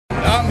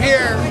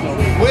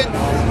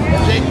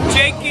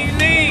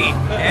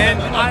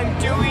I'm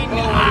doing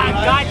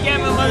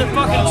goddamn a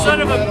motherfucking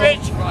son of a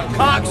bitch,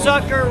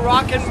 cocksucker,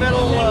 rock and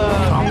metal.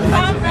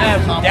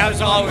 That was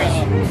always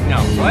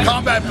no. What?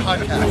 Combat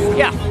podcast.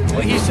 Yeah,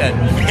 what he said.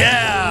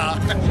 Yeah.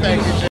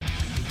 Thank you.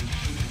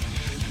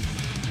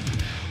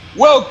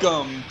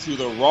 Welcome to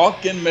the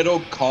Rock and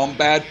Metal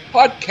Combat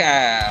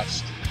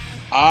Podcast.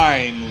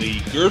 I'm Lee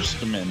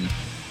Gerstmann,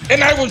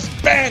 and I was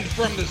banned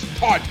from this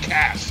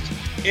podcast,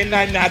 and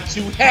I'm not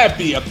too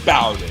happy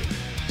about it.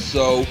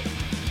 So,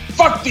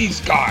 fuck these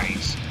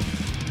guys.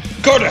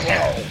 Go to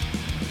hell.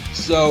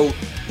 So,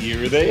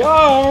 here they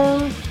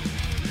are.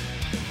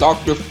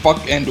 Dr.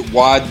 Fuck and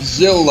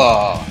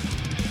Wadzilla.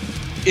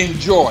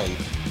 Enjoy.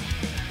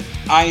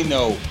 I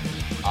know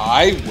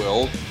I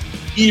will,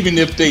 even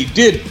if they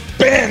did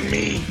ban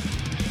me.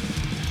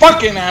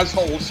 Fucking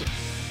assholes.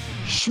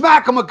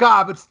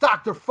 Schmack-a-macabre, it's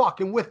Dr.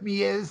 Fucking with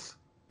me is.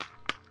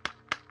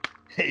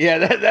 Yeah,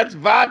 that's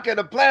vodka in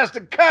a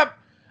plastic cup.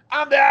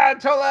 I'm the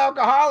Ayatollah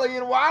Alcoholic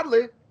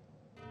Wadley.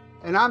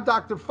 And I'm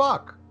Dr.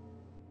 Fuck.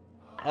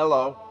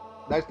 Hello.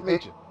 Nice to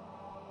meet you.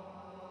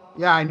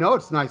 Yeah, I know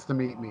it's nice to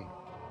meet me.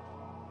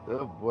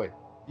 Oh, boy.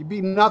 You'd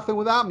be nothing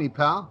without me,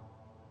 pal.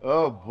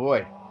 Oh,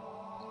 boy.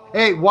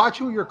 Hey, watch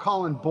who you're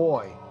calling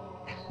boy.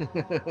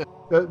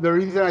 The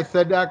reason I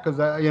said that, because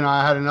I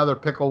had another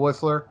pickle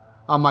whistler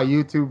on my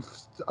YouTube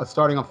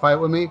starting a fight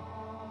with me.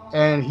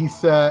 And he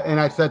said,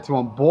 and I said to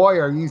him, boy,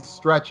 are you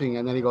stretching?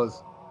 And then he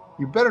goes,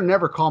 you better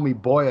never call me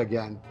boy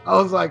again.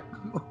 I was like,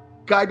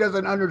 guy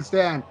doesn't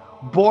understand.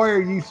 Boy,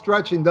 are you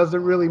stretching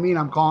doesn't really mean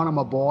I'm calling him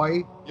a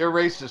boy. You're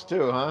racist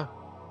too, huh?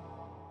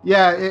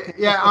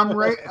 Yeah, I'm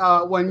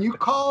when you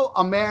call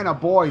a man a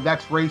boy,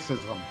 that's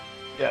racism.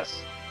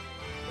 Yes.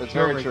 That's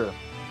very true.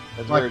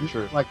 That's very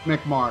true. Like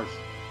Mick Mars.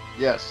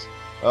 Yes.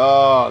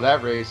 Oh,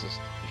 that racist.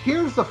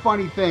 Here's the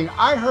funny thing.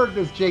 I heard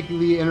this Jakey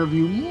Lee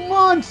interview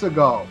months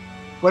ago,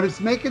 but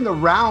it's making the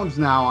rounds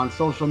now on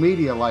social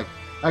media. Like,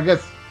 I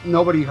guess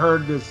nobody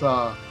heard this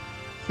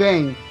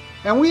thing.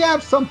 And we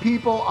have some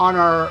people on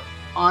our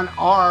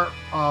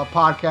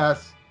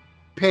podcast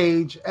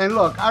page. And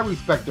look, I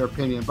respect their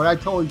opinion, but I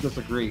totally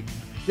disagree.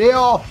 They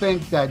all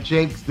think that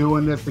Jake's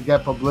doing this to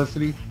get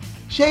publicity.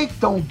 Jake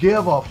don't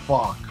give a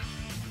fuck.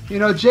 You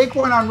know, Jake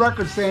went on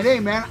record saying, hey,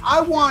 man,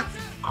 I want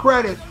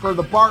credit for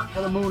the Bark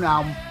to the Moon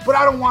album, but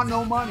I don't want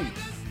no money.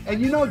 And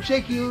you know,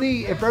 Jakey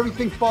Lee, if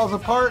everything falls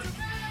apart,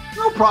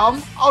 no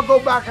problem. I'll go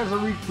back as a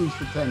recluse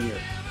for 10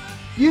 years.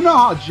 You know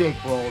how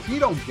Jake rolls. He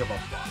don't give a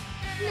fuck.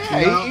 Yeah,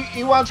 you know?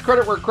 he wants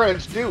credit where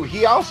credit's due.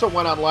 He also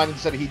went online and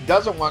said he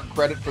doesn't want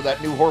credit for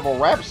that new horrible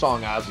rap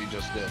song Ozzy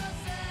just did.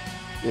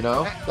 You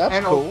know,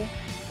 that's cool.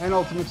 And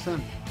Ultimate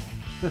Sin.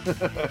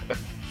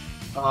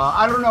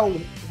 I don't know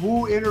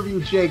who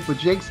interviewed Jake, but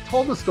Jake's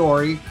told the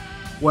story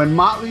when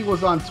Motley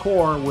was on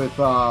tour with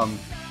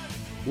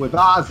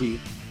Ozzy.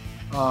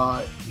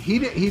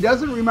 He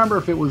doesn't remember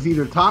if it was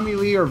either Tommy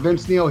Lee or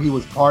Vince Neil he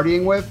was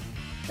partying with,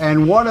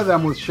 and one of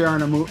them was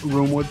sharing a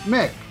room with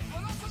Mick.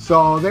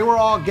 So they were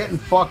all getting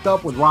fucked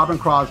up with Robin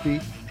Crosby,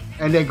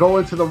 and they go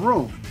into the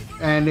room,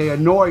 and they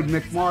annoyed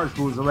Mick Mars,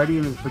 who was already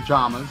in his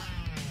pajamas,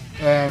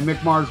 and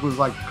Mick Mars was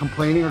like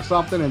complaining or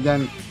something, and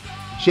then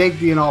Jake,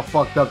 being all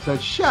fucked up,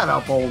 said, shut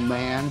up, old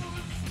man.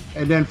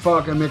 And then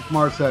fucking Mick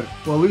Mars said,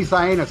 well, at least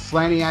I ain't a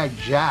slanty-eyed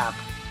Jap.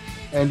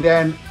 And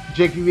then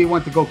Jakey Lee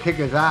went to go kick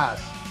his ass.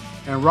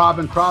 And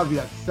Robin Crosby,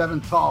 that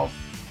 7'tall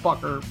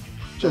fucker,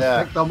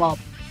 just picked him up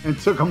and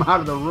took him out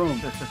of the room.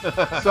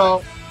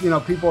 So, you know,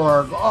 people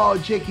are, oh,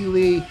 Jakey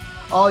Lee,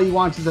 all he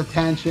wants is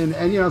attention.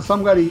 And, you know,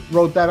 somebody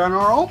wrote that on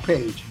our own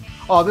page.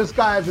 Oh, this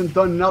guy hasn't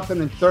done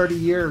nothing in 30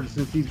 years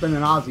since he's been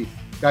in Ozzy.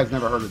 Guy's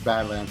never heard of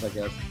Badlands, I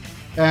guess.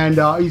 And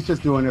he's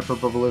just doing it for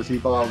publicity,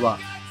 blah, blah, blah.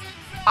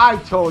 I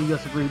totally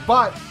disagree.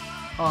 But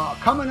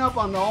coming up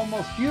on the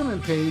Almost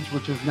Human page,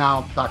 which is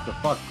now Dr.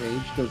 Fuck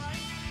page, because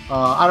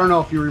I don't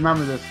know if you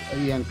remember this,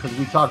 Ian, because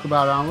we talked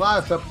about it on the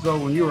last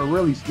episode when you were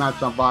really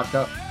smacked on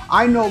vodka.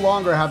 I no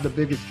longer have the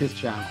Biggest Kiss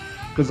channel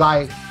because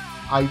I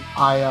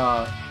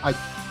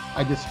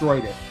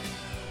destroyed it.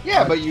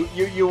 Yeah, but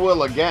you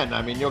will again.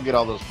 I mean, you'll get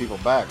all those people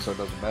back, so it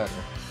doesn't matter.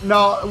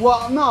 No,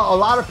 a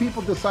lot of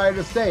people decided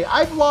to stay.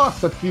 I've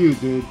lost a few,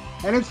 dude,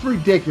 and it's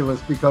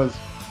ridiculous because,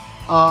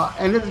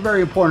 and it's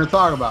very important to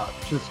talk about,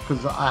 just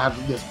because I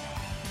have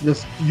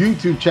this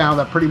YouTube channel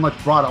that pretty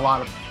much brought a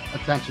lot of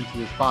attention to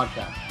this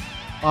podcast.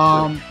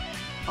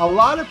 A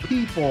lot of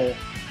people,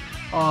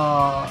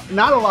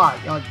 not a lot,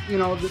 you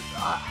know,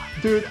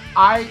 dude,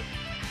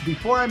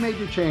 before I made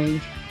the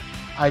change,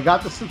 I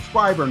got the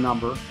subscriber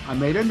number, I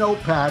made a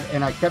notepad,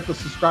 and I kept the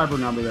subscriber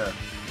number there.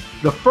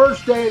 The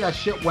first day that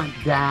shit went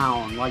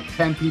down, like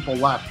 10 people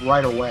left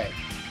right away.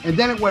 And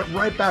then it went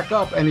right back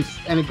up, and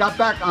it got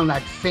back on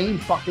that same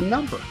fucking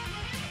number.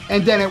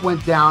 And then it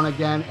went down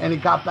again, and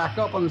it got back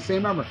up on the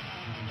same number.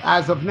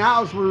 As of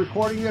now, as we're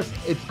recording this,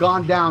 it's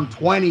gone down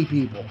 20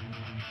 people.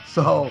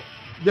 So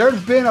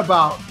there's been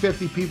about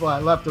 50 people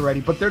that left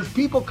already, but there's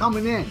people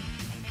coming in,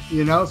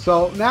 you know?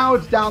 So now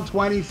it's down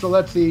 20, so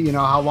let's see, you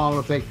know, how long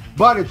it'll take.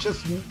 But it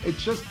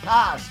just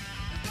passed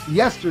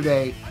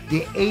yesterday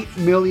the 8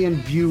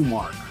 million view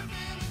mark.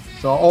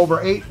 So over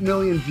 8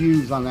 million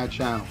views on that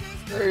channel.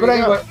 But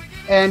anyway,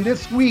 and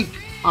this week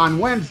on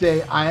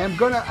Wednesday, I'm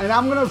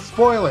gonna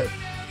spoil it.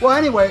 Well,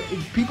 anyway,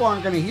 people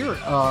aren't gonna hear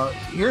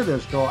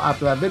this till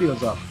after that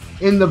video's up.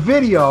 In the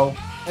video,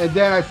 and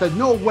then I said,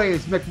 no way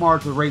is Mick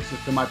Mars a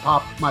racist, and my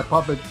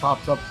puppet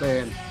pops up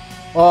saying,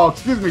 oh,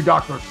 excuse me,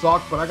 Dr.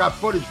 Suck, but I got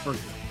footage for you.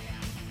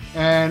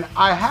 And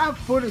I have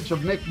footage of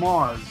Mick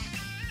Mars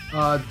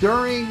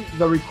during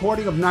the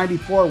recording of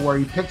 '94, where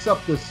he picks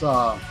up this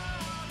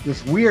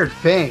weird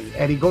thing,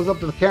 and he goes up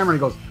to the camera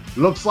and he goes,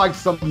 looks like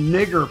some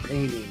nigger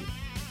painting,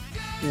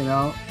 you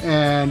know.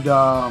 And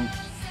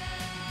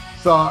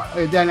so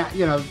then,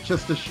 you know,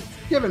 just to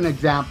give an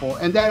example.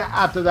 And then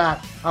after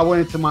that, I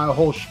went into my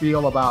whole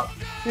spiel about,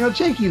 you know,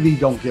 Jakey Lee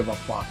don't give a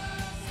fuck.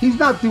 He's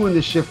not doing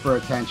this shit for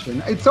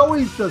attention. It's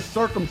always the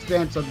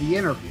circumstance of the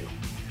interview.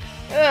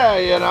 Yeah,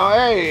 you know,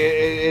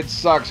 hey, it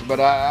sucks, but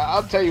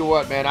I'll tell you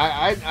what, man.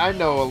 I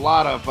know a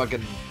lot of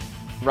fucking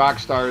rock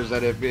stars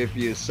that if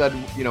you said,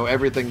 you know,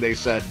 everything they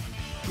said,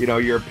 you know,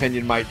 your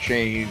opinion might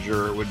change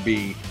or it would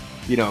be,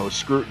 you know,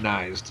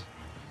 scrutinized.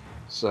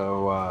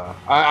 So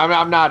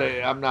I'm not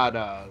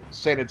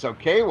saying it's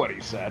okay what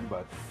he said,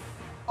 but.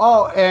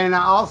 Oh, and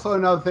also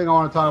another thing I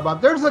want to talk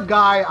about. There's a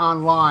guy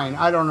online.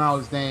 I don't know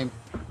his name.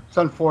 It's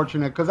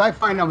unfortunate because I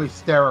find him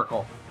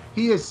hysterical.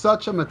 He is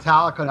such a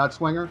Metallica nut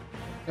swinger.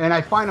 And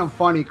I find him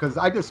funny because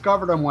I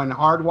discovered him when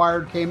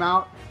Hardwired came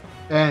out,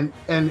 and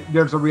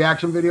there's a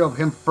reaction video of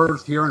him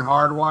first hearing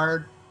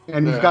Hardwired,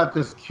 and he's got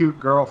this cute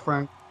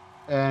girlfriend,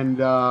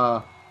 and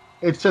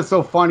it's just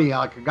so funny.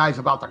 Like a guy's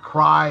about to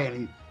cry, and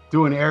he's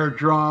doing air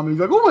drum. He's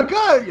like, "Oh my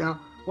god," you know.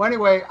 Well,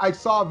 anyway, I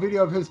saw a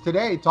video of his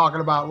today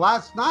talking about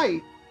last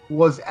night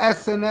was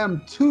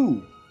S&M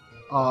 2,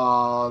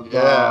 Metallica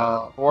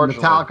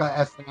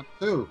S&M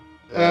 2,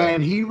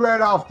 and he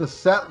read off the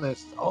set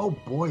list. Oh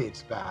boy,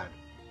 it's bad.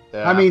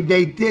 Yeah. I mean,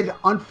 they did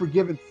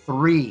Unforgiven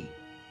 3.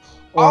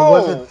 Or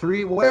was it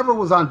 3? Whatever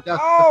was on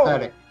Death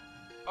Pathetic.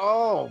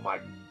 Oh, my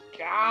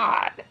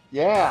God.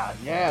 Yeah,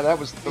 that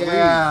was 3.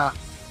 Yeah.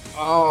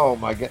 Oh,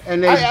 my God.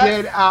 And they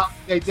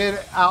did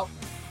out.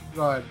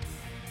 Go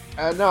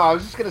ahead. No, I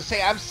was just going to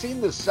say, I've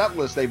seen the set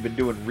list they've been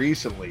doing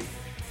recently.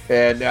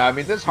 And, I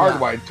mean, this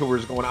Hardwired tour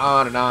is going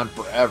on and on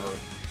forever.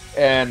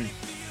 And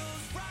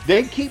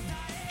they keep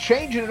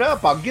changing it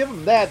up. I'll give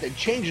them that. They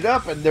change it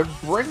up, and they're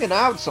bringing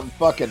out some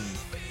fucking...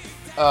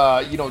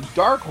 you know,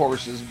 dark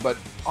horses, but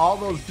all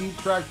those deep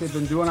tracks they've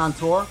been doing on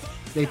tour,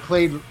 they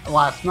played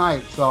last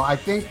night. So I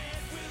think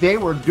they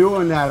were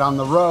doing that on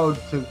the road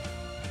to,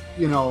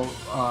 you know,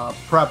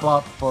 prep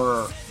up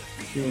for,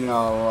 you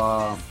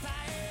know,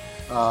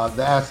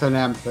 the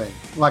S&M thing.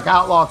 Like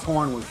Outlaw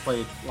Torn was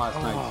played last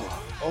night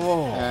too.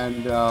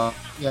 And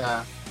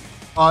yeah,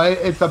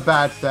 it's a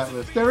bad set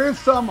list. There is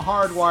some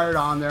Hardwired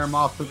on there,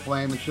 Moth to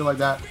Flame and shit like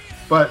that,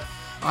 but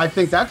I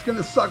think that's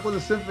gonna suck with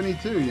a symphony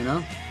too, you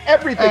know.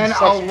 Everything and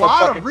sucks a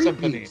lot of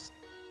symphony. repeats.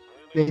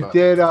 They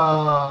did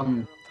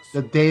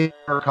The Day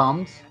Never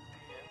Comes.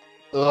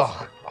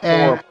 Ugh.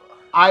 And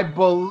I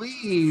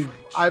believe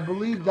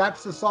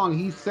that's the song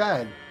he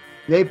said.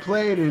 They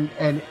played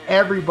and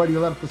everybody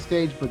left the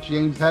stage but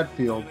James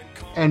Hetfield.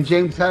 And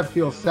James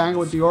Hetfield sang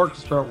with the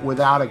orchestra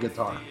without a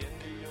guitar.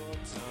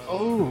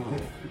 Oh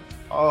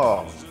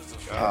God.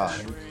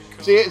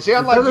 See,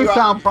 unlike it doesn't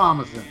sound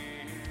promising.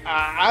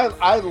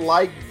 I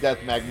like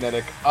Death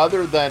Magnetic,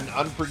 other than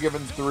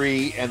Unforgiven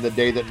 3 and The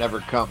Day That Never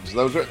Comes.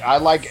 I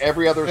like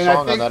every other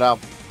song on that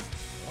album.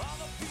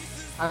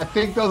 I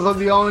think those are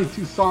the only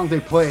 2 songs they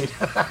played.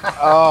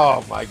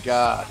 Oh my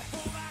God.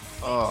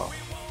 Oh.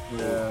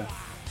 Yeah.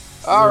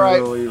 All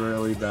right. Really,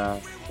 really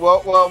bad.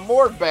 Well,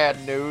 more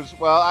bad news.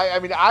 Well, I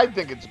mean, I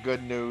think it's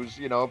good news.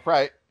 You know,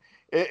 probably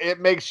it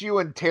makes you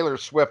and Taylor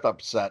Swift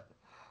upset.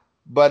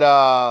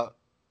 But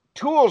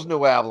Tool's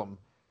new album,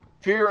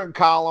 Fear and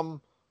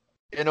Column,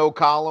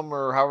 Column,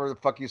 or however the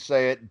fuck you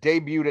say it,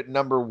 debuted at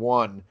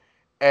 #1,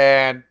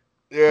 and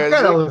I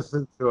gotta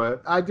listen to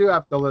it. I do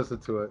have to listen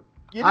to it.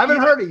 I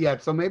haven't heard it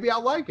yet, so maybe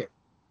I'll like it.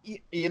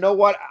 You know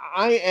what?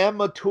 I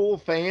am a Tool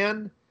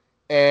fan,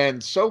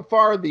 and so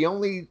far the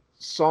only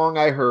song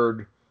I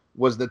heard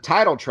was the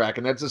title track,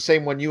 and that's the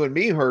same one you and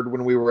me heard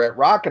when we were at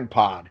Rockin'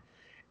 Pod,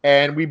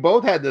 and we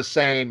both had the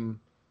same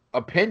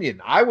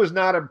opinion. I was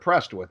not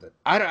impressed with it.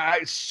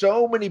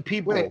 So many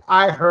people. Wait,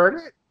 I heard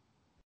it.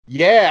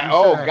 Yeah.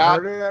 God. I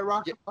heard it at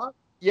Rockin' Pod?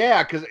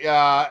 Yeah, because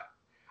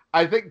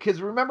I think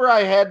remember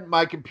I had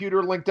my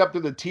computer linked up to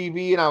the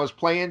TV and I was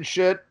playing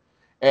shit,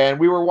 and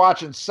we were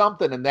watching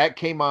something, and that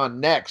came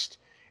on next.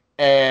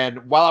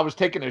 And while I was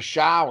taking a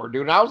shower,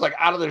 dude, and I was like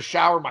out of the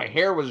shower, my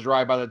hair was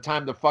dry by the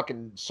time the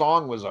fucking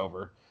song was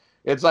over.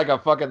 It's like a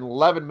fucking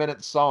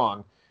 11-minute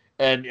song,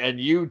 and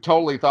you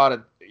totally thought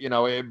it, you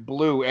know, it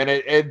blew, and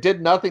it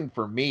did nothing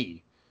for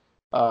me.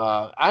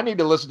 I need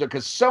to listen to it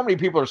because so many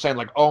people are saying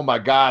like, oh my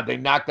God, they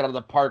knocked it out of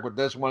the park with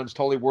this one. It's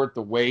totally worth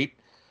the wait.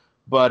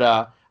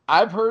 But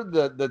I've heard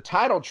the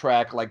title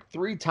track like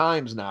 3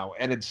 times now,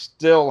 and it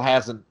still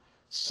hasn't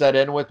set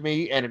in with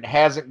me, and it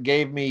hasn't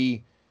gave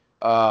me,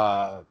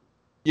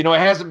 it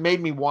hasn't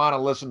made me want to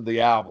listen to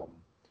the album.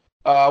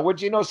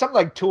 Which, something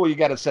like Tool, you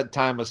got to set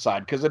time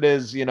aside because it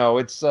is,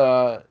 it's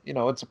a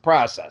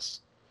process.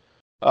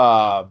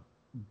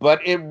 But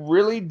it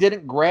really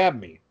didn't grab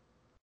me,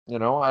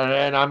 and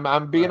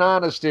I'm being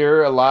honest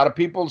here. A lot of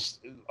people,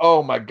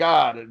 oh my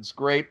God, it's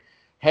great.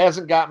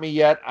 Hasn't got me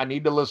yet. I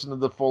need to listen to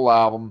the full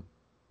album.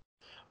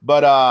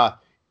 But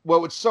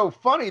what was so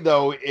funny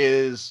though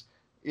is,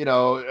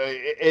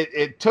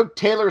 it took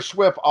Taylor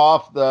Swift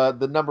off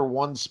the number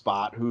one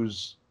spot,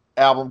 whose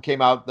album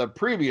came out the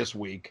previous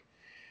week.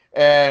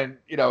 And,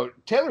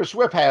 Taylor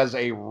Swift has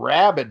a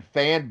rabid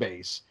fan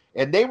base,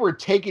 and they were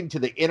taken to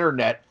the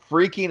internet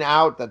freaking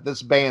out that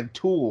this band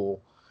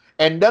Tool,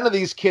 and none of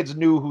these kids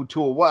knew who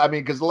Tool was. I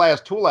mean, because the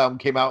last Tool album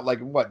came out like,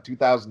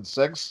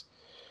 2006?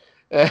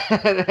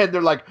 And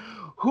they're like,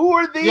 who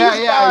are these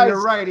guys? Yeah,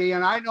 you're right,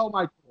 Ian. I know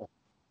my Tool.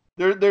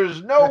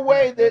 There's no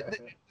way that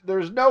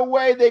there's no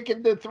way they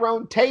can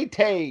dethrone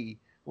Tay-Tay,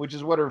 which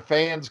is what her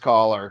fans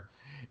call her.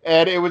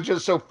 And it was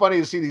just so funny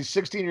to see these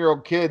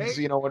 16-year-old kids,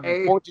 and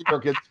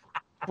 14-year-old kids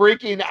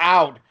freaking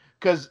out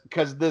because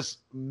this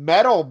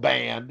metal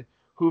band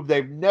who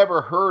they've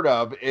never heard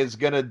of is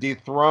going to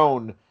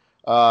dethrone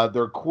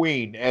their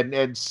queen.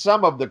 And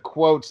some of the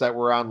quotes that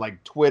were on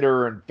like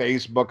Twitter and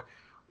Facebook,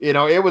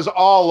 it was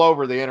all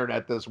over the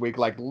internet this week,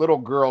 like little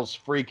girls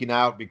freaking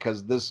out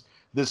because this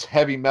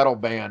heavy metal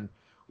band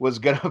was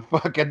going to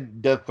fucking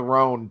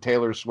dethrone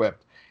Taylor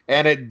Swift.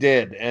 And it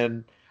did.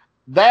 And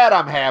that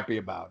I'm happy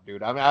about,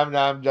 dude.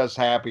 I'm just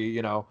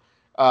happy,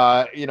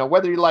 whether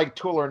you like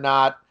Tool or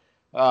not,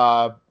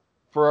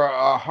 for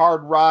a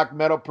hard rock,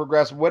 metal,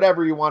 progressive,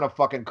 whatever you want to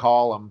fucking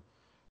call them,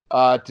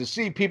 to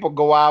see people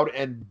go out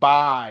and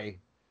buy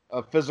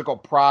a physical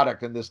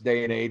product in this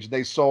day and age.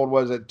 They sold,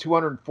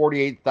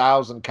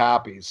 248,000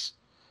 copies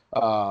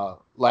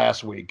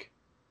last week.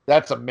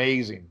 That's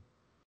amazing.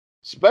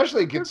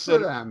 Especially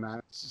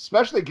considering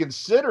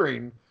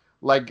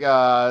like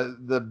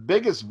the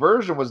biggest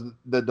version was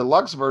the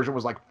deluxe version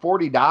was like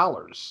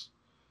 $40.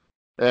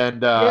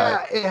 And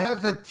it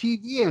has a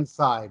TV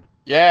inside.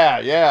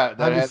 Yeah.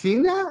 Have you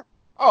seen that?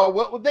 Oh,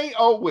 well, they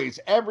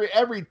always,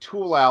 every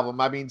Tool album,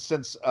 I mean,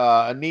 since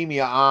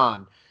Anemia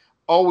on,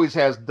 always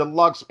has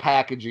deluxe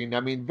packaging.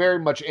 I mean, very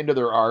much into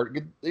their art.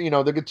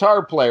 The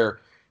guitar player,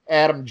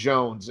 Adam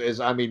Jones, he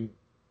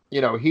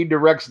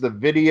directs the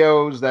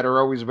videos that are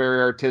always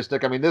very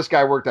artistic. I mean, this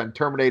guy worked on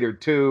Terminator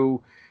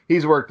 2.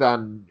 He's worked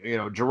on,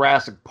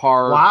 Jurassic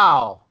Park.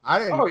 Wow. I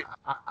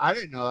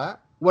didn't know that.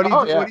 What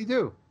do you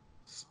do?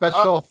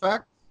 Special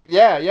effects?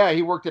 Yeah.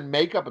 He worked in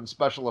makeup and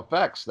special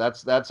effects.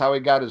 That's how he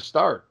got his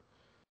start.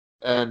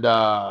 And,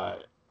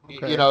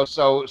 okay.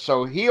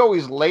 So he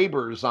always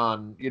labors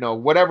on,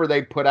 whatever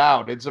they put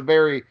out. It's a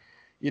very,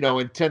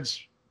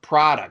 intense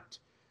product.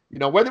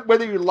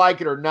 Whether you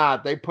like it or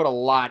not, they put a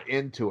lot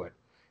into it.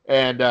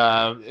 And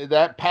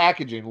that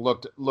packaging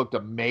looked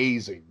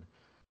amazing.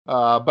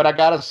 But I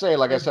gotta say,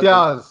 like I said,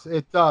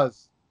 it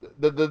does.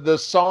 The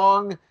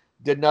song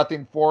did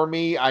nothing for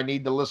me. I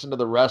need to listen to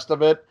the rest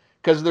of it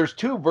because there's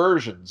two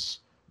versions.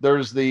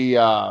 There's the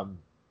album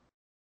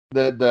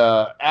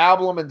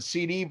and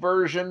CD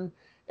version,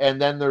 and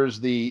then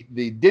there's the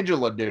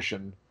digital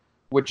edition,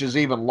 which is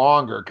even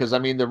longer. Because I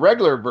mean, the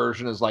regular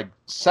version is like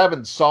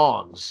 7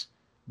 songs,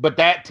 but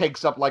that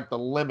takes up like the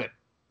limit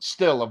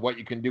still of what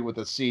you can do with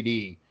a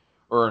CD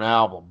or an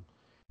album.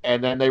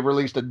 And then they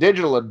released a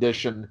digital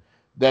edition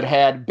that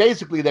had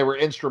basically they were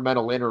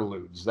instrumental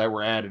interludes that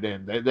were added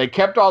in. They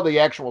kept all the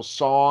actual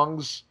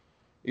songs,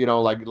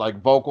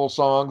 like vocal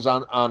songs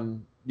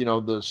on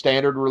the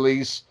standard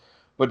release,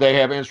 but they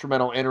have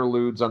instrumental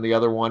interludes on the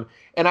other one.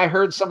 And I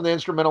heard some of the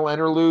instrumental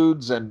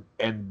interludes, and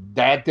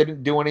that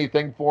didn't do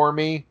anything for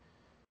me.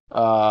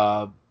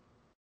 But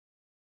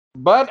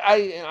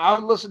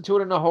I'll listen to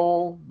it in the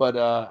whole.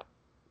 But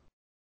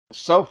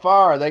so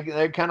far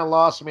they kind of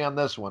lost me on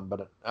this one.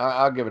 But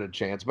I'll give it a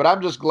chance. But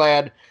I'm just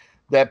glad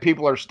that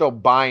people are still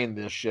buying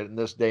this shit in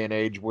this day and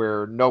age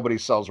where nobody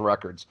sells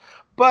records.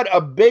 But a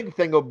big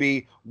thing will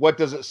be, what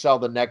does it sell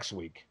the next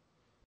week?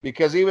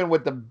 Because even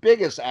with the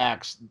biggest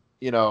acts,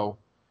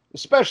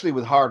 especially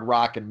with hard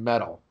rock and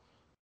metal,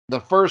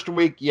 the first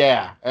week,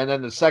 yeah. And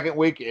then the second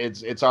week,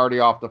 it's already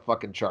off the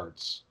fucking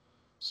charts.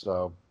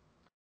 So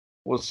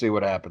we'll see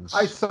what happens.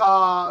 I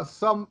saw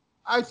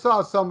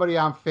somebody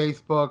on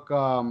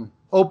Facebook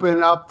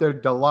open up their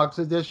deluxe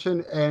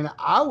edition, and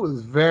I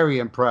was very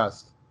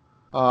impressed.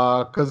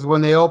 Because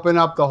when they open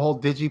up the whole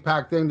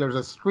digipack thing, there's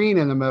a screen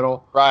in the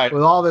middle, right,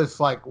 with all this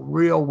like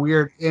real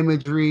weird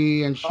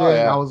imagery and shit.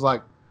 And I was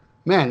like,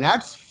 man,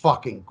 that's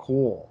fucking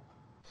cool.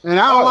 And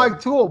I don't like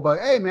Tool,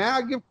 but hey, man,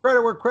 I give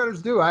credit where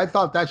credit's due. I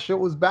thought that shit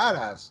was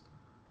badass,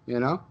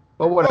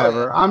 But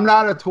whatever. I'm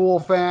not a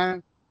Tool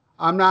fan.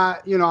 I'm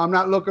not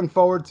looking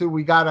forward to.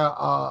 We got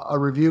a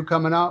review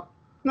coming up.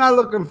 I'm not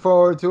looking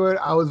forward to it.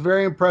 I was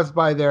very impressed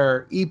by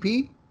their EP,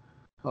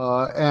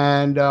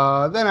 and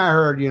then I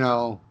heard,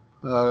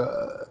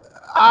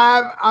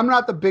 I'm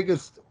not the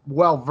biggest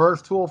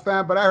well-versed Tool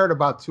fan, but I heard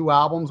about 2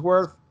 albums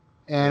worth,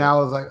 and I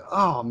was like,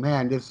 oh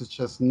man, this is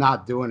just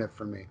not doing it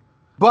for me.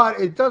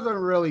 But it doesn't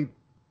really,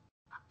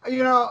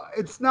 You know,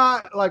 it's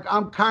not like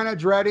I'm kind of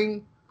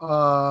dreading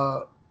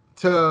to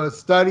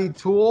study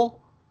Tool,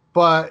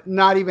 but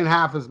not even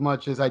half as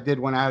much as I did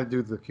when I had to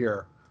do The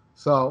Cure.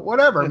 So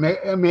whatever,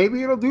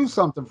 maybe it'll do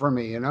something for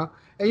me, you know.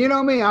 And you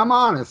know me, I'm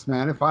honest,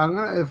 man.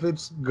 If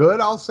it's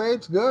good, I'll say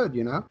it's good,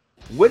 you know.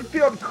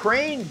 Whitfield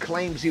Crane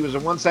claims he was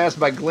once asked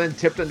by Glenn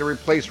Tipton to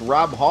replace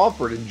Rob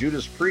Halford in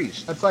Judas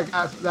Priest. That's like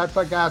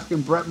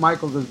asking Bret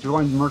Michaels to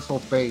join Merciful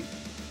Fate.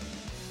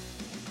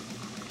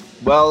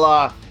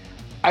 Well,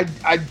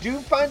 I do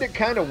find it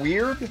kind of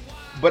weird,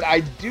 but I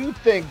do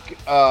think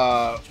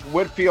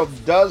Whitfield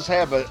does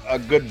have a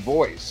good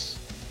voice.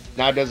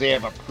 Now, does he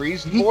have a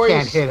Priest voice? He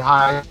can't hit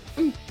high.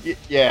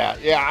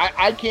 Yeah.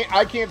 I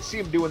can't see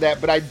him doing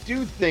that, but I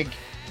do think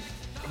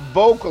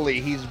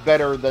vocally he's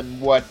better than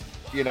what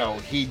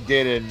he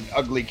did in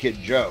Ugly Kid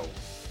Joe.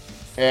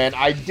 And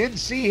I did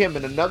see him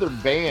in another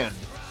band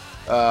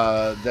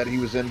that he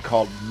was in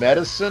called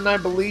Medicine, I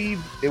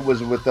believe. It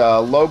was with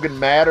Logan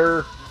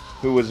Matter,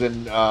 who was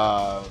in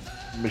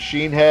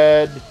Machine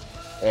Head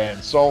and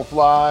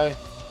Soulfly,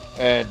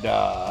 and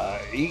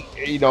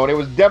and it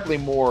was definitely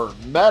more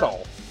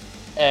metal.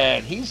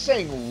 And he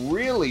sang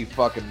really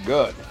fucking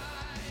good.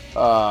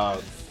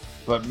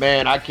 But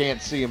man, I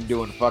can't see him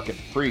doing fucking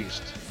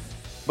Priest.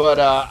 But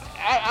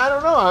I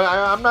don't know.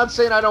 I'm not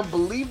saying I don't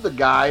believe the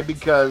guy,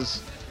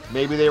 because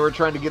maybe they were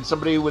trying to get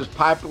somebody who was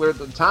popular at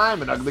the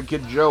time, and Ugly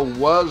Kid Joe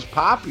was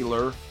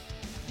popular,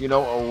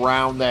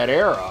 around that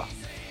era.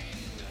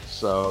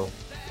 So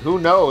who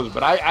knows?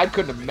 But I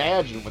couldn't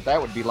imagine what that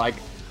would be like.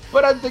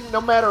 But I think no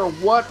matter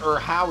what or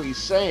how he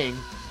sang,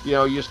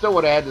 you still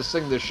would have had to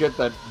sing the shit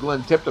that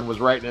Glenn Tipton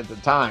was writing at the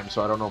time.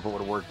 So I don't know if it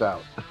would have worked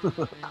out.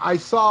 I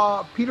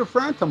saw Peter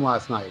Frampton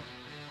last night.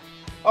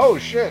 Oh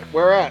shit!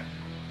 Where at?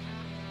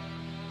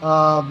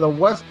 The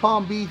West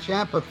Palm Beach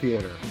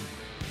Amphitheater.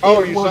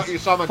 Oh, you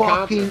saw him in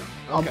concert?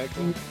 Okay,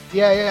 cool.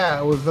 Yeah,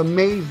 it was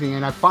amazing.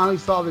 And I finally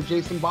saw the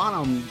Jason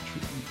Bonham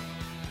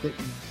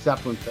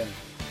Zeppelin thing.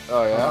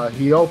 Oh, yeah?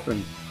 He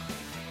opened.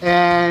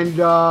 And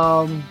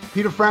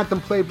Peter Frampton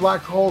played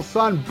Black Hole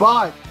Sun,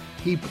 but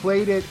he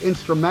played it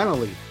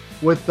instrumentally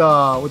with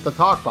the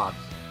talk box.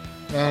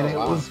 And it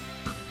was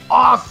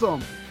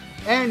awesome.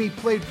 And he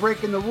played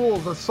Breaking the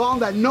Rules, a song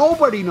that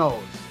nobody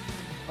knows.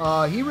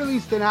 He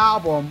released an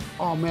album,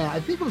 oh man, I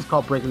think it was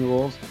called Breaking the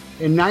Rules,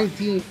 in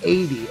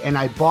 1980, and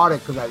I bought it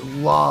because I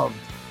loved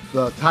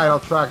the title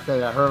track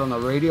that I heard on the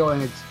radio,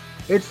 and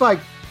it's like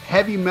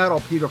heavy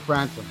metal Peter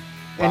Frampton.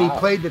 And he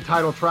played the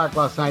title track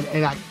last night,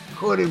 and I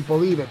couldn't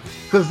believe it,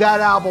 because that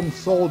album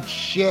sold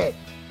shit.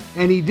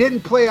 And he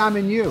didn't play I'm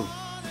in You.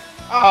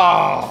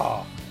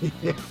 Oh!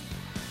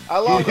 I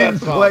love that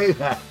song. He didn't play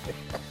that.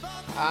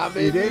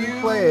 He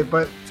didn't play it,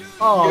 but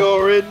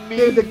you're in me.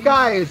 Dude, the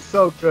guy is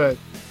so good.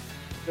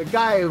 The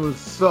guy was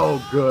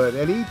so good,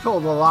 and he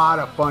told a lot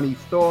of funny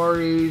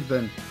stories,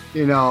 and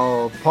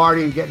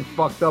partying, getting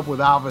fucked up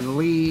with Alvin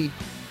Lee,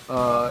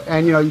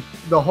 and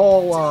the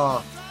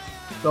whole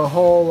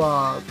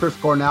Chris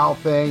Cornell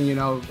thing.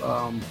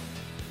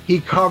 He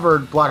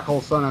covered Black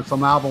Hole Sun on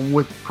some album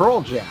with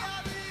Pearl Jam,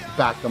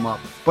 backed him up,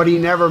 but he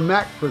never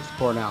met Chris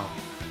Cornell,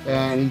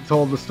 and he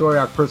told the story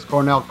how Chris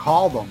Cornell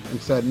called him and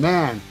said,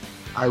 "Man,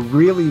 I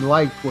really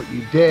liked what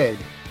you did."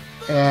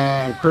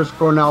 And Chris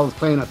Cornell was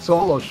playing a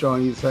solo show,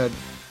 and he said,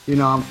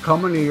 "I'm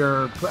coming to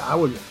your. I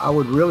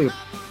would really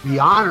be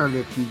honored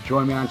if you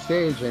join me on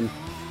stage." And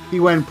he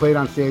went and played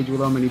on stage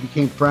with him, and he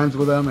became friends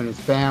with him and his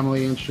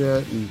family and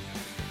shit. And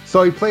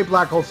so he played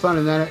Black Hole Sun,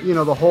 and then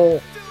the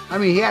whole. I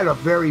mean, he had a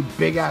very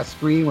big ass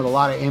screen with a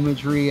lot of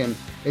imagery, and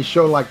it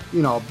showed like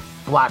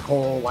black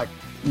hole like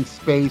in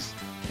space,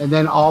 and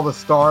then all the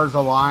stars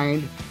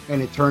aligned,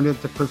 and it turned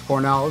into Chris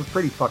Cornell. It was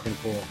pretty fucking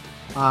cool.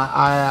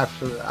 I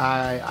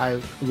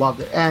loved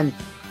it. And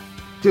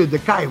dude, the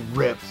guy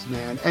rips,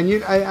 man.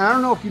 And I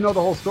don't know if you know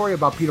the whole story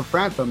about Peter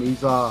Frampton.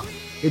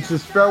 It's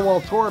his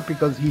farewell tour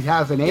because he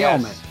has an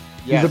ailment.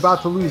 Yes. He's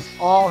about to lose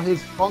all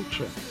his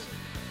functions.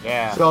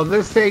 Yeah. So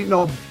this ain't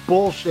no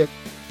bullshit.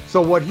 So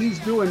what he's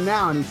doing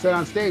now, and he said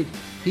on stage,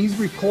 he's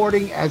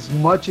recording as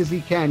much as he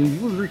can. He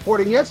was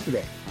recording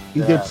yesterday. He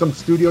did some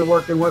studio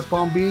work in West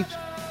Palm Beach.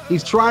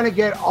 He's trying to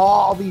get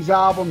all these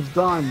albums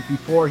done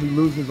before he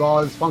loses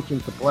all his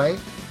functions to play.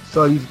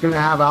 So he's going to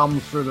have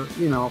albums for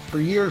for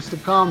years to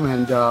come.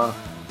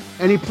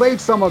 And he played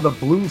some of the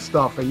blues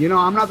stuff. And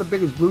I'm not the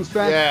biggest blues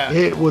fan. Yeah.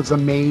 It was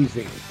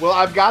amazing. Well,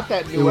 I've got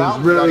that new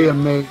album. It was really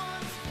amazing.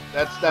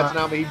 That's an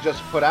album he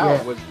just put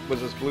out was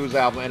his blues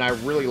album, and I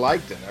really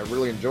liked it. I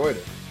really enjoyed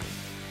it.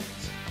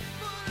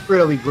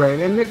 Really great.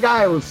 And the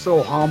guy was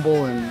so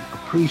humble and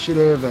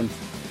appreciative, and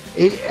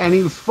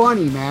he was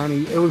funny,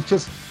 man.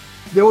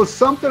 There was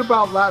something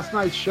about last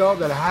night's show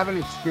that I haven't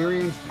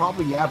experienced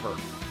probably ever.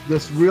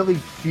 This really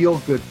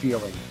feel-good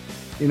feeling.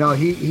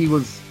 He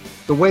was,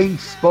 the way he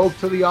spoke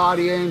to the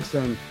audience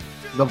and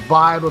the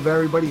vibe of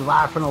everybody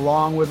laughing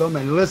along with him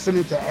and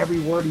listening to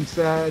every word he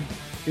said.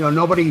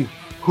 Nobody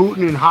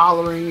hooting and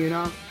hollering,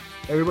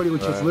 Everybody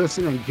would just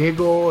listen and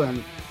giggle,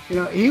 and,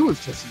 he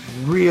was just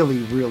really,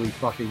 really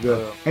fucking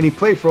good. And he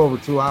played for over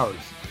 2 hours.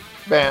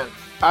 Man,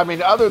 I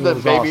mean, other It than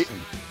was Baby,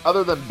 awesome.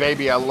 other than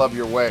Baby, I Love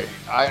Your Way.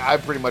 I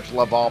pretty much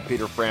love all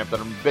Peter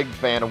Frampton. I'm a big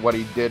fan of what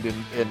he did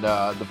in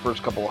the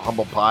first couple of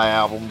Humble Pie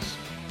albums.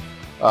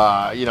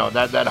 You know,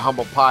 that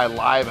Humble Pie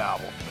live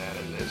album, man,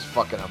 is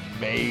fucking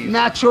amazing.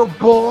 Natural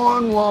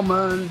Born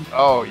Woman.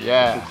 Oh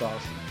yeah, It's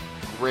awesome.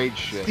 great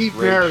shit. Steve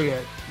great shit.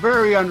 Marriott,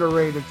 very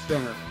underrated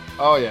singer.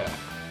 Oh yeah,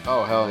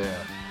 oh hell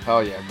yeah,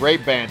 hell yeah,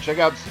 great band. Check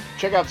out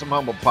some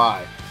Humble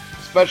Pie,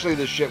 especially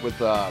the shit with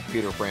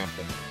Peter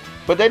Frampton.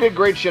 But they did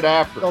great shit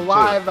after. The too.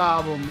 live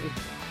album.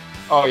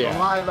 Oh The yeah.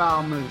 live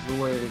album is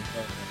the way to go.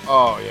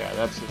 Oh yeah,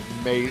 that's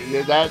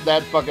amazing.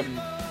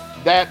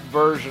 That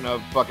version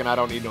of fucking I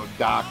Don't Need No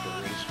Doctor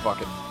is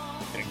fucking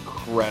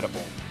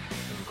incredible.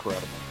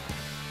 Incredible.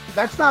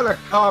 That's not a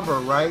cover,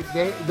 right?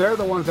 They're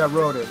the ones that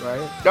wrote it,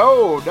 right?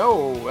 No,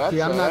 that's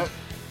See, I'm not-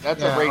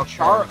 that's Yeah, a Ray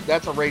okay.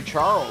 that's a Ray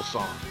Charles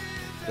song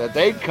that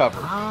they'd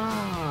covered.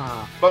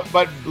 Ah. But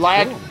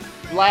Cool.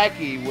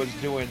 Blackie was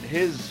doing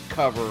his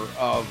cover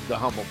of the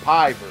Humble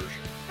Pie version.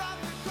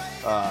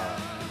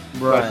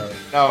 But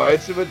no,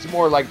 it's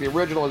more like the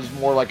original is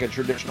more like a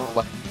traditional,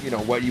 like, you know,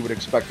 what you would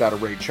expect out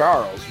of Ray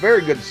Charles.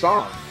 Very good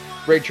song.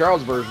 Ray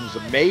Charles' version is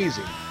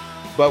amazing.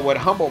 But what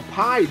Humble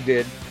Pie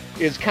did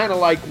is kind of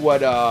like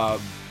what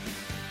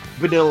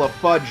Vanilla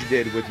Fudge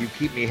did with You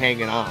Keep Me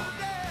Hanging On.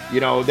 You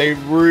know, they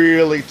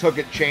really took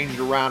it, changed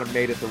around, and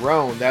made it their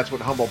own. That's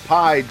what Humble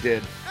Pie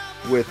did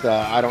with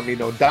I Don't Need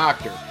No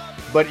Doctor.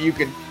 But you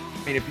can,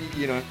 I mean, if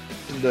you know,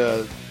 in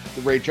the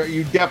Ray Charles,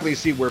 you definitely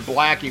see where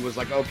Blackie was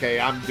like, okay,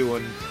 I'm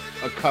doing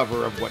a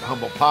cover of what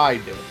Humble Pie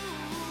did.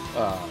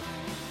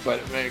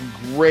 But man,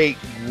 great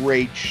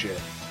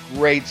shit.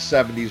 Great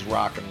 70s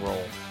rock and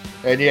roll.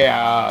 And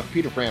yeah,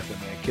 Peter Frampton,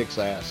 man, kicks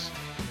ass.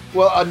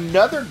 Well,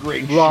 another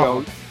great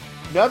Love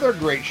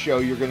show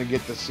you're going to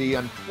get to see,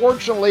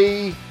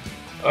 unfortunately,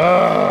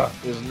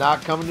 is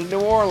not coming to New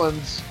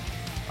Orleans.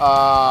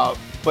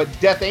 But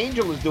Death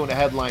Angel is doing a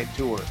headline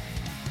tour.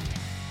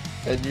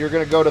 And you're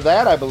going to go to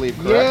that, I believe,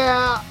 correct?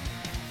 Yeah.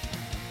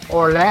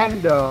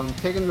 Orlando, I'm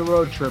taking the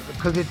road trip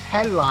because it's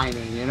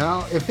headlining, you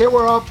know? If they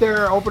were up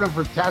there opening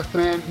for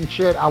Testament and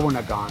shit, I wouldn't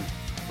have gone.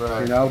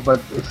 Right. You know,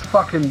 but it's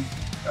fucking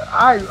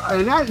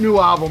and that new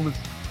album is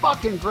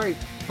fucking great.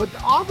 But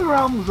the other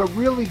albums are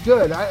really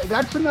good.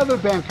 That's another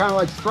band kind of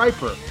like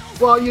Stryper.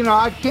 Well, you know,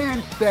 I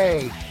can't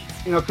say,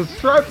 you know, because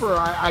Stryper,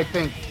 I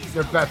think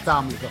their best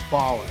album is The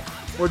Fallen.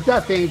 Or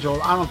Death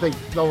Angel, I don't think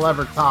they'll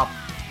ever top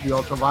the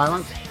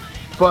Ultraviolence.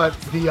 But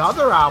the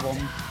other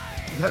albums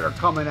that are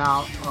coming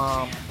out,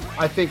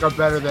 I think are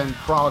better than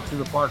Frolic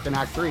Through the Park and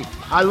Act 3.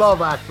 I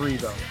love Act 3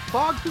 though.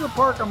 Frolic Through the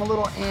Park I'm a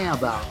little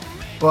about.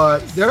 But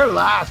their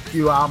last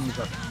few albums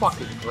are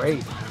fucking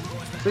great.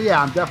 So yeah,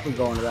 I'm definitely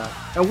going to that.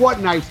 And what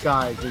nice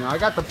guys, you know. I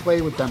got to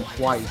play with them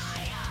twice.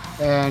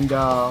 And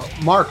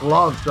Mark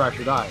loves Drive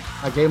or Die.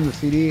 I gave him the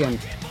CD, and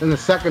then the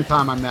second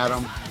time I met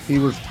him, he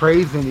was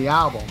praising the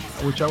album,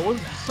 which I was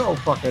so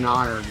fucking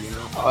honored, you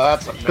know. Oh,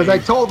 that's amazing. Because I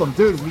told him,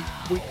 dude,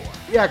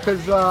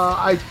 because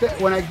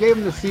when I gave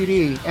him the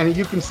CD, and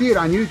you can see it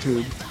on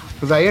YouTube,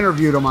 because I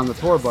interviewed him on the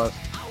tour bus,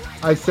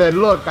 I said,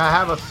 look, I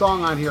have a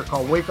song on here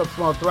called Wake Up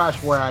Smell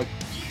Thrash, where I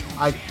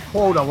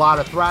quote a lot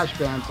of thrash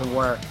bands, and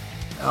where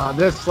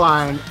this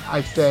line,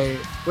 I say,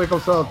 wake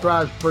up smell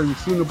thrash for you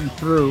soon to be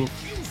through,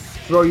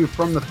 throw you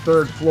from the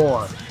third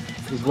floor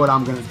is what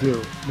I'm going to do,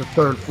 the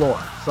third floor.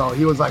 So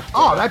he was like,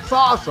 oh, that's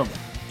awesome.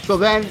 So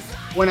then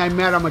when I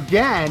met him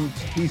again,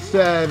 he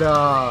said,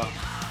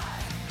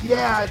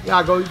 yeah,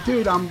 I go,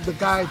 dude, I'm the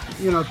guy,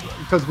 you know,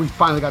 because we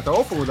finally got to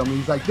open with him.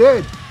 He's like,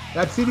 dude,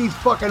 that CD's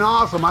fucking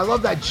awesome. I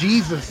love that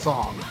Jesus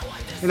song.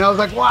 And I was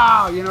like,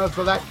 wow, you know,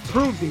 so that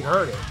proves he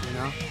heard it, you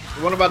know.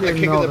 What about the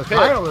Didn't King know of the Pit?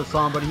 title of the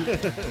song, but he.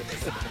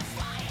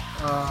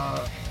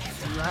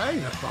 That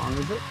ain't a song,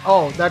 is it?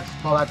 Oh,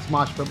 that's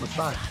Mosh Pit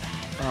Messiah.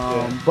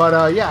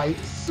 But yeah, he's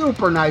a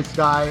super nice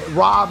guy.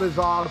 Rob is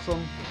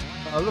awesome.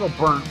 A little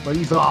burnt, but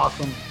he's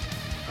awesome.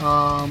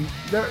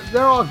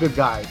 They're all good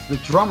guys. The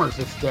drummer's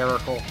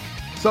hysterical.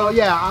 So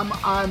yeah,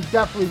 I'm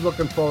definitely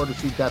looking forward to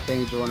see Death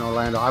Angel in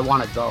Orlando. I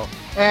want to go.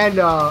 And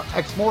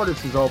Ex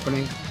Mortis is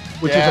opening,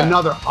 which is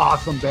another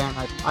awesome band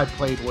I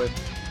played with.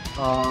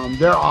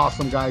 They're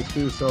awesome guys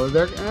too, so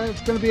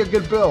it's going to be a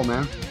good bill,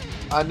 man.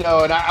 I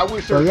know, and I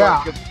wish they were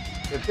yeah. coming, 'cause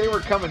if they were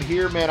coming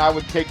here, man, I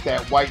would take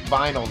that white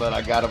vinyl that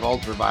I got of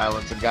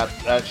Ultraviolence and got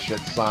that shit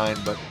signed.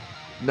 But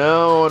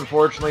no,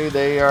 unfortunately,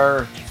 they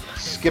are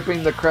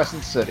skipping the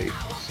Crescent City.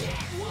 So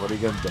what are you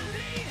gonna do?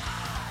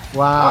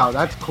 Wow,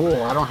 that's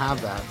cool. I don't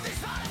have that.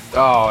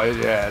 Oh,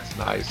 yeah, it's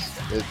nice.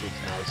 It's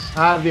nice.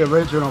 I have the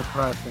original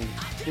pressing,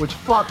 which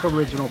fuck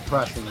original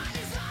pressings.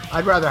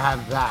 I'd rather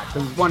have that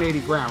because it's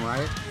 180 gram,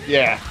 right?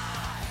 Yeah.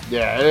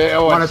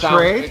 Oh, Want to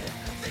trade?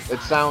 It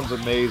sounds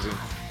amazing.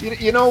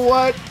 You know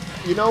what?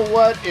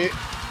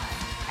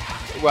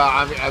 Well,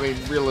 I mean,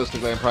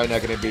 realistically, I'm probably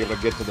not going to be able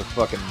to get to the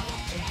fucking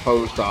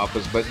post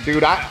office. But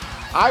dude,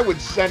 I would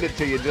send it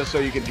to you just so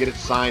you could get it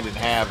signed and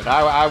have it.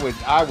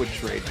 I would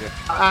trade you.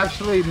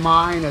 Actually,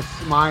 mine is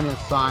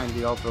signed,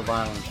 the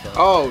Ultraviolence.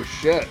 Oh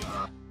shit.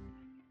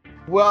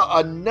 Well,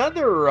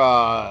 another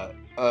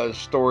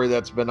story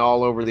that's been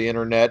all over the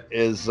internet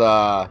is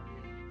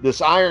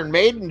this Iron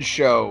Maiden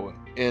show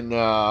in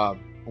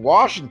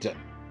Washington.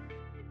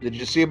 Did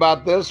you see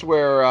about this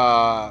where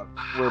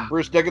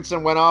Bruce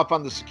Dickinson went off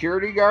on the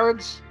security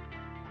guards?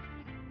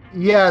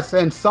 Yes,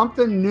 and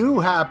something new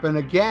happened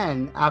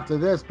again after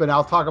this, but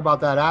I'll talk about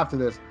that after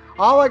this.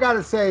 All I got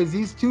to say is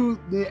these two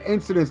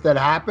incidents that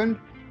happened,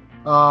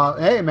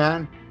 hey,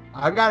 man,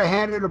 I got to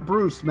hand it to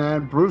Bruce,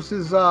 man. Bruce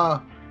is,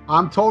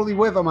 I'm totally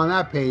with him on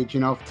that page.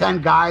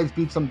 10 guys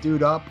beat some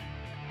dude up,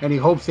 and he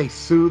hopes they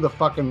sue the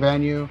fucking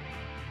venue.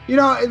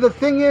 The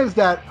thing is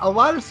that a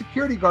lot of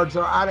security guards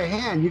are out of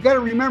hand. You got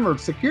to remember,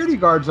 security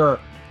guards are,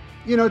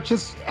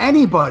 just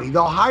anybody.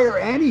 They'll hire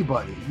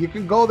anybody. You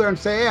can go there and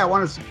say, hey, I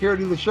want to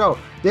security the show.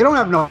 They don't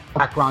have no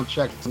background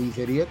checks on these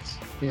idiots,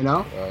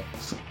 Right.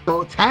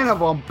 So 10 of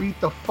them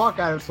beat the fuck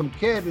out of some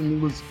kid and he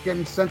was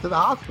getting sent to the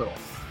hospital.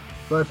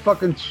 So it's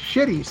fucking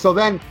shitty. So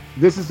then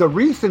this is a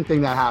recent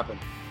thing that happened.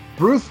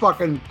 Bruce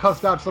fucking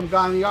cussed out some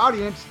guy in the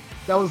audience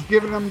that was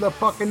giving him the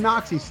fucking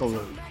Nazi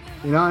salute.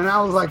 And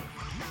I was like,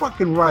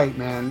 fucking right,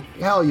 man.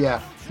 Hell yeah.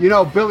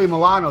 Billy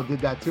Milano did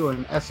that too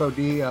in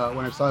SOD,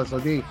 when I saw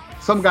SOD.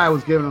 Some guy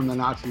was giving him the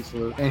Nazi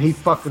salute, and he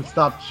fucking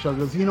stopped the show. He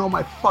goes,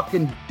 my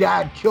fucking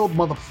dad killed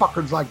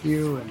motherfuckers like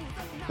you, and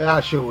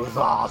that shit was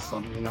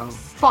awesome,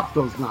 Fuck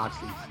those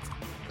Nazis,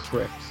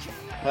 pricks.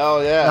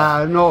 Hell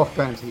yeah. No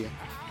offense here.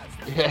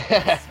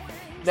 Yeah.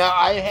 Now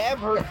I have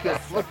heard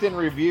conflicting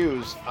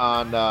reviews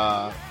on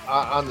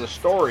the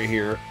story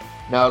here.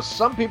 Now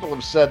some people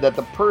have said that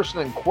the person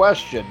in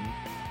question,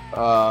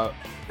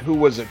 who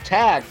was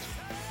attacked,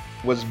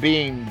 was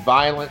being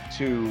violent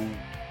to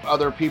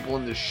other people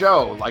in the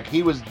show. Like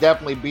he was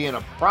definitely being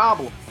a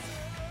problem.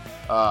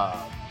 Okay,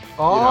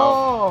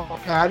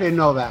 I didn't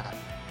know that.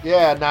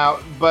 Yeah, now,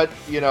 but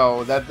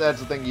that's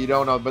the thing, you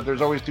don't know. But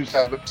there's always two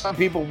sides. But some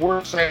people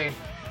were saying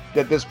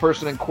that this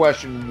person in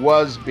question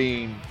was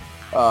being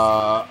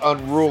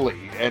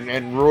unruly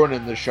and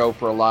ruining the show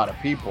for a lot of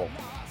people.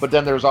 But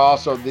then there's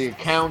also the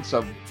accounts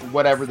of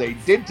whatever they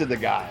did to the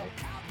guy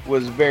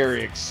was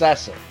very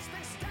excessive.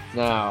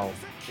 Now,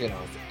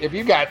 if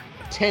you got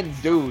 10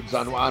 dudes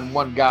on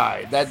one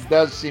guy, that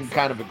does seem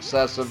kind of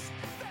excessive.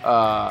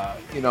 I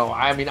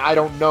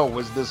don't know.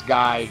 Was this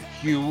guy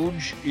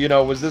huge?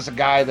 Was this a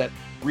guy that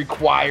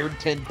required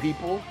 10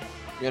 people?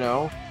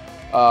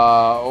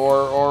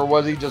 Or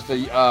was he just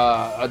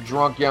a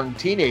drunk young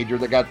teenager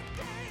that got,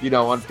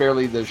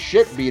 unfairly the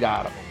shit beat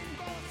out of him?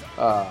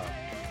 I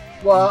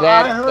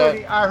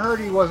heard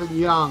he wasn't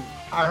young.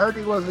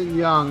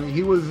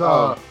 He was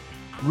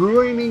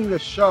ruining the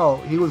show.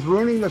 He was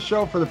ruining the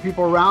show for the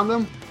people around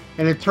him.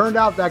 And it turned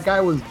out that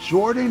guy was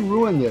Jordan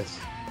ruined this.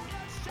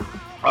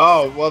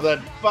 Oh, well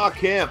then fuck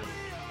him.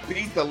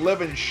 Beat the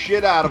living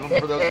shit out of him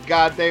for those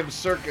goddamn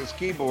circus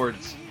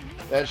keyboards.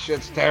 That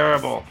shit's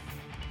terrible.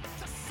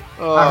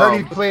 Oh. I heard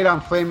he played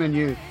on Flamin'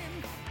 Youth.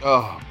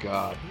 Oh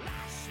God.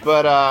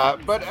 But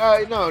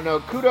no,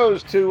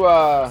 kudos to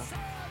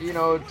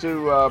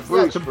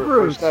Bruce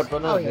for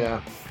stepping up.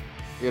 Yeah.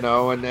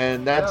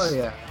 And that's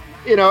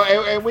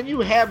and when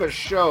you have a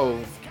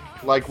show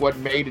like what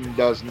Maiden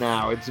does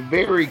now, it's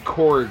very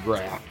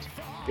choreographed.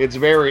 It's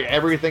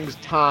everything's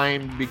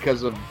timed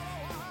because of,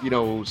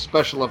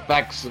 special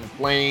effects and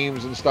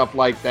flames and stuff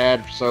like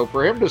that. So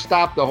for him to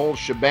stop the whole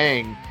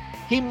shebang,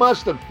 he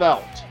must have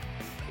felt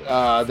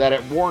that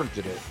it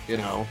warranted it,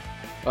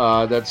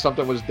 that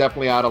something was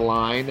definitely out of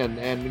line,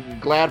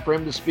 and glad for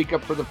him to speak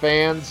up for the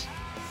fans.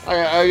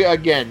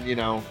 Again,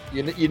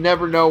 you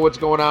never know what's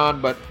going on,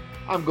 but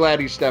I'm glad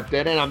he stepped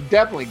in, and I'm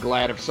definitely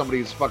glad if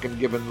somebody's fucking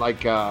given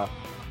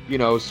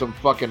some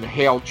fucking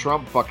Hail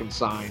Trump fucking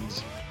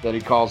signs that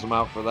he calls them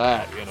out for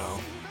that,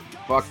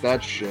 Fuck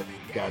that shit,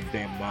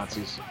 goddamn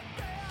Nazis.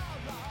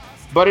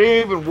 But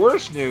in even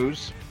worse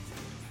news,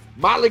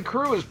 Motley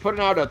Crue is putting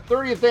out a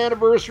 30th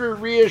anniversary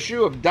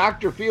reissue of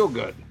Dr.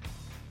 Feelgood.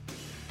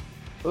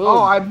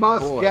 Oh, I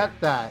must get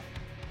that.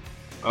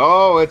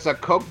 Oh, it's a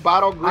Coke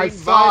bottle green I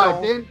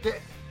saw vinyl.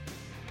 it.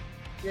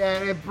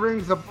 Yeah, it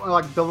brings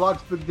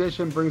deluxe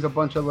edition brings a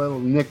bunch of little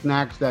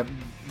knickknacks that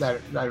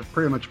are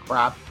pretty much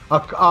crap.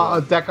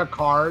 A deck of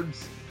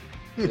cards.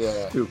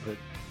 It's stupid.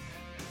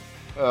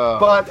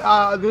 But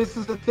this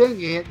is the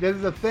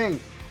thing.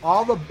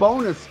 All the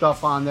bonus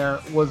stuff on there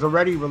was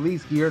already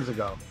released years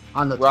ago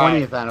on the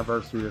 20th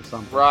anniversary or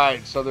something.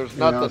 Right. So there's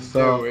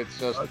nothing new. It's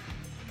just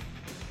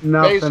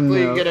nothing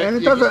basically new. you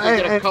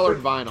get a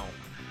colored vinyl.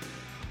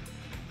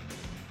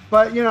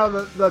 But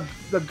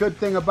the good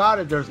thing about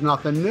it, there's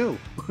nothing new,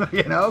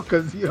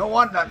 because you don't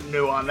want nothing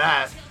new on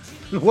that.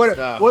 What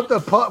the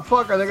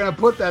fuck are they gonna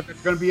put that's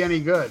gonna be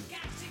any good?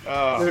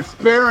 They're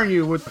sparing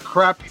you with the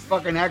crappy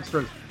fucking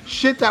extras,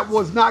 shit that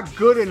was not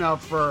good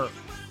enough for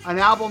an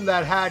album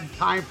that had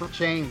Time for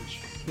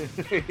Change.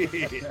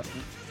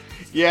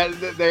 Yeah,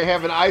 they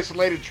have an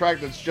isolated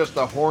track that's just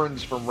the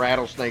horns from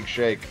Rattlesnake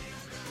Shake.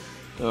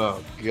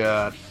 Oh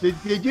God!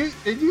 Did you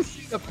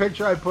see the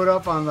picture I put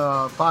up on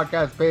the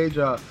podcast page?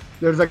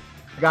 There's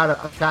got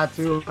a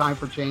tattoo of Time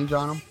for Change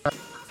on him.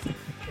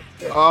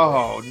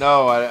 Oh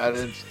no, I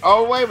didn't.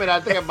 Oh wait a minute,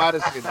 I think I might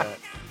have seen that.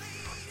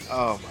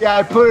 Oh my Yeah,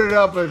 I put it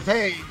up as,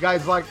 hey, you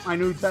guys like my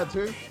new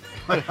tattoo?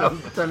 Like I was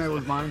pretending it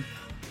was mine.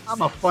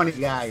 I'm a funny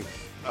guy.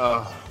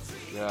 Oh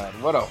God,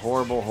 what a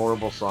horrible,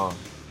 horrible song.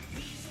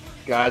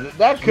 God,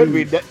 that could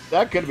be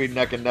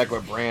neck and neck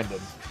with Brandon.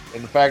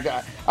 In fact,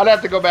 I'd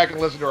have to go back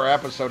and listen to our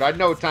episode. I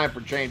know Time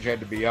for Change had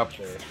to be up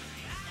there.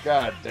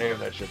 God damn,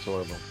 that shit's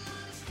horrible.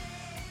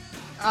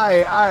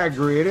 I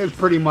agree. It is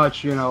pretty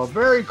much,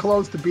 very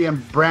close to being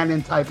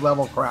Brandon type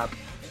level crap.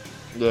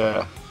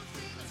 Yeah.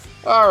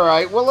 All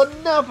right. Well,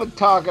 enough of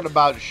talking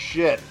about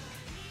shit.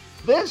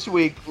 This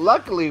week,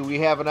 luckily, we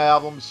have an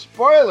album,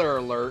 spoiler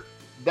alert,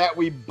 that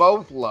we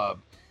both love.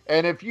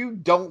 And if you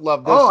don't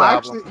love this album...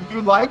 actually,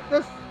 you like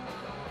this?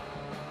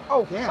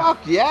 Oh, yeah. Fuck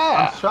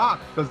yeah. I'm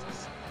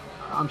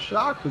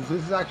shocked because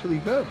this is actually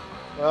good.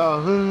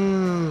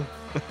 Oh.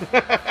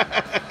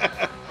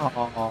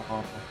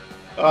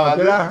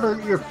 Did I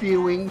hurt your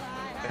feelings?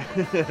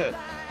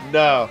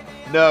 No,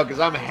 because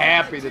I'm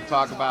happy to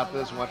talk about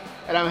this one.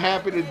 And I'm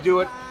happy to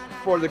do it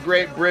for the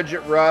great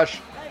Bridget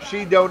Rush.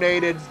 She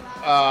donated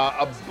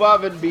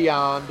above and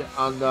beyond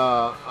on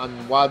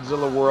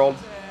Wadzilla World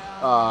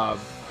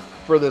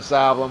for this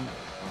album.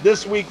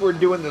 This week we're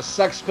doing the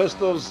Sex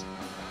Pistols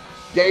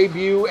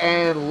debut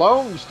and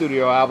lone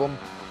studio album.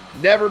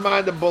 Never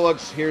mind the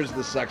Bullocks, here's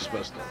the Sex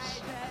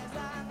Pistols.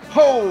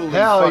 Holy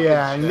hell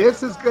yeah, shit. And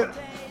this is good.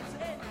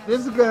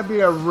 This is going to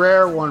be a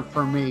rare one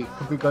for me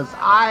because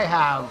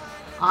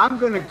I'm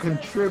going to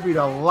contribute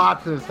a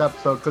lot to this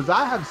episode because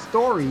I have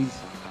stories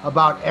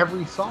about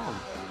every song.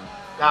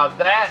 Now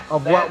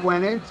what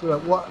went into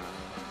it.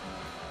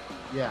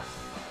 Yeah.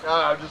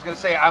 I was just going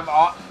to say,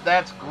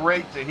 that's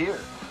great to hear.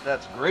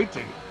 That's great to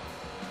hear.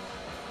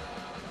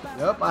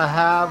 Yep, I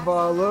have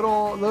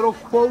little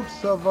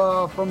quotes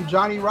of from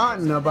Johnny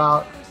Rotten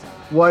about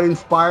what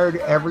inspired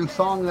every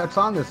song that's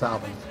on this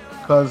album.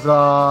 Because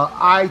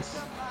I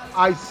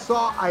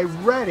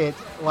read it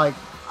like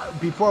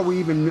before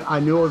I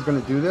knew I was going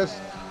to do this.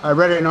 I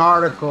read an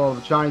article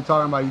of Johnny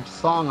talking about each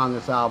song on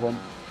this album,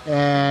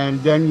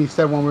 and then you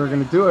said when we were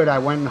going to do it, I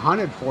went and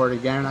hunted for it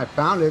again, and I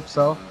found it.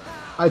 So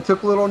I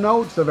took little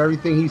notes of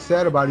everything he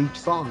said about each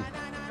song.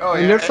 Oh,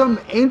 yeah. And there's some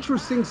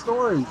interesting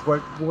stories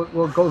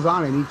what goes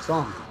on in each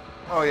song.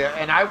 Oh yeah,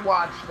 and I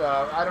watched.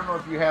 I don't know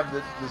if you have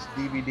this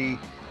DVD.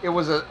 It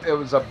was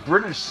a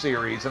British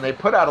series, and they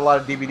put out a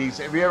lot of DVDs.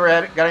 Have you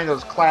ever got any of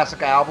those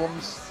classic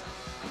albums?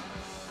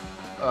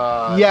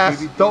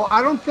 Yes, DVDs? Though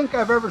I don't think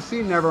I've ever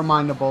seen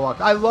Nevermind the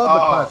Bullock. I love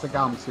the classic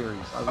album series.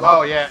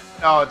 Yeah,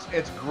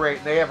 it's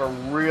great. They have a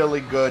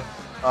really good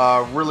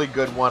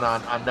one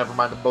on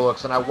Nevermind the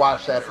Bullocks, and I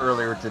watched that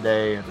earlier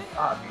today. And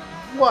I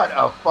mean, what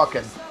a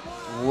fucking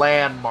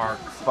landmark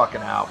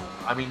fucking album.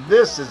 I mean,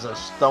 this is a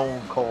stone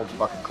cold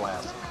fucking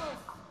classic.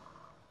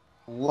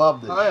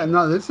 Love this. Oh yeah,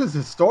 no, this is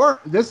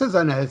historic. This is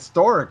an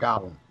historic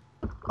album.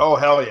 Oh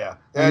hell yeah!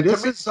 And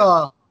this is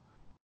I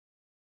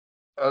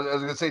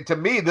was gonna say, to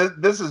me,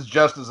 this is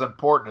just as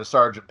important as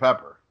Sgt.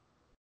 Pepper.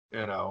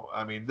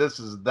 I mean, this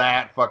is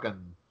that fucking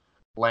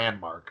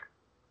landmark.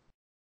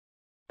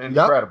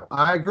 Incredible. Yep,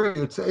 I agree.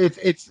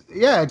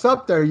 It's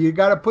up there. You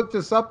got to put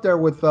this up there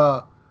with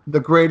the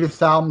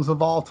greatest albums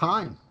of all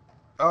time.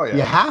 Oh yeah,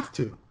 you have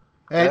to.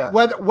 And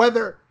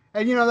whether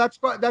and that's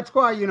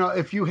why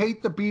if you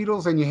hate the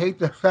Beatles and you hate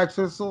the Sex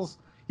Pistols,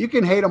 you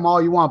can hate them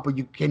all you want, but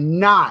you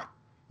cannot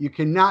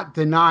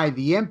deny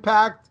the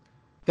impact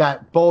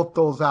that both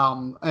those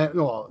albums,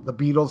 the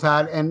Beatles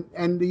had,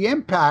 and the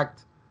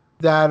impact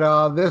that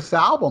this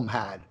album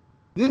had.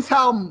 This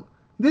album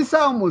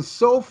was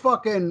so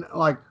fucking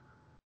like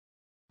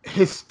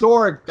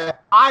historic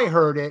that I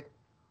heard it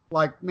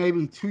like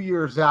maybe 2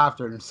 years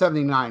after, in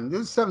 '79.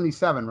 This is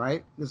 '77,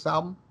 right? This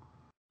album.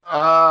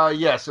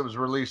 Yes, it was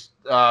released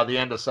the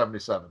end of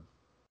 '77.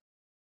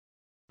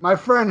 My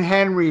friend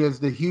Henry is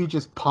the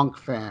hugest punk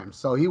fan,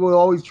 so he will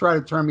always try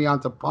to turn me on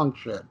to punk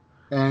shit.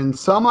 And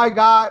some I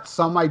got,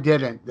 some I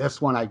didn't.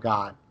 This one I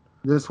got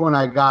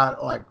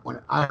like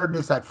when I heard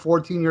this at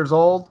 14 years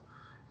old,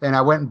 and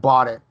I went and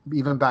bought it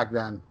even back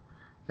then.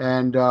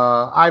 And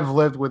I've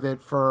lived with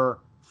it for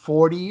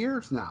 40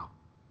 years now.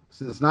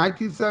 Since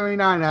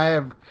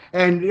 1979,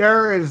 and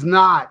there is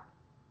not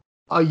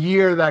a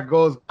year that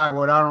goes by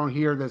where I don't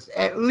hear this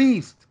at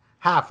least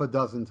half a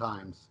dozen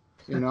times.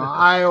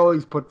 I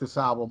always put this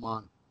album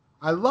on.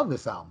 I love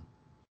this album.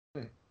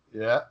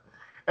 Yeah.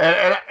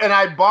 And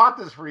I bought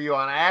this for you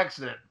on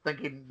accident,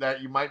 thinking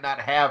that you might not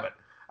have it.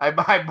 I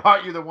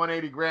bought you the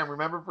 180 gram,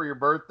 remember, for your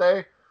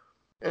birthday?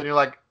 And you're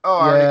like, oh,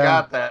 I already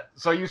got that.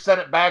 So you sent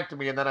it back to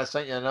me, and then I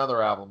sent you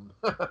another album.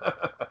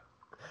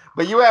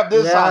 But you have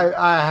this on...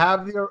 I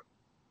have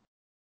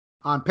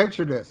on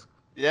picture disc.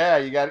 Yeah,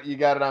 you got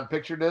it on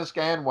picture disc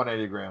and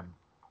 180 gram.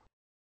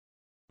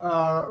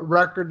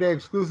 Record Day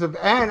exclusive,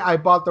 and I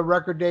bought the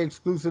Record Day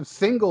exclusive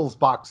singles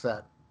box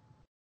set.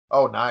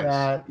 Oh, nice.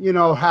 That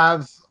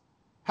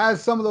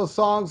has some of those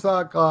songs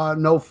like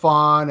No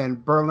Fun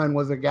and Berlin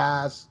Was a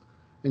Gas,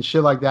 and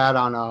shit like that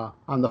on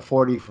the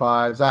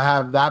 45s. I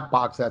have that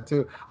box set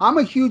too. I'm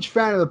a huge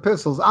fan of the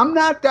Pistols. I'm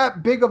not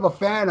that big of a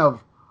fan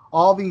of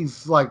all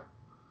these, like,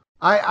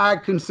 I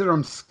consider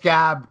them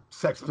scab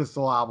Sex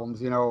Pistol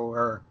albums, you know,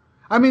 or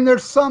I mean,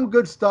 there's some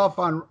good stuff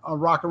on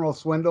Rock and Roll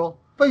Swindle,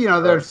 but you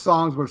know, there's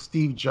songs where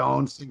Steve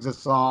Jones sings a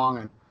song,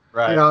 and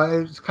you know,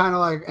 it's kind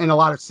of like, and a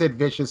lot of Sid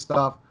Vicious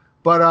stuff.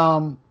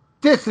 But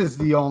this is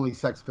the only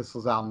Sex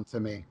Pistols album to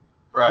me.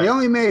 Right. They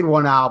only made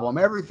one album.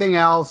 Everything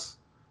else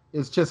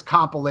is just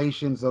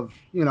compilations of,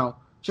 you know,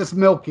 just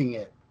milking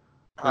it.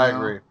 I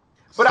agree.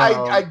 But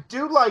so, I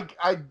do like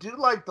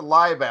the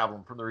live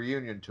album from the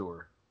reunion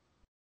tour.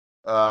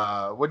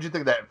 What'd you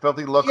think of that?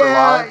 Filthy Looker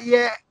live?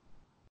 Yeah.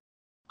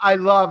 I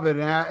love it,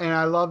 and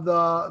I love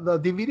the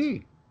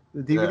DVD.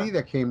 The DVD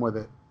that came with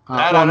it.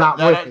 That I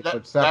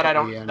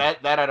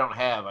don't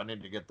have. I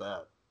need to get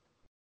that.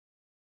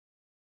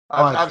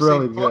 It's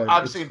really good.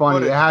 I've seen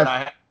footage,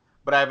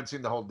 but I haven't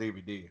seen the whole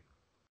DVD.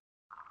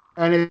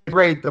 And it's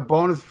great. The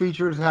bonus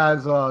features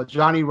has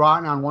Johnny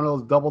Rotten on one of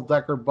those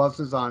double-decker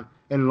buses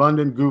in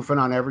London goofing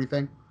on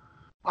everything.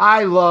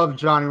 I love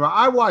Johnny Rotten.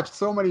 I watched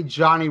so many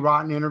Johnny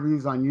Rotten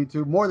interviews on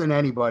YouTube, more than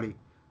anybody.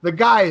 The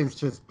guy is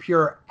just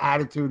pure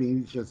attitude.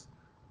 He just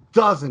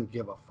doesn't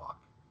give a fuck,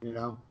 you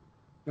know?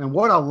 And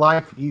what a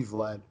life he's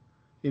led.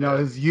 You know,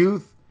 his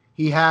youth,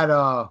 he had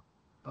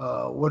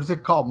what is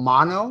it called?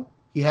 Mono?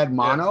 He had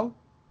mono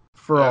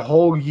for a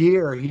whole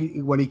year.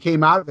 When he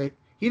came out of it,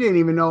 he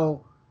didn't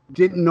know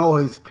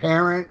his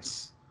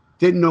parents,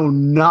 didn't know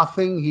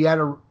nothing. He had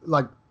to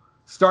like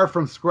start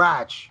from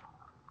scratch,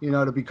 you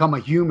know, to become a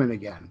human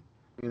again,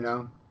 you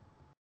know.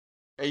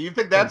 Hey, you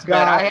think that's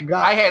bad?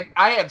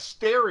 I had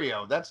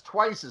stereo. That's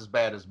twice as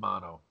bad as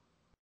mono.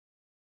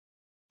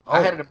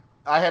 I had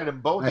it in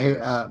both.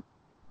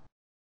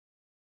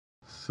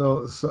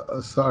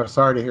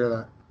 Sorry to hear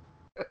that.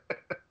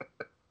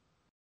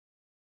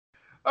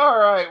 All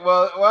right.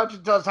 Well, why don't you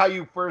tell us how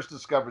you first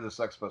discovered the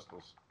Sex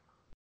Pistols?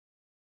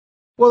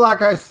 Well,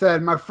 like I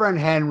said, my friend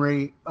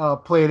Henry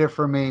played it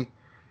for me,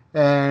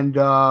 and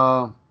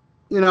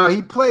you know,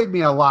 he played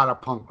me a lot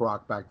of punk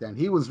rock back then.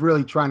 He was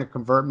really trying to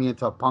convert me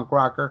into a punk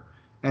rocker,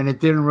 and it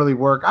didn't really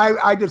work.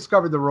 I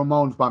discovered the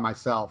Ramones by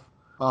myself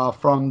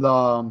from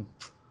the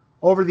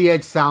Over the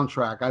Edge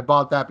soundtrack. I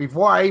bought that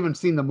before I even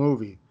seen the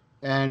movie,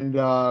 and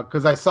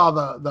because I saw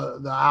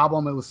the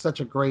album, it was such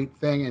a great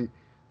thing, and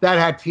that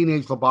had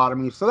Teenage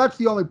Lobotomy. So that's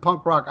the only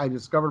punk rock I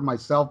discovered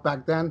myself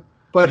back then.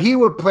 But he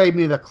would play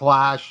me the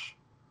Clash.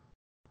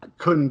 I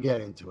couldn't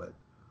get into it.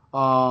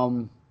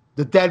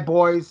 The Dead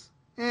Boys.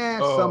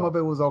 Some of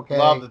it was okay.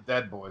 Love the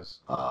Dead Boys.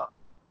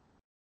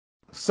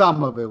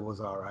 Some of it was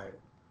all right.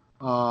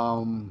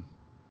 And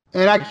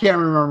I can't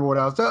remember what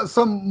else.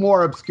 Some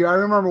more obscure. I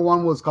remember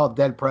one was called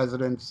Dead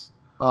Presidents.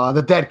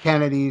 The Dead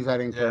Kennedys I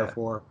didn't care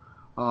for.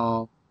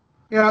 You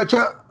know,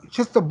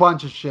 just a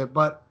bunch of shit.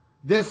 But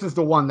this is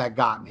the one that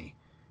got me.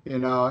 You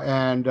know,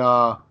 and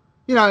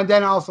you know, and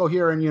then also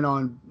hearing, you know,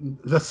 in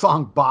the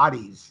song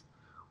Bodies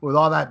with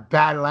all that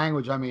bad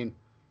language. I mean,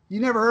 you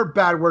never heard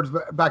bad words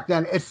back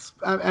then.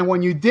 And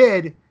when you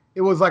did,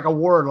 it was like a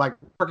word, like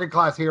working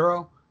class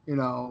hero, you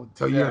know,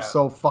 till you're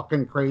so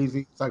fucking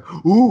crazy. It's like,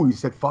 ooh, he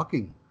said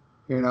fucking,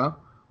 you know.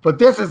 But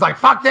this is like,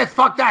 fuck this,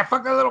 fuck that,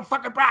 fuck that little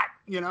fucking brat,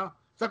 you know.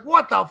 It's like,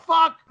 what the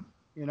fuck,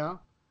 you know.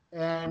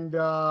 And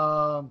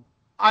I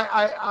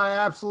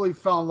absolutely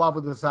fell in love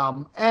with this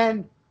album.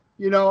 And,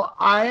 you know,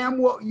 I am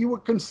what you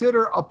would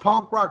consider a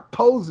punk rock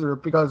poser,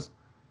 because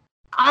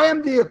I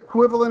am the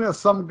equivalent of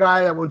some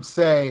guy that would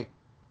say,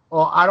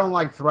 oh, I don't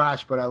like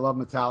thrash, but I love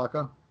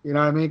Metallica. You know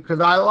what I mean?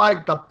 Because I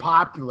like the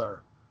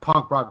popular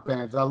punk rock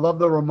bands. I love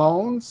the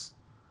Ramones.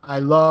 I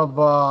love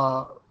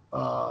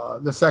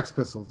the Sex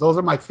Pistols. Those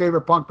are my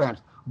favorite punk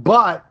bands.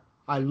 But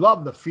I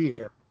love the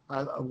Fear.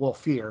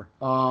 Fear.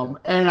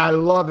 And I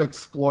love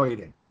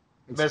Exploited.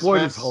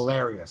 Exploited is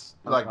hilarious.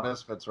 You like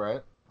Misfits,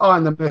 right? Oh,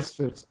 and the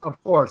Misfits.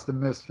 Of course, the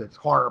Misfits.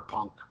 Horror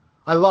punk.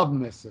 I love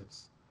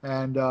Misfits.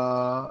 And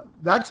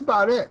that's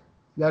about it.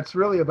 That's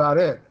really about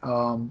it.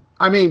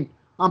 I mean,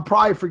 I'm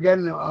probably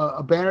forgetting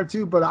a band or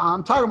two, but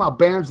I'm talking about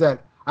bands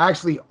that I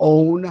actually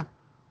own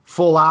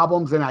full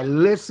albums, and I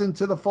listen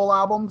to the full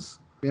albums,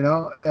 you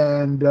know,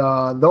 and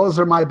those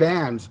are my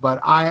bands. But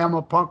I am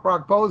a punk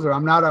rock poser.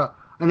 I'm not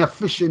an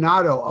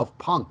aficionado of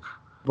punk.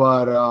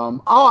 But,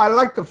 I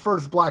like the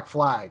first Black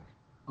Flag.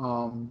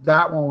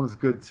 That one was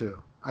good,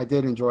 too. I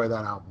did enjoy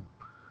that album.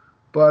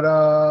 But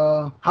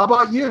how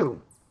about you?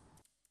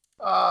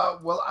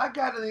 Well, I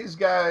got to these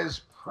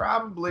guys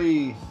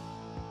probably...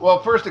 Well,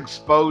 first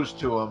exposed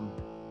to them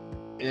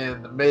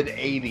in the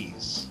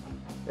mid-'80s,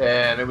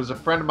 and it was a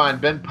friend of mine,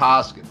 Ben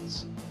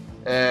Poskins,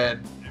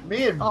 and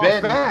me and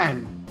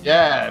Ben.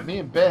 Yeah, me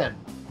and Ben.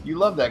 You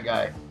love that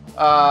guy.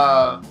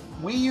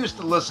 We used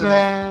to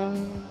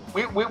listen.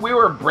 We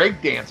were break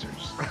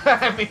dancers.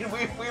 I mean,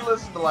 we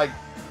listened to like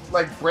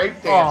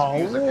break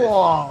dance music.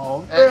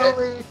 Whoa,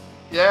 really?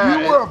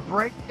 Yeah. You were a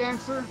break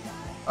dancer?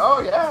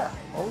 Oh yeah.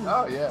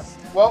 Oh yeah.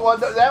 Well,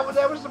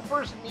 that was the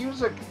first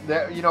music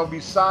that, you know,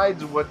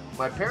 besides what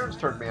my parents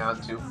turned me on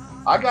to.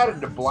 I got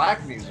into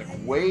black music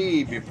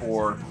way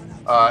before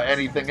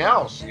anything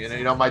else.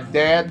 You know, my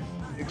dad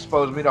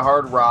exposed me to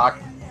hard rock.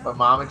 My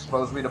mom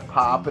exposed me to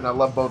pop, and I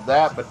love both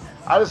that. But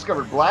I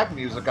discovered black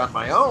music on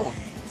my own,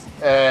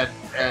 and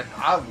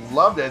I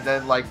loved it. And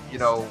then, like, you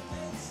know,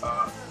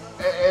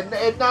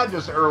 and not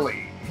just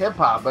early hip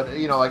hop, but,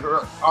 you know, like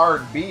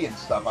R&B and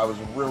stuff I was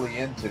really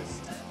into.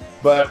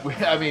 But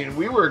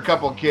we were a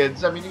couple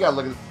kids. I mean, you gotta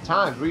look at the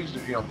times. We used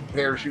to, you know,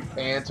 parachute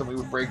pants, and we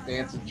would break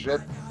dance and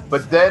shit.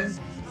 But then,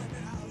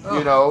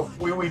 you know,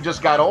 we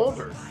just got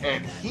older,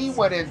 and he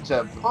went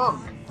into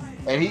punk,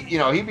 and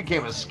he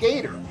became a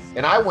skater,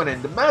 and I went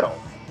into metal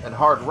and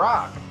hard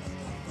rock.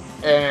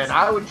 And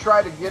I would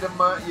try to get him,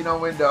 you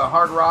know, into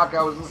hard rock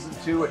I was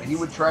listening to, and he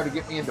would try to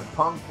get me into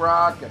punk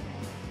rock. And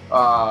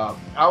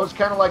I was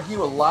kind of like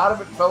you. A lot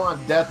of it fell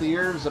on deaf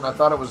ears, and I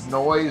thought it was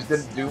noise,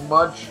 didn't do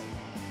much.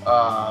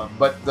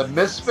 But the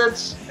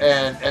Misfits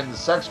and the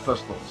Sex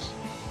Pistols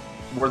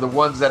were the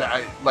ones that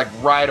I, like,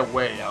 right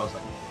away, I was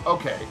like,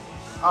 okay,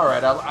 all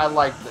right, I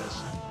like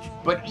this.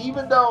 But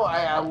even though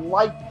I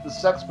liked the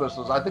Sex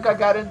Pistols, I think I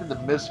got into the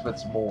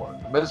Misfits more.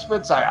 The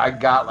Misfits, I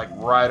got, like,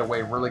 right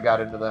away, really got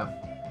into them.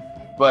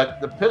 But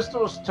the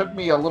Pistols took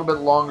me a little bit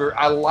longer.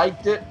 I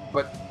liked it,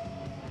 but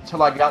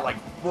till I got, like,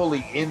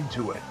 fully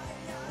into it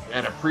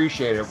and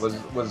appreciated it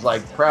was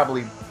like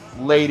probably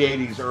late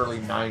 80s, early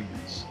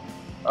 90s.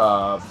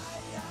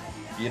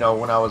 You know,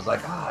 when I was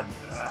like,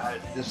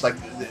 just like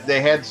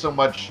they had so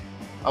much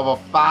of a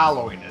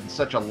following and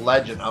such a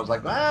legend. I was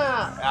like,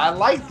 I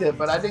liked it,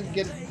 but I didn't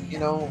get, you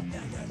know,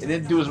 it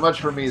didn't do as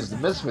much for me as the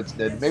Misfits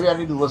did. Maybe I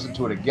need to listen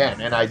to it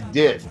again. And I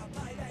did.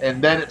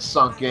 And then it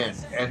sunk in.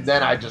 And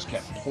then I just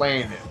kept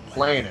playing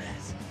it.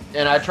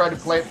 And I tried to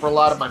play it for a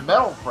lot of my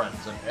metal friends,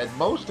 and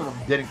most of them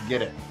didn't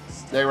get it.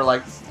 They were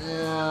like,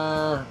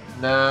 nah.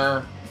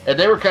 And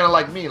they were kind of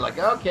like me, like,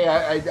 okay,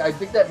 I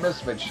think that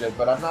Misfits shit,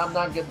 but I'm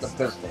not getting the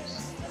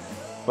Pistols.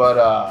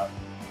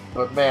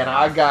 But man,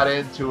 I got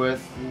into it,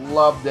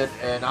 loved it,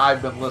 and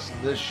I've been listening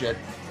to this shit.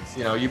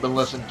 You know, you've been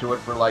listening to it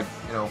for, like,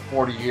 you know,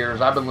 40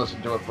 years. I've been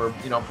listening to it for,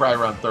 you know,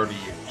 probably around 30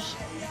 years.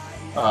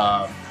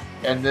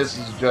 And this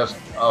is just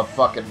a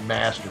fucking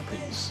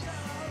masterpiece.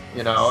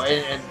 You know,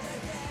 and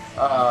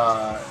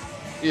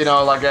you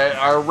know, like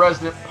our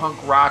resident punk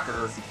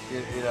rocker,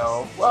 you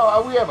know,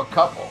 well, we have a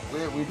couple.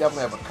 We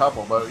definitely have a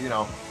couple, but, you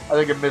know, I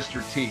think of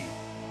Mr. T,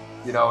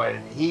 you know,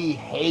 and he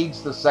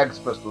hates the Sex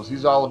Pistols.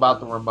 He's all about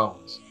the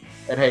Ramones.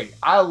 And hey,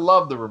 I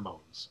love the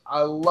Ramones.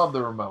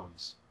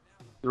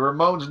 The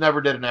Ramones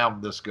never did an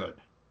album this good,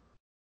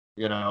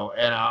 you know,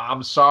 and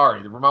I'm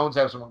sorry. The Ramones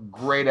have some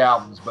great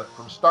albums, but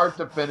from start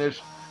to finish,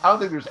 I don't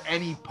think there's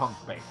any punk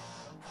band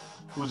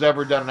who's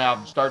ever done an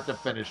album start to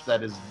finish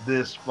that is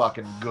this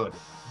fucking good,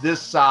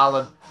 this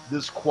solid,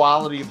 this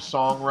quality of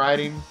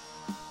songwriting,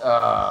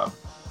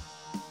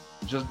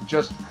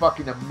 just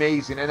fucking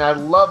amazing. And I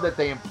love that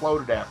they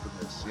imploded after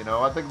this. You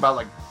know, I think about,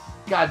 like,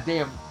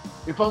 goddamn,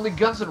 if only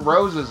Guns N'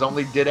 Roses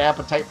only did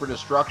Appetite for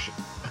Destruction.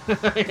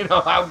 You know,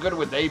 how good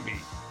would they be?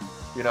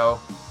 You know,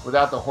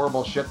 without the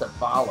horrible shit that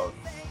followed.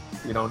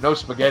 You know, no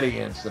Spaghetti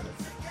Incident,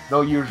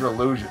 no Use Your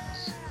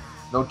Illusions,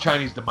 no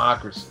Chinese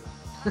Democracy.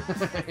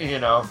 You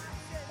know,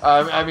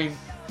 I mean,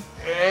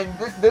 and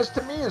this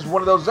to me is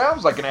one of those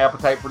albums, like an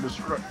Appetite for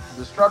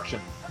Destruction.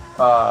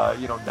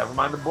 You know,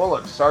 Nevermind the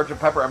Bullets, Sgt.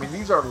 Pepper. I mean,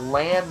 these are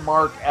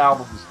landmark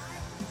albums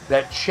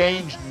that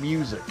changed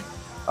music,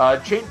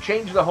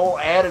 changed the whole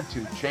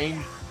attitude,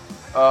 changed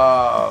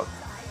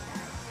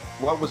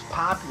what was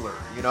popular.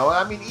 You know,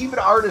 I mean, even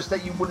artists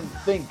that you wouldn't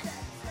think,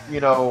 you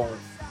know,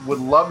 would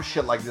love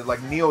shit like this,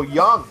 like Neil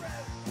Young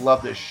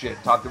loved this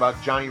shit. Talked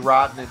about Johnny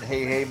Rotten and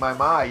Hey Hey My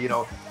My. You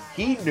know,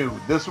 he knew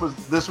this was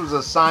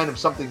a sign of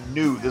something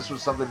new. This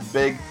was something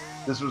big.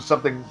 This was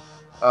something,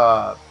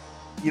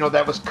 you know,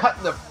 that was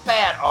cutting the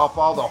fat off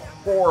all the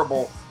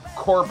horrible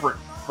corporate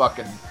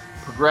fucking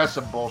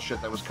progressive bullshit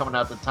that was coming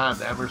out at the time.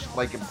 The Emerson,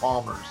 Lake and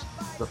Palmers,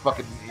 the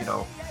fucking, you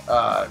know,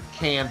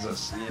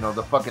 Kansas, you know,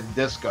 the fucking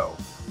disco.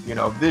 You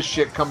know, this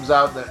shit comes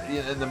out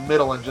in the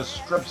middle and just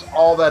strips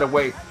all that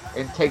away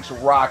and takes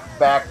rock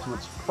back to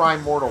its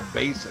primordial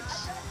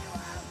basics.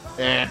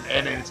 And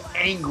it's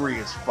angry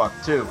as fuck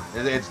too.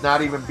 It's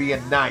not even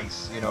being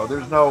nice. You know,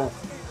 there's no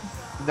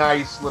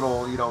nice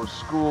little, you know,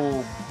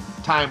 school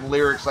time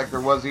lyrics like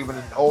there was even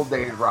in old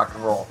days rock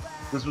and roll.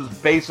 This was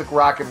basic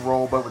rock and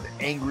roll, but with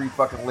angry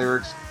fucking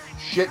lyrics,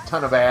 shit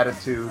ton of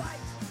attitude,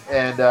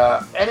 and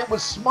it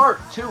was smart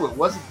too. It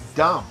wasn't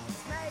dumb,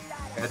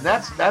 and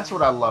that's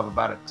what I love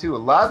about it too. A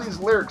lot of these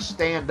lyrics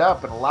stand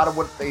up, and a lot of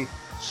what they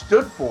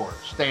stood for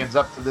stands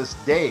up to this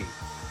day.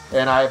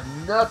 And I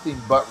have nothing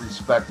but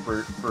respect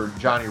for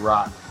Johnny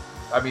Rotten.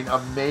 I mean,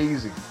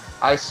 amazing.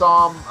 I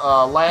saw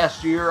him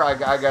last year. I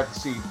got to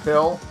see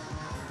Pill.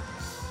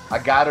 I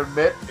gotta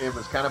admit, it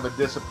was kind of a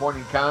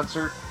disappointing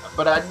concert,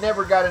 but I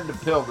never got into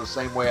Pill the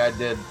same way I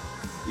did,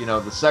 you know,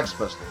 the Sex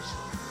Pistols.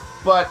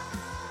 But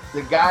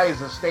the guy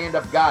is a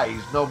stand-up guy.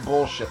 He's no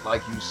bullshit,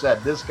 like you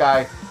said. This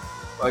guy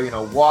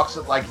walks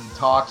it like he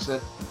talks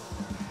it.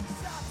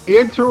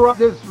 Interrupt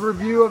this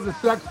review of the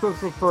Sex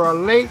Pistols for a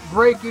late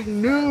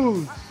breaking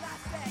news.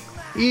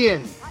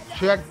 Ian,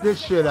 check this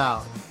shit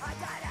out.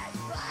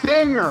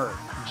 Singer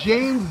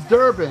James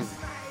Durbin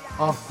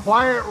of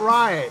Quiet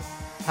Riot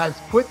has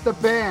quit the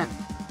band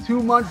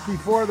 2 months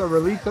before the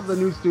release of the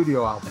new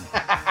studio album.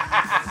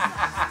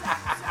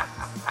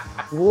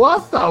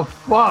 What the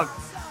fuck?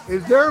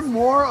 Is there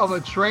more of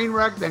a train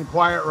wreck than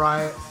Quiet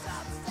Riot?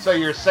 So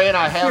you're saying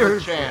I have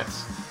Seriously. a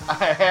chance?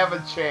 I have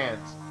a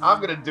chance. I'm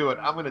gonna do it.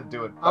 I'm gonna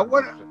do it.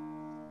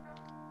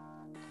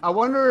 I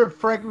wonder if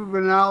Frankie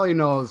Banali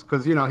knows,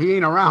 because he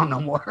ain't around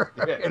no more.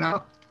 I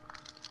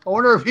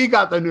wonder if he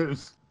got the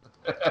news.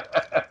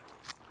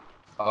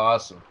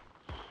 Awesome.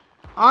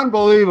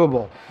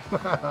 Unbelievable.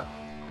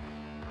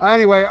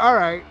 Anyway, all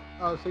right.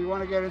 So you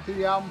want to get into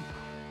the album?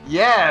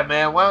 Yeah,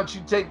 man. Why don't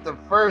you take the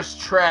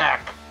first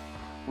track,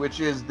 which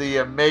is the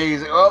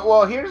amazing. Oh,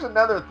 well, here's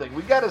another thing.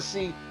 We got to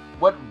see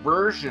what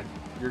version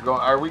you're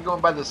going. Are we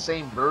going by the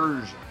same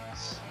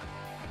versions?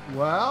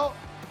 Well,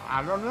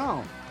 I don't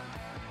know.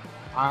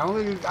 I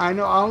only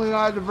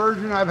know the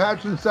version I've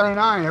had since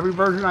 '79. Every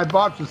version I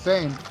bought's the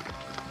same.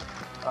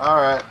 All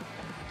right.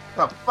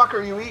 What the fuck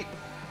are you eating?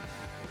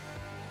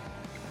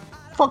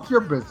 Fuck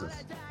your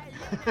business.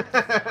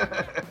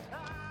 Because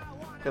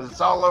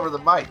it's all over the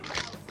mic.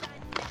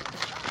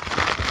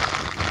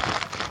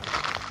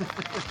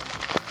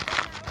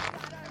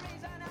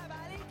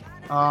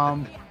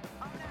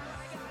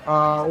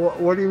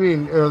 What do you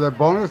mean? Are there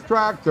bonus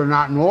tracks? They're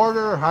not in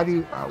order? How do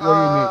you? What do you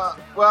mean?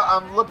 Well,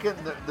 I'm looking.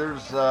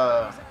 There's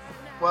the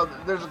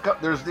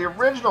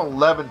original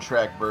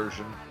 11-track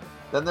version.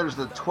 Then there's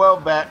the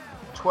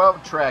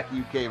 12-track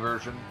UK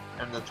version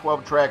and the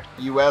 12-track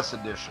US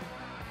edition.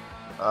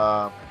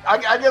 I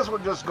guess we'll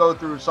just go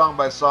through song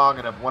by song,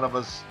 and if one of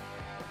us,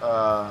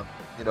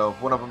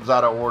 if one of them's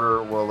out of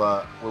order,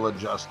 we'll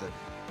adjust it.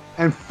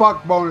 And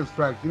fuck bonus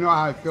tracks. You know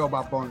how I feel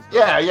about bonus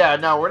tracks. Yeah.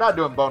 No, we're not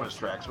doing bonus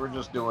tracks. We're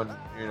just doing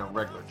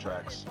regular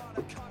tracks.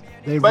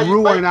 They've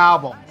ruined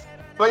albums.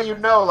 But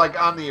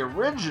like on the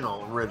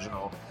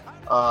original,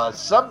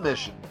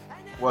 Submission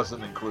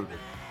wasn't included.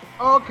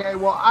 Okay,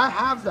 well I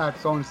have that.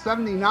 So in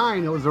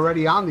 '79 it was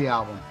already on the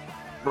album.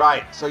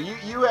 Right. So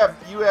you have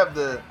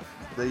the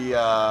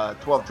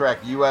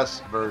 12-track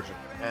US version,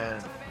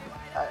 and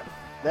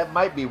that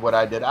might be what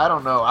I did. I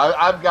don't know.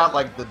 I've got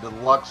like the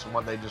deluxe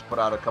one they just put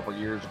out a couple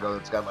years ago.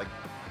 That's got like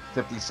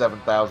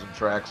 57,000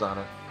 tracks on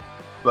it.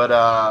 But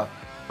I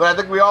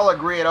think we all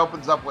agree it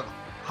opens up with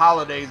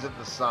 "Holidays in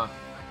the Sun."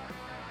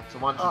 So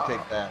why don't you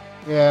take that?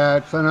 Yeah,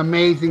 it's an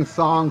amazing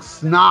song.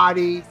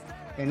 Snotty,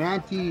 an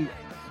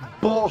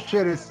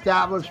anti-bullshit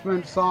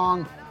establishment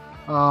song.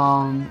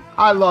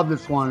 I love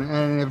this one.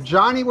 And if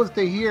Johnny was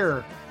to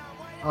hear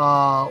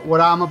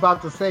what I'm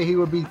about to say, he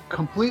would be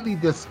completely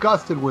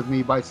disgusted with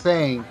me by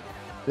saying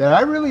that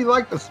I really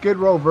like the Skid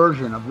Row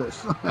version of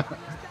this.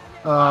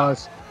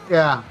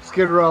 Yeah,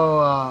 Skid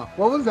Row.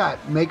 What was that?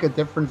 Make a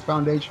Difference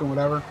Foundation,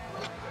 whatever.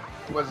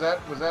 Was that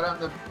on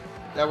the?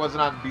 That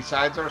wasn't on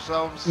Besides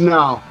Ourselves?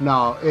 No,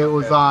 it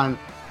was on.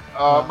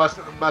 Oh, it must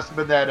have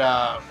been that.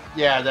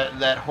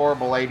 That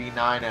horrible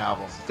 '89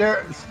 album.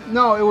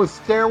 It was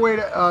Stairway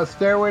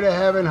to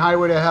Heaven,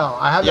 Highway to Hell.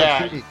 I have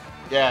that CD.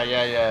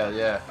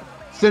 Yeah.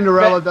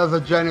 Cinderella does a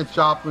Janis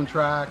Joplin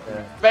track.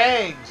 Yeah.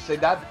 Bang! Say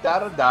da da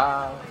da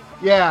da.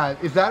 Yeah,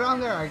 is that on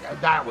there?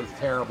 That was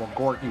terrible.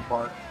 Gorky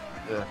part.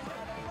 Yeah.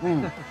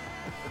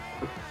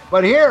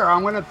 But here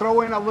I'm going to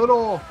throw in a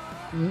little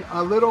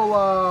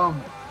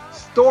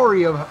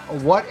story of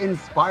what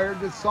inspired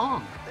this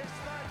song.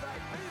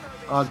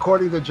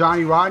 According to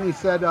Johnny Rotten, he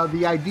said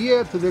the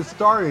idea to this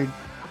started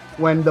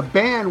when the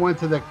band went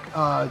to the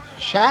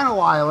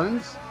Channel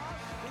Islands,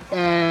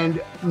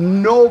 and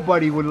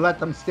nobody would let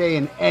them stay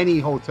in any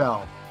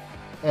hotel.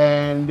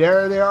 And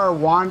there they are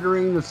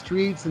wandering the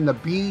streets and the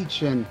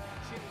beach and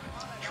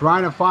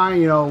trying to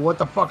find, what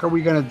the fuck are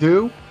we going to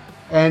do?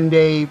 And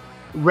they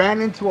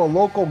ran into a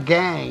local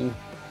gang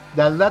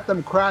that let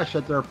them crash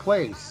at their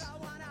place.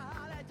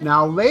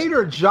 Now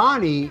later,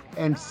 Johnny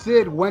and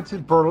Sid went to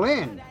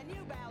Berlin,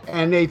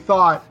 and they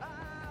thought,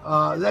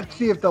 let's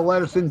see if they'll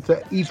let us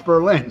into East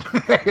Berlin.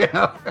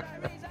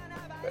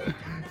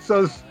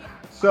 So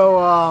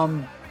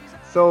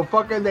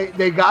fucking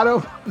they got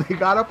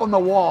up on the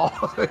wall.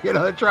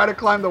 They try to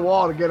climb the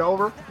wall to get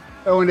over,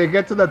 and when they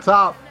get to the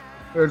top,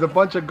 there's a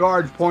bunch of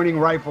guards pointing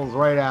rifles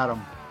right at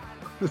them.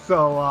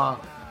 So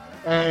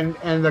and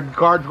the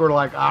guards were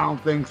like, I don't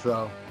think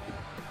so,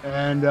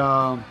 and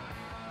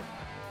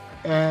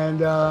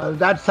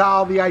that's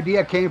how the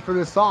idea came for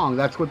this song.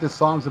 That's what this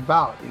song's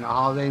about.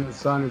 Holiday in the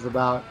Sun is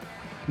about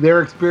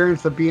their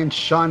experience of being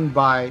shunned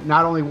by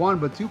not only one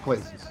but two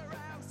places.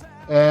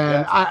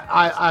 And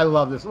yeah. I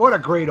love this. What a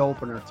great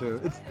opener too.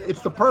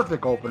 It's the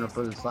perfect opener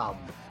for this album,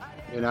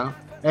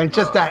 And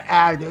just that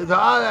attitude,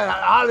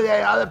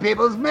 holiday, other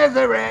people's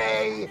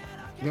misery.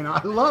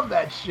 I love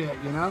that shit.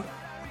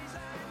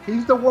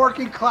 He's the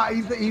working class.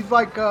 He's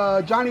like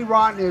Johnny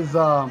Rotten is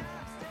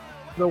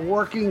the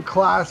working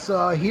class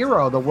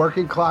hero, the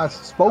working class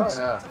spokes.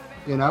 Oh, yeah.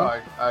 You know,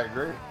 I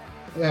agree.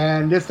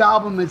 and this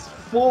album is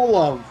full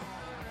of,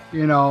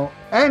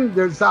 and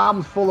this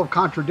album's full of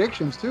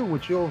contradictions too,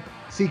 which you'll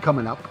see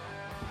coming up.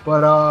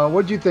 But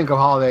what do you think of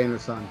Holiday in the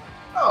Sun?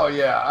 Oh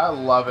yeah, I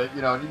love it.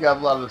 You got a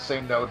lot of the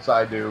same notes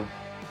I do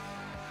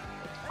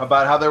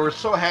about how they were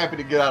so happy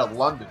to get out of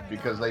London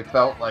because they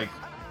felt like,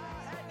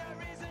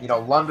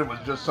 London was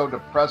just so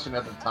depressing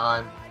at the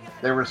time.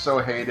 They were so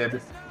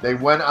hated. They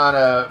went on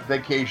a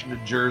vacation to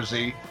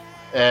Jersey,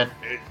 and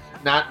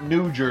not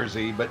New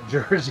Jersey, but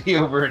Jersey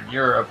over in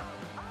Europe,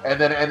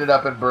 and then ended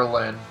up in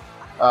Berlin.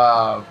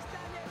 But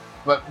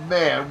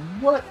man,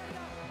 what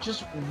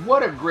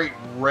a great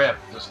riff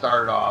to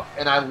start off.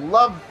 And I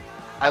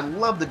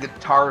love the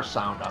guitar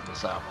sound on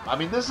this album. I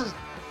mean, this is,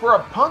 for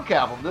a punk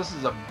album, this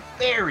is a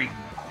very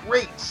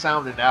great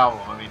sounding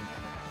album. I mean,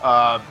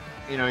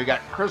 you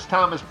got Chris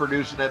Thomas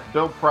producing it,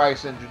 Bill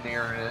Price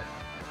engineering it,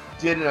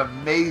 did an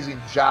amazing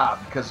job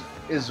because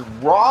as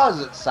raw as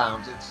it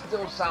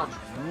still sounds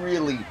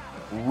really,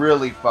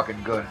 really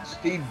fucking good. And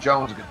Steve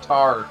Jones'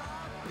 guitar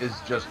is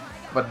just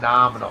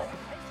phenomenal.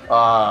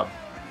 And,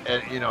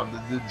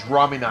 the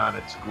drumming on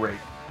it's great.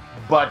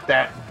 But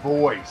that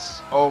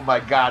voice, oh my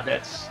God,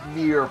 that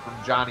sneer from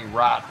Johnny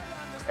Rotten.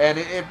 And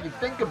if you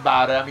think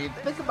about it,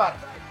 think about,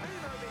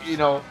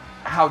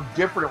 how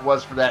different it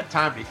was for that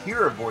time to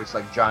hear a voice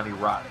like Johnny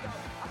Rotten.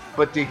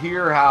 But to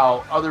hear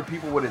how other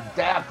people would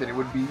adapt it, it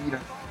would be,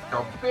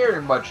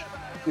 very much,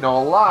 a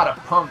lot of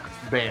punk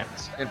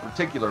bands in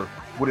particular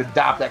would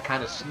adopt that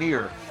kind of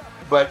sneer.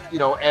 But,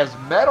 as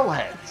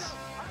metalheads,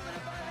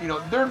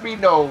 there'd be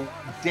no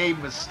Dave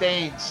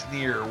Mustaine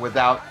sneer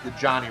without the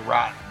Johnny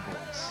Rotten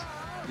voice.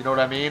 You know what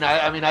I mean?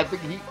 I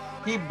think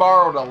he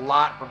borrowed a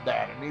lot from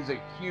that, and he's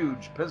a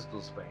huge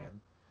Pistols fan.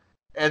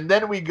 And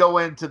then we go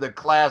into the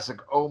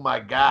classic, oh my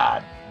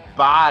God,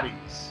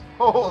 Bodies.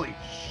 Holy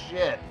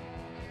shit.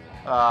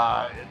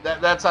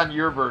 That's on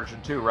your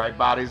version too, right?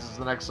 Bodies is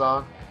the next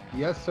song?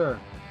 Yes, sir.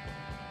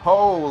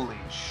 Holy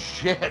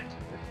shit.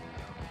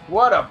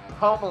 What a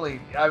pummeling.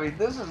 I mean,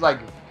 this is like,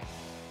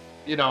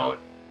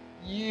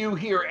 you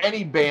hear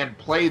any band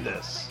play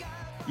this,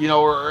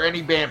 or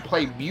any band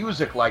play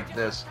music like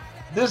this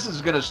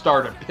is going to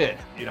start a pit.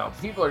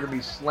 People are going to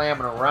be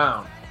slamming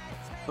around.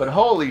 But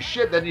holy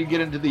shit, then you get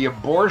into the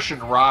abortion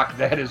rock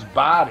that is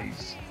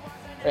Bodies.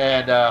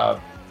 And, a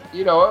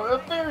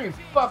very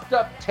fucked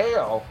up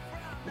tale.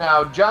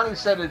 Now, Johnny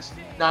said it's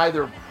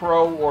neither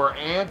pro or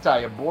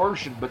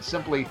anti-abortion, but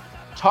simply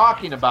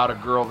talking about a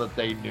girl that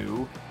they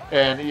knew.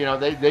 And,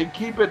 they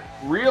keep it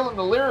real in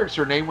the lyrics.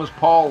 Her name was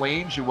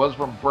Pauline. She was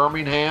from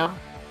Birmingham.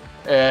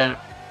 And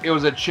it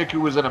was a chick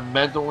who was in a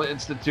mental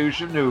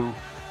institution who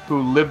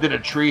lived in a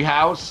tree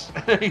house,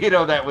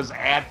 that was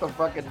at the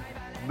fucking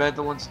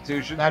mental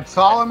institution. That's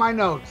all in my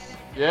notes.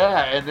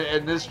 Yeah,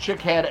 and this chick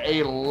had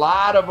a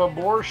lot of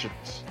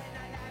abortions.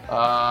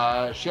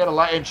 She had a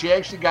lot, and she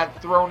actually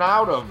got thrown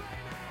out of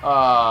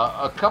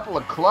a couple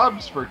of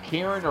clubs for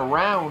carrying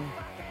around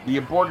the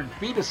aborted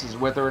fetuses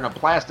with her in a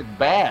plastic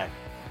bag.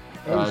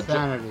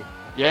 Insanity.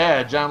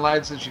 John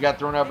Lydon said she got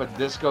thrown out of a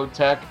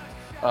discotheque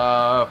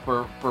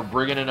for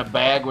bringing in a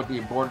bag with the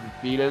aborted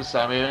fetus.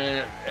 I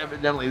mean,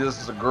 evidently this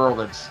is a girl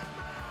that's,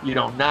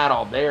 not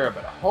all there,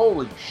 but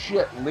holy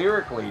shit,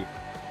 lyrically,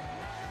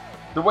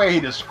 the way he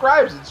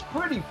describes it's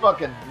pretty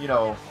fucking,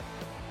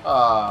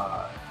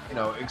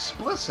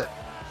 explicit,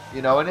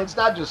 and it's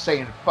not just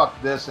saying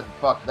fuck this and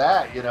fuck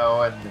that, and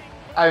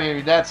I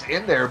mean, that's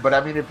in there, but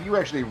I mean, if you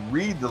actually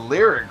read the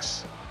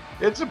lyrics,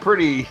 it's a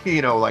pretty,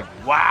 like,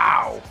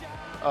 wow,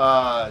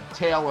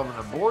 tale of an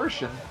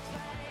abortion.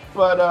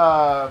 But,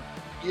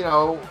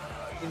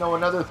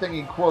 another thing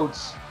he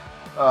quotes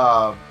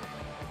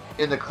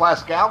in the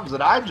classic albums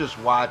that I just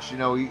watched,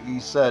 he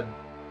said,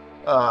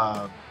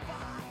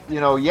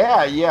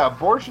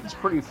 abortion's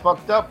pretty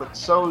fucked up, but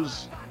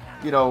so's,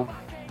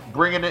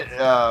 bringing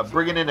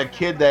in a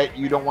kid that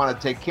you don't want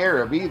to take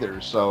care of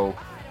either. So,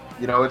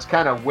 it's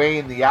kind of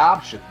weighing the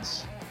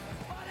options.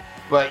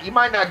 But you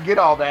might not get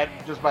all that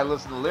just by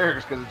listening to the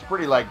lyrics, because it's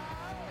pretty like,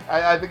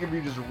 I think if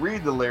you just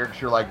read the lyrics,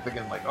 you're like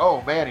thinking like,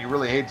 oh man, he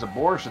really hates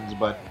abortions.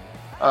 But,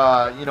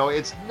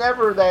 it's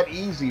never that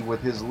easy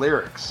with his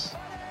lyrics.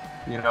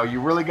 You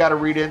really got to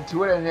read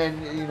into it and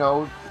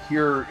then,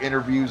 hear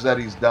interviews that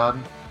he's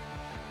done.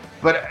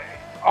 But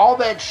all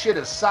that shit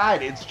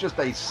aside, it's just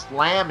a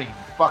slamming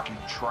fucking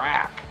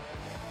track.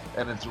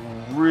 And it's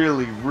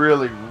really,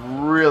 really,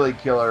 really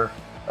killer.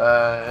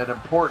 An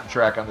important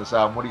track on this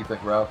album. What do you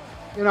think, Ralph?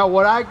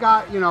 What I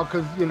got,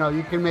 because,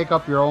 you can make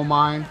up your own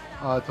mind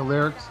to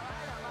lyrics.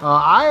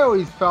 I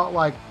always felt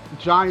like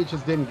Johnny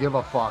just didn't give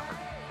a fuck.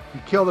 You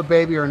kill the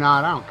baby or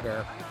not, I don't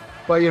care.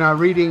 But,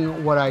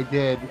 reading what I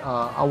did,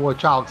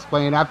 which I'll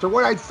explain after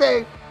what I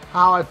say,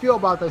 how I feel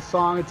about this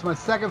song. It's my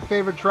second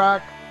favorite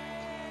track.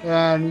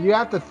 And you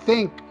have to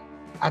think,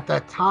 at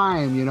that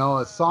time,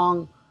 a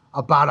song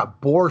about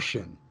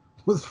abortion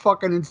was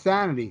fucking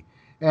insanity.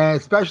 And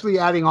especially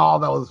adding all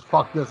those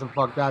fuck this and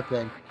fuck that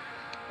thing.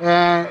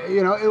 And,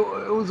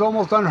 it was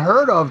almost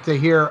unheard of to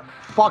hear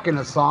fucking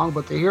a song,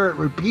 but to hear it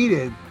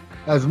repeated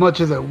as much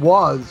as it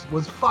was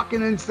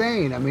fucking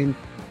insane. I mean,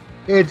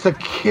 it's a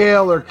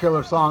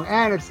killer song,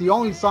 and it's the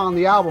only song on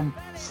the album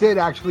Sid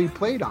actually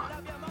played on.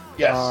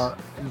 Yes.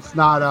 It's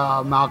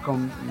not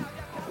Malcolm.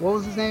 What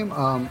was his name?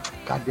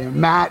 Goddamn,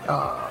 Matt.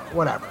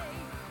 Whatever.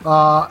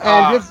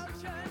 And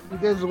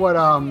this is what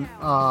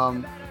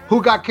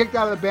who got kicked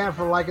out of the band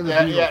for liking the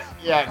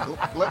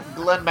Beatles.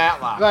 Glenn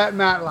Matlock. Glenn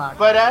Matlock.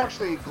 But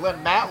actually,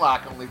 Glenn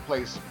Matlock only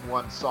plays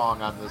one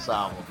song on this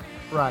album.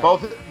 Right.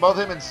 Both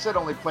him and Sid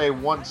only play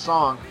one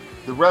song.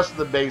 The rest of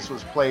the bass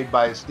was played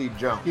by Steve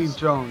Jones. Steve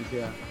Jones,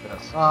 yeah.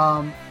 Yes.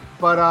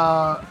 But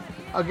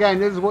again,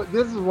 this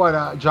is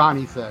what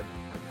Johnny said.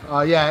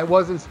 Yeah, it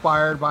was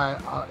inspired by,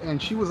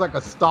 and she was like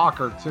a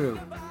stalker too.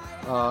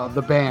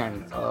 The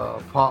band,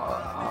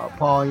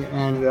 Paul,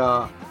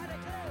 and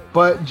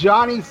but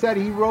Johnny said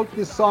he wrote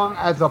this song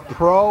as a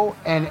pro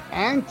and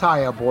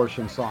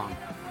anti-abortion song.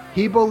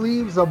 He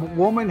believes a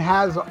woman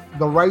has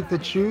the right to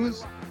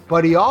choose,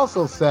 but he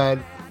also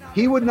said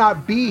he would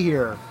not be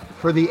here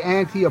for the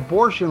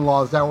anti-abortion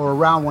laws that were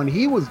around when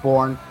he was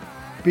born,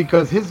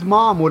 because his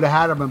mom would have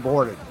had him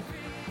aborted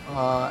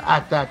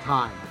at that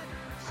time.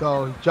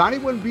 So Johnny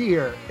wouldn't be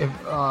here if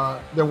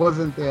there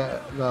wasn't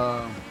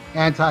the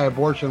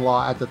anti-abortion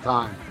law at the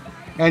time.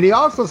 And he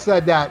also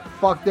said that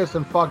fuck this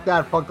and fuck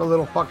that, fuck the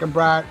little fucking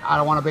brat, I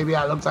don't want a baby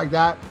that looks like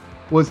that,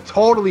 was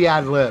totally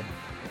ad-lib.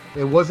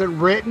 It wasn't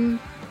written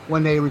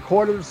when they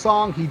recorded the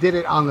song. He did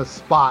it on the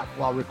spot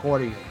while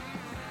recording it.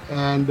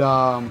 And,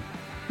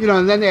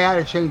 and then they had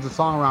to change the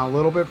song around a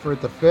little bit for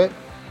it to fit,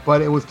 but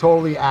it was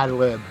totally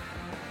ad-lib.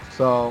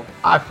 So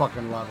I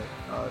fucking love it.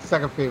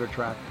 Second favorite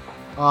track.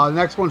 The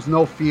next one's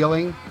No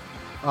Feeling.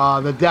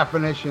 The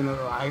definition,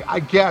 I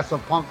guess,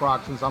 of punk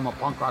rock, since I'm a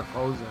punk rock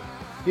poser.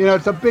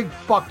 It's a big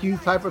fuck you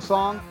type of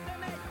song.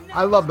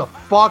 I love the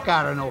fuck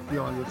out of No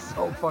Feeling. It's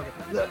so fucking,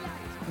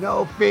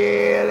 no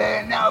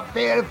feeling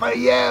for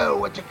you.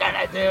 What you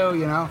gonna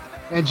do,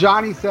 And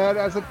Johnny said,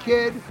 as a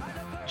kid,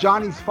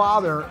 Johnny's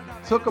father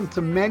took him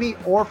to many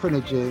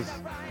orphans to his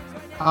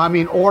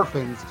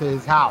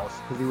house,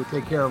 because he would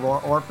take care of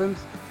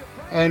orphans.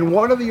 And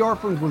one of the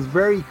orphans was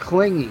very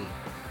clingy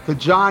to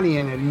Johnny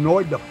and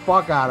annoyed the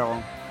fuck out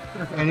of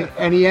him.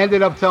 And he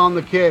ended up telling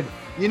the kid,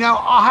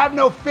 I'll have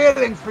no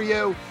feelings for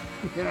you.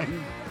 He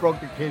broke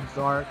the kid's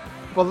heart.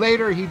 But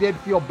later he did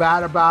feel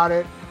bad about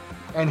it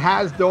and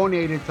has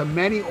donated to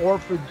many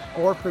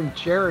orphan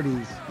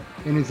charities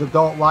in his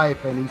adult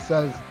life. And he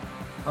says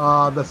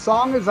the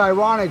song is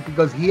ironic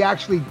because he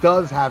actually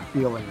does have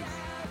feelings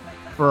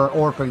for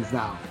orphans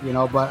now,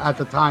 but at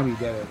the time he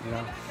did it,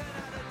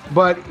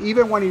 But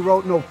even when he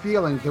wrote No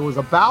Feelings, it was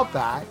about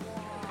that.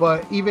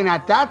 But even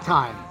at that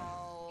time,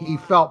 he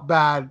felt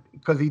bad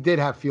because he did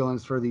have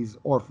feelings for these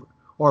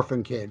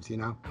orphan kids,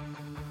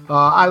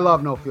 I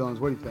love No Feelings.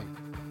 What do you think?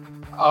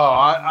 Oh,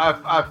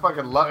 I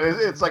fucking love it.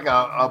 It's like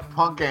a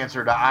punk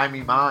answer to I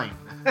Me Mine.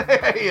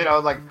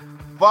 Like,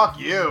 fuck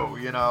you,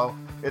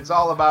 It's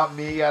all about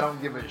me. I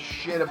don't give a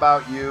shit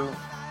about you.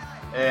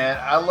 And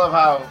I love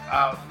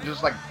how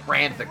just like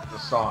frantic the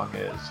song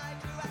is.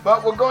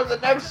 But we'll go to the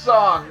next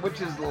song,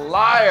 which is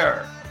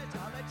Liar.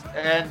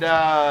 And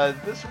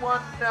this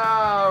one,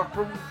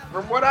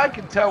 from what I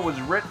can tell, was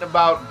written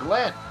about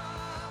Glenn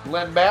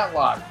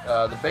Matlock,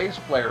 the bass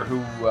player who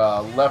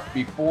left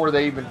before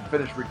they even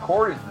finished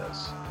recording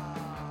this.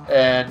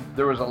 And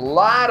there was a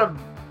lot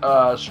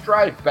of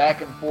strife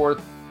back and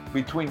forth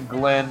between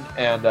Glenn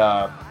and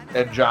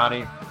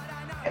Johnny.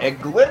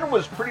 And Glenn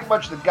was pretty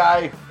much the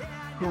guy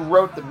who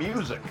wrote the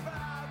music.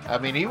 I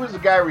mean, he was the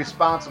guy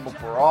responsible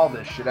for all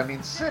this shit. I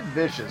mean, Sid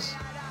Vicious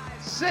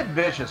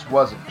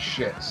wasn't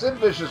shit. Sid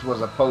Vicious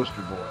was a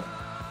poster boy.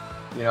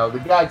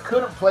 The guy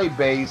couldn't play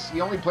bass.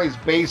 He only plays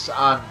bass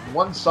on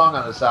one song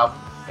on this album,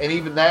 and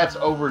even that's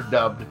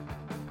overdubbed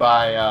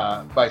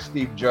by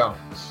Steve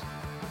Jones.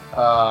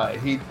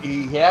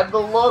 He had the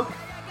look,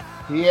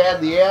 he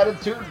had the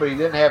attitude, but he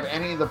didn't have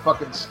any of the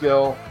fucking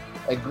skill.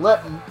 And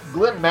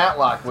Glenn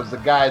Matlock was the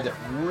guy that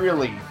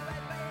really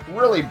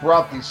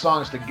brought these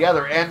songs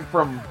together, and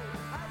from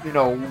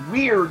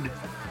weird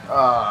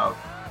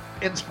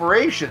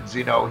inspirations.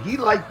 He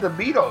liked the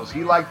Beatles,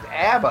 he liked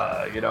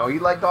ABBA, he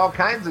liked all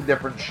kinds of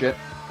different shit,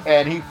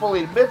 and he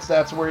fully admits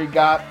that's where he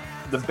got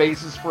the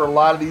basis for a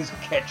lot of these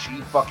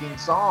catchy fucking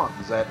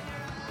songs that,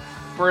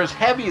 for as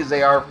heavy as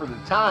they are for the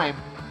time,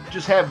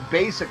 just have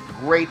basic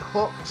great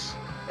hooks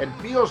and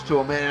feels to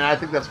them, and I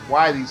think that's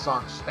why these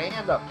songs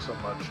stand up so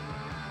much.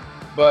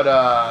 But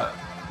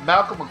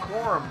Malcolm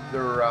McLaren,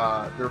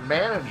 their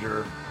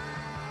manager,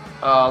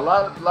 a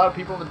lot of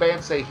people in the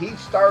band say he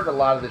started a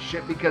lot of this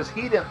shit because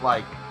he didn't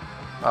like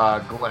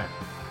Glenn,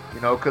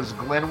 because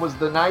Glenn was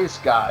the nice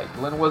guy.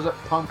 Glenn wasn't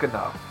punk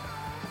enough.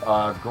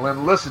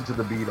 Glenn listened to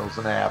the Beatles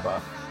and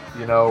ABBA,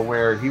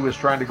 where he was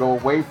trying to go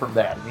away from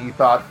that, and he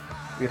thought,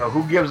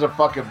 who gives a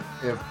fuck if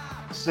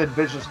Sid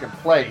Vicious can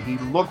play? He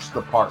looks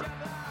the part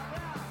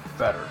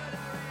better.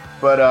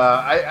 But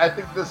I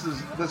think this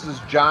is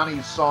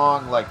Johnny's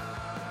song, like,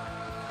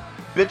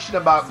 bitching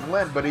about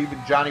Glenn, but even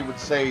Johnny would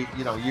say,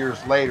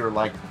 years later,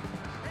 like,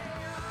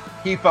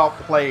 he felt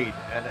played,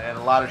 and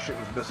a lot of shit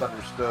was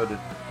misunderstood, and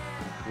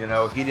you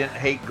know, he didn't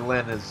hate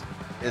Glenn as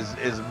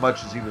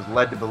much as he was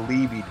led to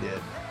believe he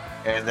did,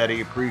 and that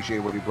he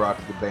appreciated what he brought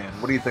to the band.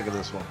 What do you think of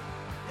this one?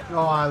 Oh,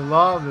 I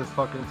love this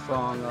fucking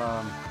song.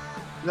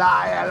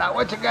 Like,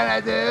 what you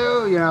gonna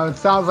do? You know, it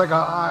sounds like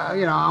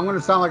I'm gonna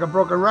sound like a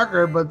broken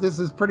record, but this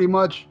is pretty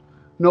much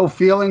no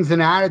feelings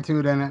and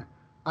attitude in it.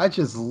 I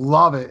just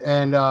love it.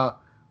 And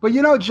but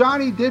you know,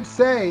 Johnny did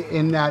say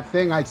in that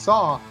thing I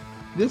saw,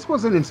 this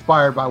wasn't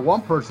inspired by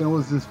one person, it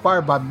was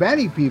inspired by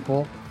many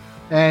people.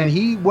 And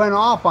he went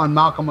off on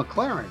Malcolm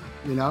McLaren,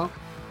 you know,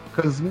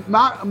 because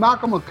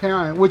Malcolm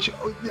McLaren, which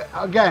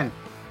again,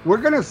 we're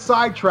gonna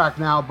sidetrack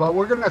now, but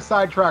we're gonna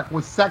sidetrack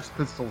with Sex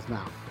Pistols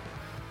now.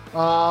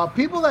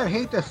 People that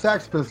hate the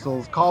Sex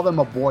Pistols call them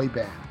a boy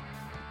band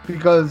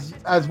because,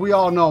 as we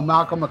all know,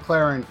 Malcolm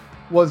McLaren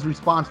was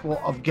responsible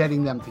of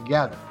getting them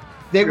together.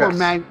 They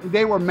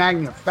were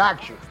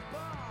manufactured,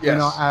 you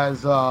know,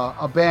 as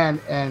a band.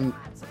 And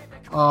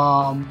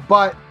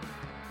but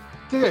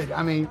dude,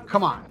 I mean,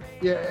 come on,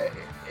 yeah,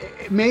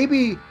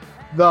 maybe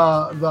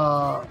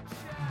the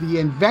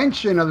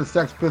invention of the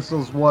Sex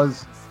Pistols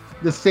was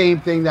the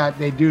same thing that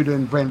they do to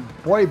invent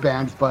boy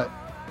bands, but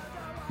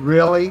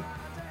really,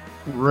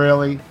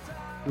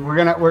 we're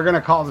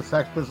gonna call the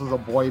Sex Pistols a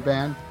boy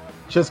band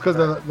just because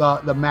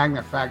of the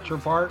manufacture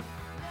part.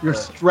 You're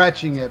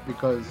stretching it,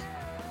 because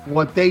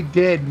what they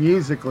did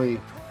musically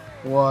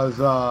was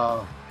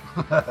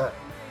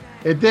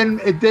it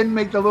didn't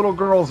make the little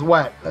girls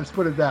wet. Let's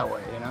put it that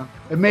way, you know.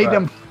 It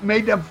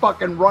made them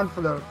fucking run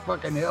for the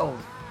fucking hills.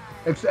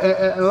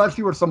 Unless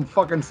you were some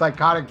fucking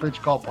psychotic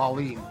bitch called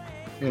Pauline,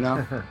 you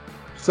know.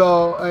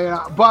 So,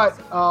 but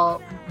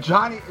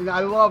Johnny, and I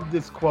love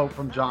this quote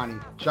from Johnny.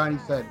 Johnny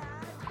said,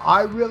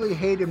 "I really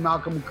hated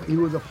Malcolm. He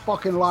was a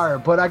fucking liar.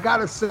 But I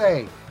gotta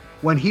say,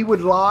 when he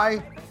would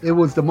lie, it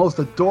was the most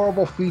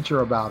adorable feature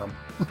about him."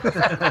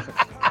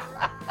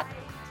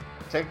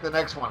 Take the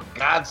next one.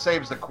 God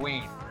saves the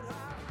Queen.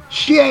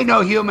 She ain't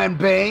no human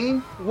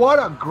being. What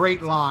a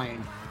great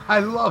line. I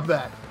love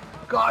that.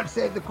 God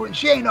save the Queen.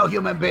 She ain't no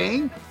human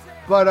being.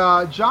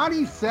 But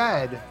Johnny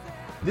said,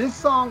 this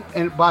song,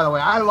 and by the way,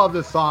 I love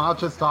this song. I'll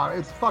just talk.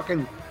 It's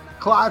fucking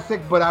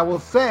classic, but I will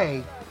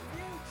say,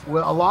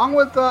 along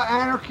with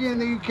Anarchy in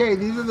the UK,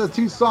 these are the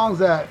two songs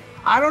that,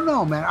 I don't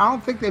know, man. I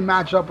don't think they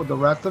match up with the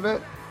rest of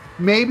it.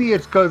 Maybe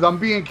it's because I'm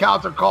being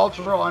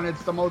countercultural and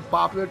it's the most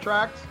popular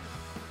tracks.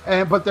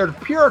 But they're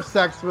pure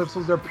Sex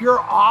Pistols. They're pure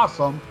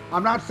awesome.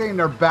 I'm not saying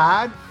they're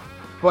bad,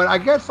 but I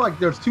guess like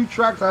there's two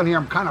tracks on here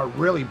I'm kind of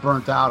really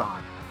burnt out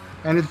on.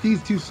 And it's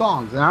these two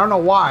songs. And I don't know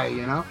why,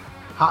 you know.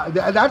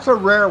 That's a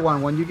rare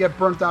one when you get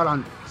burnt out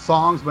on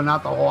songs but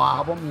not the whole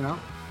album, you know.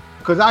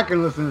 Because I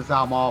can listen to this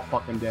album all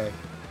fucking day.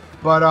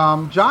 But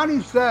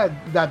Johnny said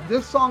that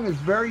this song is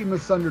very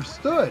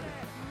misunderstood.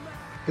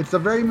 It's a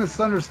very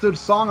misunderstood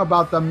song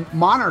about the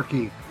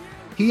monarchy.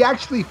 He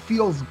actually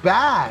feels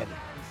bad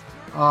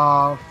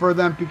for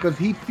them because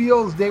he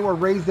feels they were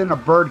raised in a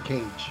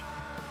birdcage.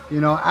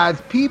 You know,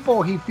 as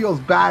people, he feels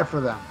bad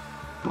for them.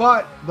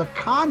 But the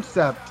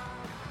concept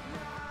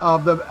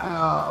of the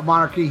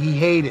monarchy, he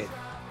hated.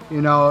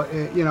 You know,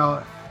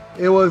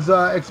 it was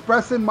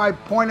expressing my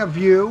point of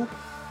view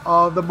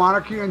of the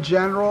monarchy in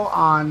general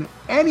on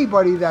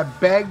anybody that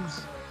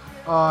begs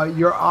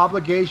your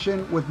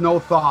obligation with no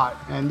thought,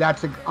 and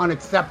that's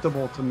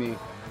unacceptable to me,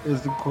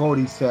 is the quote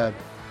he said.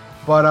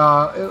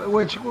 But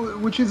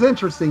which is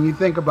interesting. You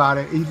think about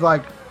it. He's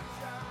like,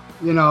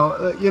 you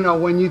know,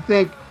 when you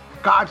think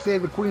God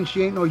save the Queen,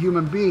 she ain't no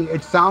human being,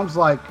 it sounds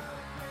like,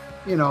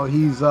 you know,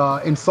 he's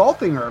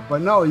insulting her.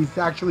 But no, he's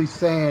actually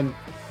saying,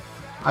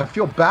 I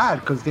feel bad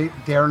because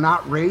they're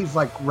not raised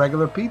like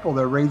regular people.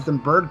 They're raised in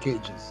bird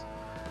cages.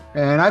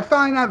 And I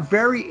find that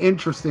very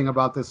interesting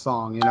about this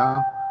song, you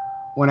know,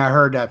 when I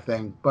heard that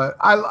thing. But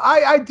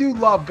I do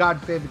love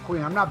God Save the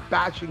Queen. I'm not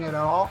bashing it at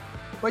all.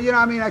 But, you know,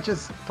 I mean, I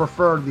just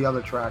preferred the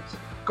other tracks.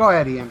 Go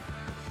ahead, Ian.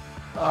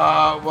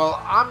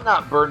 Well, I'm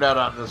not burned out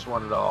on this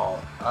one at all.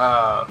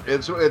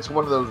 It's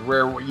one of those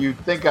rare, you'd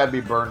think I'd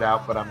be burned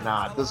out, but I'm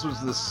not. This was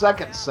the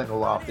second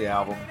single off the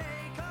album.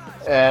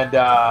 And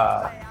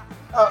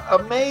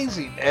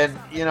amazing. And,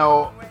 you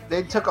know,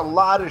 they took a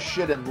lot of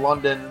shit in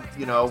London,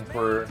 you know,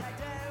 for,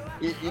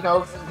 you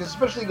know,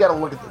 especially you got to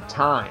look at the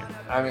time.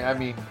 I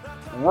mean,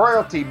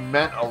 royalty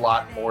meant a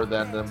lot more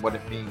than what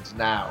it means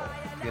now.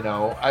 You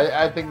know,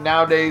 I think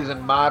nowadays in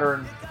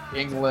modern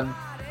England,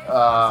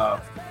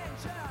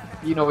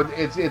 you know,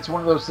 it's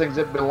one of those things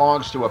that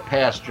belongs to a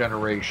past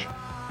generation.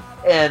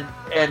 And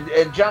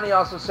Johnny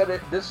also said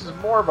it. This is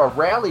more of a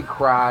rally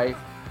cry,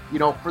 you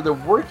know, for the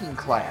working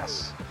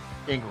class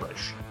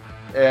English,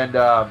 and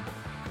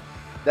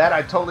that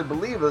I totally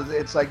believe.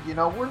 It's like, you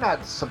know, we're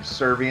not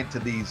subservient to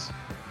these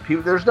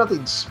people. There's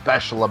nothing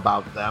special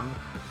about them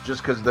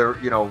just because they're,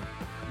 you know,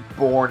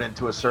 born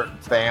into a certain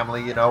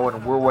family, you know,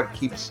 and we're what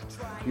keeps,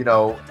 you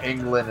know,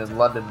 England and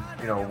London,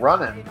 you know,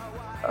 running.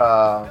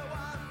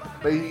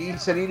 But he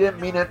said he didn't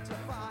mean it,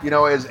 you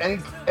know, as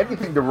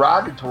anything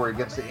derogatory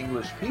against the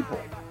English people.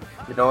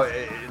 You know,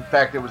 in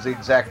fact, it was the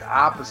exact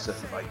opposite.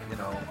 Like, you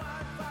know,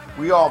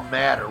 we all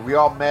matter. We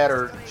all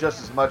matter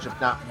just as much, if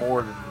not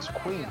more, than this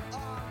queen.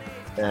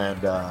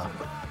 And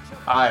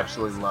I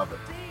absolutely love it.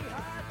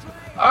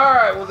 All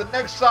right, well, the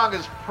next song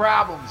is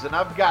Problems, and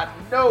I've got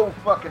no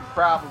fucking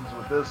problems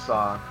with this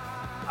song.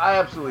 I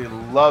absolutely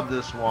love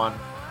this one.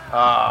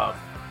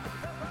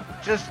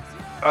 Just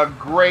a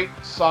great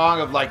song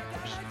of, like,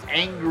 just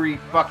angry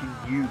fucking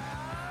youth.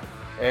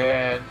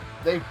 And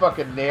they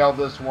fucking nailed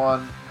this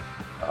one.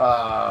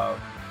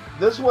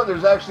 This one,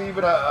 there's actually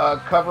even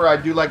a cover I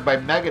do like by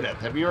Megadeth.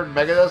 Have you heard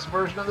Megadeth's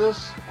version of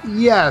this?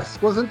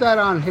 Yes. Wasn't that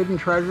on Hidden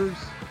Treasures?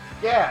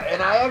 Yeah,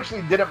 and I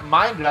actually didn't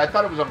mind it. I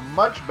thought it was a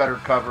much better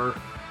cover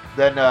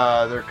than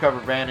their cover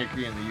of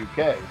Anarchy in the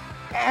UK.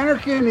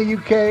 Anarchy in the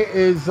UK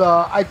is,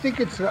 I think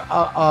it's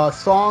a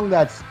song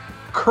that's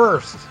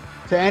cursed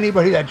to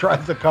anybody that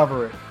tries to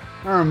cover it.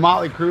 Remember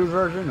Motley Crue's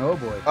version? Oh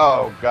boy.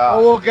 Oh, God.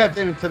 Well, we'll get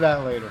into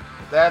that later.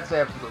 That's the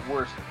absolute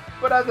worst.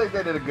 But I think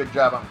they did a good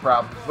job on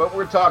Problems. But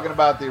we're talking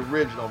about the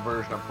original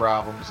version of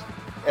Problems.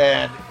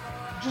 And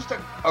just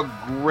a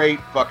great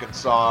fucking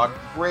song.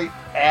 Great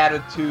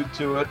attitude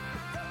to it.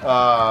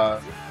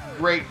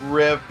 Great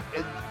riff.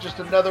 Just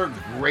another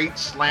great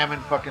slamming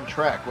fucking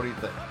track. What do you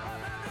think?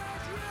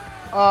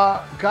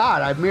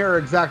 God, I mirror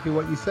exactly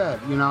what you said.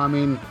 You know, I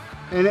mean,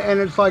 and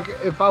it's like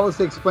if I was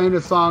to explain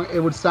the song, it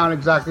would sound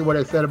exactly what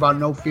I said about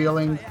No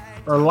Feelings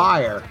or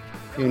Liar,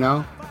 you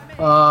know?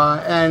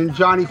 And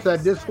Johnny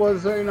said this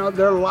was, you know,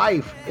 their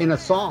life in a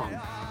song.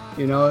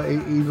 You know, he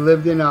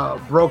lived in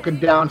a broken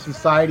down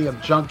society of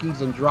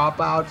junkies and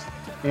dropouts,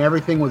 and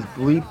everything was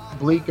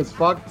bleak as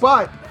fuck.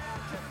 But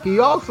he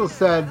also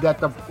said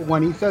that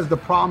when he says the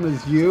problem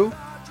is you,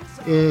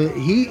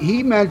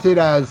 he meant it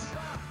as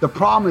the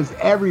problem is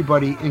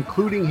everybody,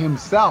 including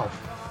himself,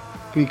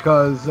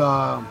 because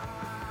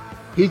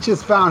he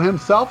just found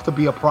himself to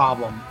be a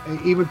problem,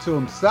 even to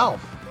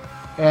himself.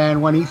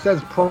 And when he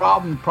says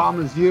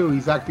problem is you,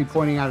 he's actually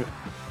pointing out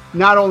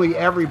not only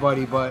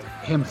everybody, but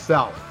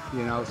himself,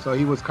 you know. So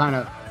he was kind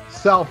of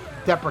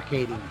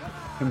self-deprecating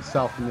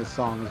himself in this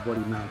song is what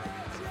he meant.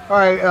 All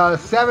right,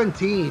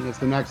 17 is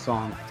the next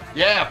song.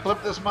 Yeah,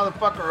 flip this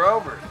motherfucker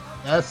over.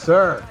 Yes,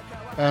 sir.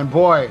 And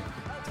boy,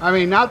 I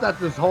mean, not that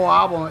this whole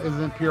album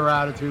isn't pure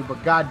attitude,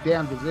 but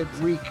goddamn, does it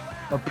reek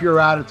of pure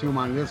attitude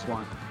on this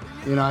one.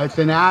 You know, it's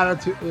an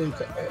attitude.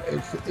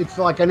 It's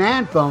like an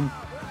anthem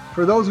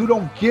for those who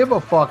don't give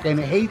a fuck and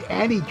hate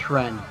any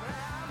trend,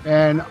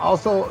 and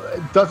also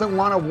doesn't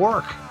want to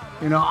work.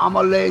 You know, I'm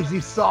a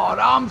lazy sod.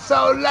 I'm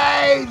so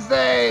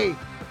lazy.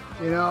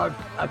 You know,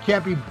 I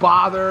can't be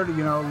bothered.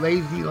 You know,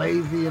 lazy.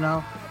 You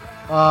know,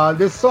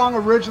 this song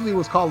originally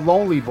was called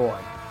 "Lonely Boy,"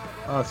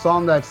 a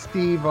song that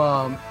Steve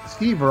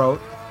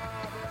wrote,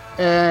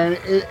 and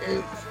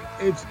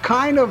it's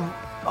kind of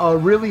a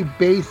really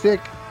basic.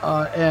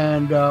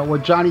 And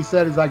what Johnny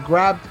said is I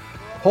grabbed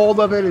hold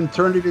of it and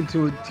turned it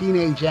into a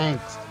teenage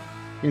angst.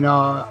 You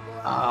know,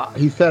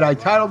 he said I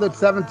titled it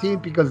 17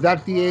 because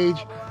that's the age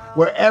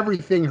where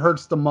everything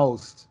hurts the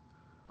most.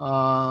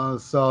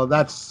 So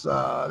that's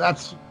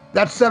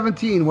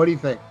 17. What do you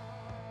think?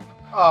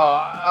 Oh,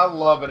 I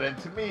love it. And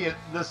to me,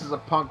 this is a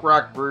punk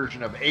rock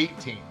version of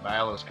 18 by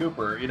Alice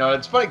Cooper. You know,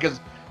 it's funny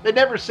because they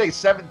never say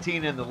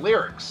 17 in the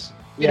lyrics.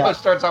 You know, it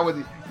starts out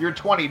with you're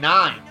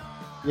 29.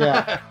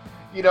 Yeah.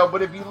 You know,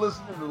 but if you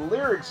listen to the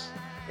lyrics,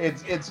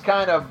 it's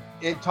kind of,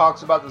 it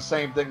talks about the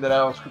same thing that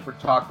Alice Cooper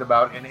talked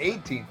about in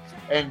 18.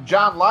 And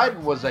John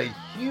Lydon was a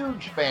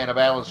huge fan of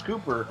Alice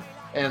Cooper.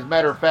 And as a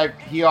matter of fact,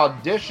 he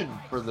auditioned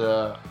for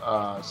the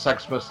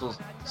Sex Pistols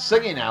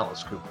singing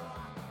Alice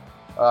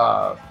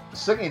Cooper,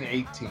 singing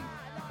 18.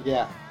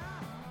 Yeah.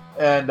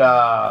 And,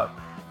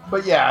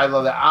 but yeah, I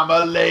love that. I'm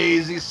a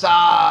lazy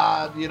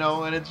sod, you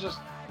know, and it's just,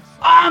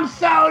 I'm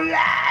so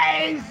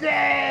lazy.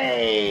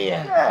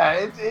 Yeah,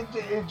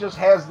 it just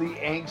has the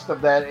angst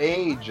of that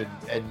age,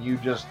 and you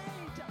just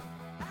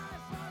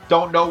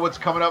don't know what's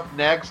coming up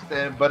next.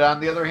 But on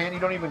the other hand,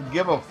 you don't even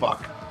give a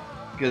fuck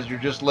because you're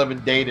just living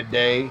day to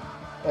day,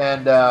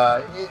 and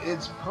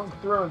it's punk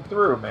through and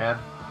through, man.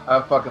 I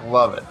fucking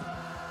love it.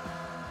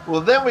 Well,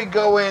 then we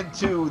go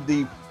into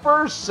the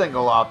first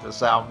single off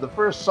this album, the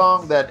first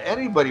song that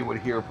anybody would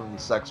hear from the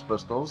Sex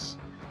Pistols,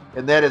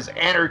 and that is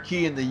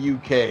Anarchy in the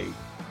UK.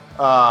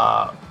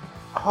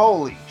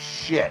 Holy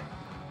shit,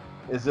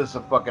 is this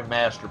a fucking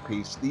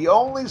masterpiece. The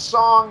only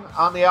song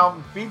on the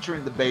album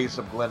featuring the bass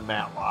of Glenn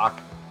Matlock,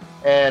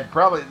 and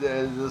probably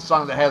the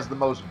song that has the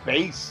most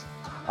bass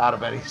out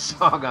of any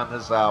song on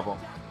this album.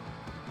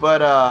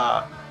 But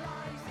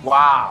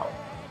wow,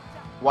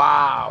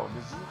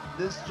 does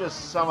this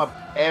just sum up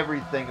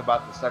everything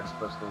about the Sex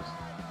Pistols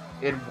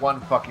in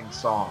one fucking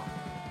song?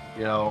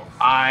 You know,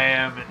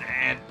 I'm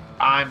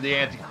the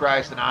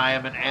Antichrist and I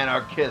am an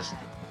anarchist.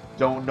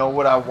 Don't know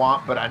what I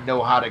want, but I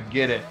know how to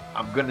get it.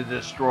 I'm gonna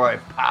destroy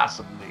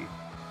possibly.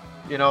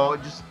 You know,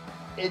 it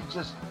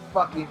just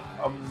fucking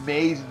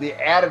amazing. The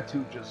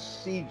attitude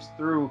just seeps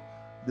through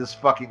this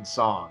fucking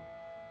song,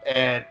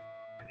 and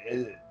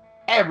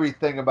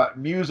everything about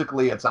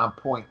musically, it's on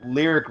point.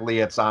 Lyrically,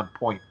 it's on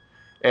point.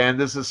 And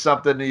this is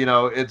something,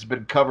 it's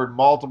been covered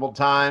multiple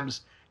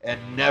times and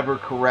never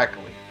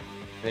correctly.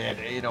 And,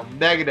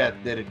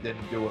 Megadeth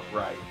didn't do it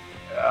right.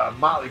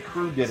 Motley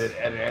Crue did it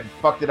and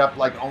fucked it up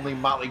like only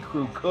Motley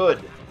Crue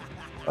could.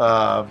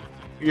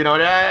 And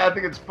I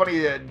think it's funny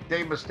that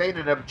Dave Mustaine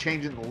ended up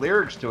changing the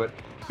lyrics to it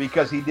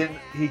because he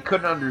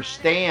couldn't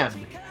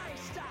understand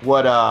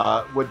what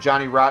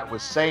Johnny Rotten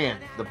was saying.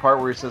 The part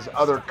where he says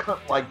other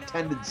cunt-like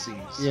tendencies.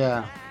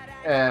 Yeah.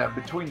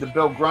 Between the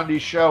Bill Grundy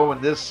show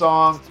and this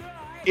song,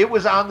 it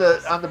was on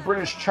the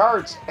British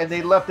charts, and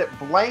they left it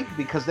blank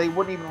because they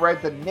wouldn't even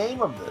write the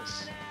name of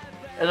this.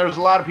 And there's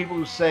a lot of people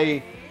who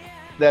say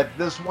that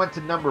this went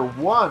to number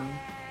 1,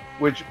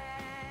 which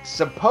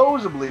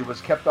supposedly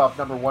was kept off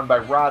number 1 by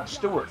Rod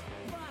Stewart.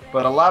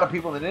 But a lot of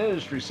people in the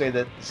industry say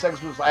that Sex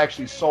Pistols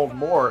actually sold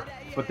more,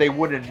 but they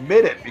wouldn't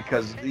admit it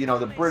because,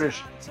 the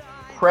British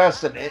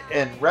press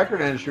and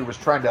record industry was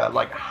trying to,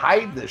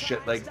 hide this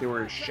shit. Like, they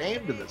were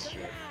ashamed of this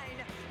shit.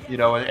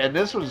 And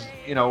this was,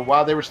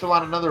 while they were still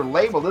on another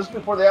label, this is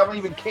before the album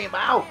even came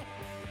out.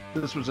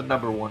 This was a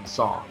number 1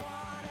 song.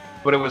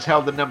 But it was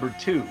held to number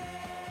 2.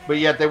 But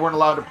yet they weren't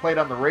allowed to play it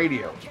on the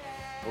radio.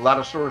 A lot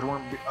of stores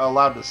weren't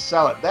allowed to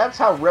sell it. That's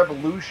how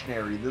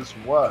revolutionary this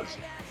was.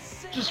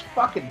 Just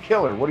fucking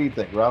killer. What do you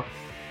think, Ralph?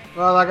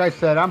 Well, like I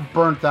said, I'm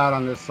burnt out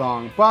on this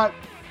song, but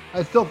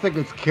I still think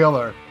it's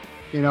killer.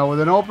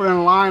 With an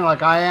opening line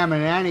like I Am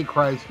an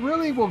Antichrist,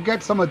 really will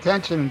get some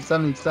attention in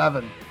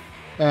 77.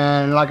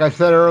 And like I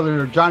said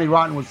earlier, Johnny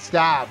Rotten was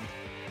stabbed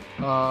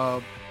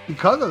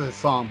because of this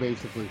song,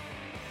 basically.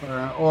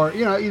 Or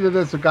either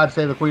this or God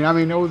Save the Queen. I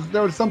mean, there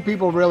was some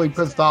people really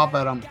pissed off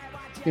at him,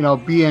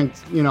 being,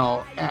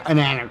 an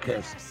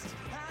anarchist.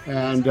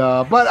 And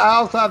but I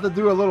also have to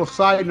do a little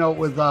side note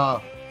with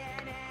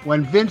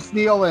when Vince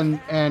Neil and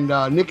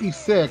Nikki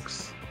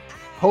Sixx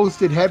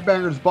hosted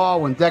Headbangers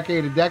Ball when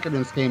Decade of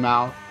Decadence came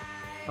out.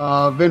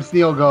 Vince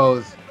Neil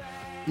goes,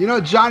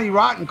 Johnny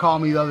Rotten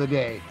called me the other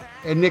day,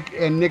 and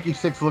Nikki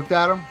Sixx looked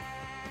at him.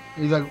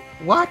 And he's like,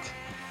 what?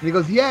 And he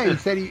goes, yeah. He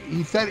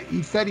said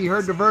he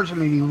heard the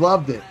version and he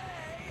loved it.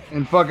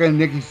 And fucking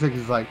Nikki Sixx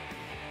is like,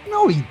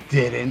 no, he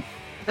didn't.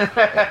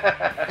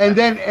 and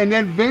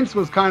then Vince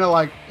was kind of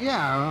like,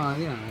 yeah.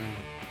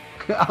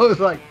 I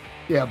was like,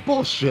 yeah,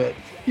 bullshit.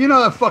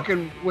 That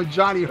fucking when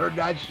Johnny heard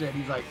that shit,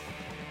 he's like,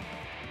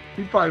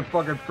 he probably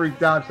fucking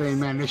freaked out, saying,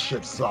 man, this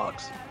shit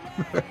sucks.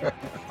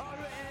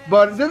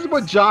 But this is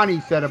what Johnny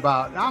said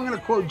about. Now I'm gonna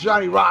quote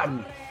Johnny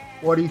Rotten,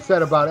 what he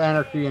said about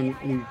anarchy in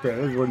the UK.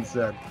 This is what he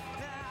said.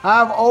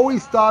 I've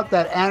always thought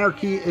that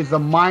anarchy is a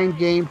mind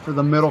game for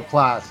the middle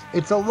class.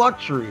 It's a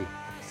luxury.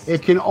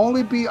 It can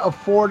only be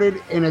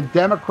afforded in a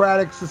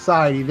democratic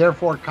society.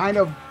 Therefore,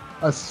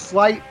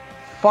 slightly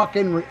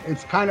fucking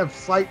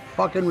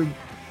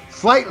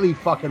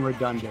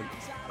redundant.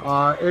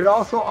 It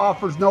also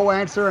offers no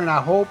answer, and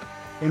I hope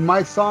in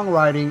my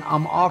songwriting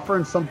I'm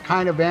offering some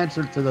kind of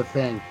answer to the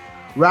thing.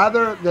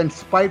 Rather than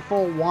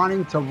spiteful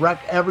wanting to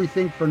wreck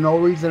everything for no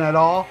reason at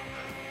all,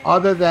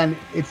 other than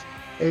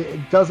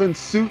it doesn't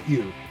suit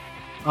you.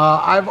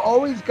 I've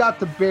always got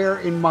to bear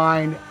in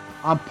mind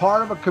I'm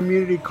part of a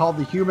community called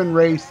the human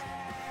race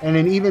and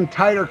an even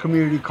tighter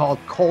community called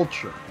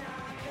culture.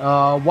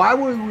 Why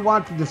would we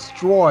want to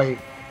destroy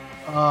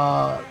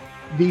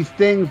these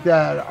things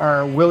that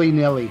are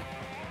willy-nilly?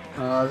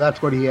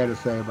 That's what he had to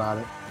say about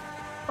it.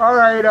 All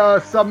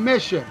right,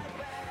 Submission.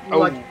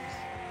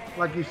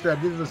 Like you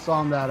said, this is a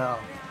song that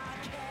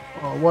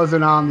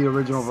wasn't on the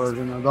original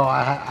version, although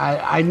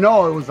I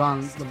know it was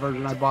on the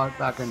version I bought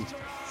back in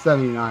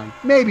 79,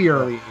 maybe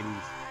early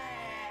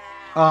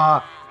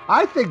 80s.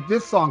 I think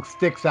this song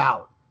sticks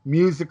out.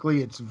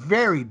 Musically, it's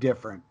very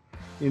different,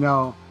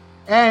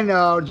 And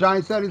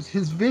Johnny said it's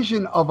his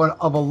vision of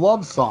a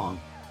love song,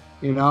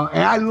 And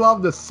I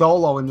love the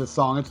solo in this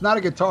song. It's not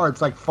a guitar;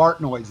 it's like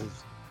fart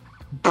noises.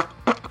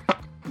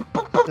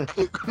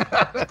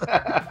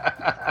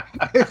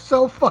 It's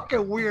so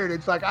fucking weird.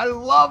 It's like I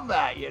love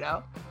that,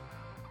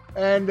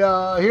 And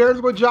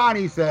here's what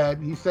Johnny said.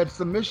 He said,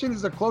 "Submission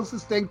is the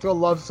closest thing to a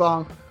love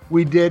song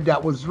we did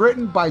that was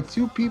written by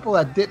two people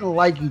that didn't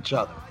like each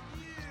other.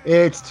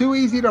 It's too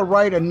easy to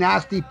write a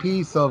nasty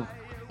piece of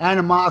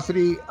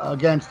animosity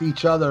against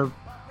each other.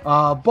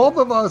 Both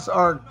of us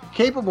are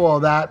capable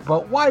of that,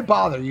 but why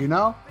bother,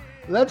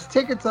 Let's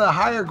take it to the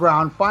higher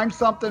ground, find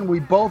something we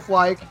both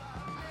like,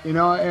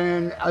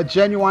 and a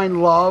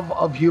genuine love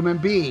of human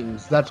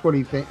beings." That's what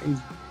he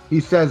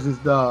says is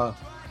the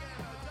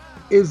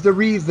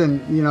reason,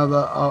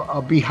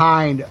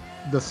 behind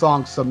the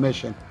song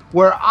Submission.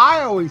 Where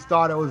I always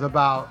thought it was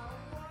about,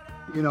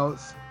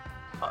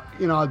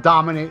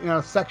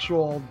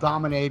 sexual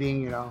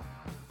dominating,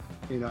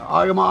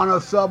 I'm on a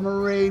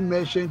submarine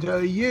mission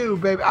to you,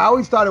 baby. I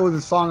always thought it was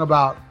a song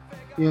about,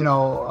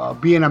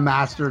 being a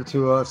master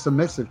to a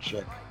submissive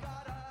chick.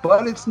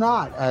 But it's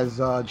not,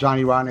 as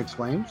Johnny Rotten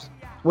exclaims.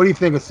 What do you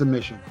think of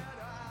Submission?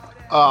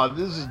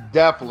 This is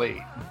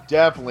definitely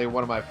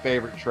one of my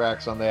favorite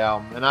tracks on the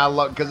album. And I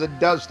love, because it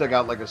does stick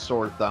out like a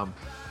sore thumb.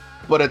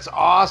 But it's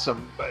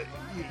awesome.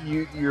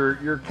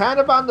 you're kind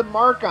of on the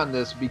mark on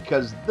this,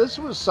 because this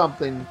was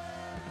something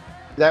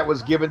that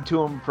was given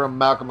to him from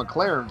Malcolm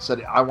McLaren.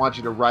 Said, I want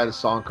you to write a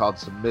song called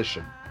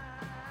Submission,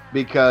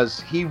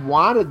 because he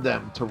wanted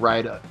them to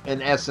write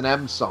an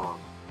S&M song,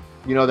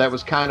 that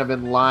was kind of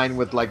in line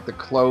with like the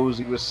clothes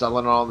he was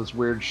selling and all this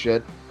weird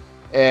shit.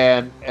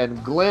 And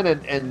Glenn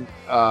and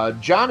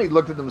Johnny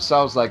looked at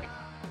themselves like,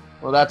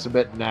 well, that's a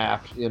bit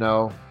naff,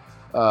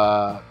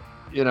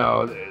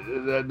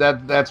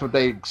 that's what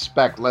they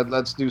expect.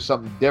 Let's do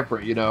something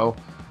different,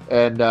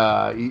 And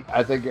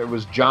I think it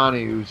was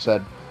Johnny who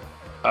said,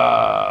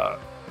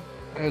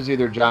 it was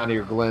either Johnny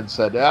or Glenn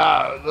said,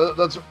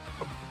 let's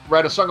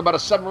write a song about a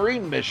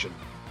submarine mission,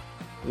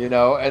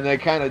 and they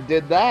kind of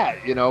did that,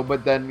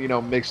 but then,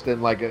 mixed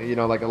in like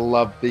a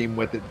love theme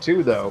with it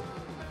too, though.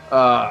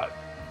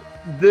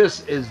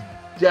 This is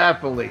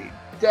definitely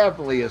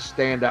a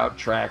standout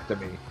track to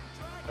me.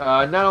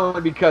 Not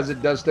only because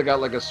it does stick out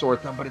like a sore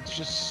thumb, but it's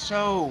just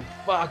so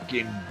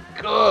fucking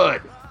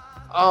good.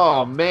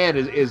 Oh man,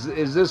 is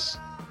this,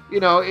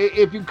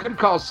 if you could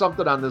call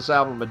something on this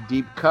album a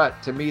deep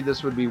cut, to me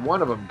this would be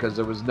one of them, because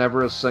it was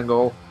never a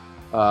single.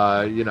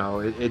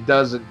 It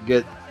doesn't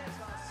get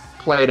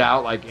played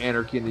out like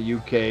Anarchy in the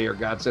UK or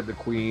God Save the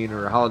Queen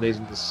or Holidays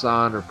in the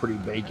Sun or Pretty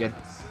Vacant.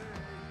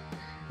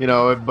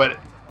 But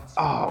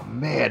oh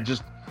man,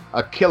 just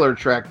a killer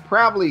track.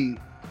 Probably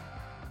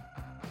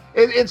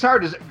it's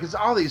hard to, because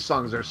all these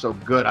songs are so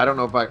good. I don't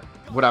know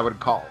what I would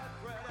call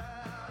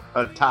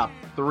a top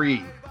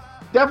 3.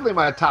 Definitely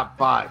my top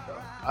 5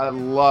 though. I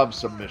love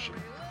Submission.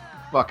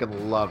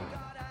 Fucking love it.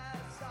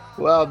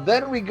 Well,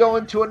 then we go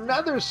into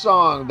another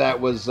song that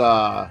was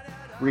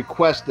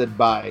requested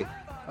by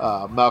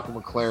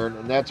Malcolm McLaren,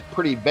 and that's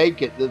Pretty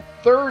Vacant, the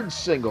 3rd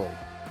single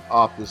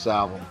off this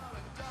album.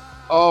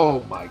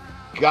 Oh my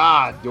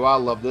God, do I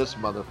love this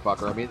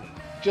motherfucker. I mean,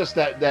 just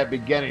that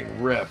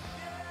beginning riff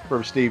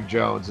from Steve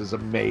Jones is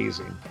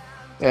amazing.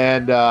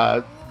 And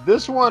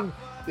this one,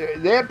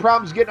 they had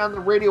problems getting on the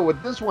radio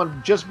with this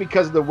one just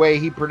because of the way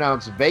he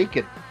pronounced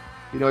vacant.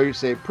 You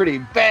say pretty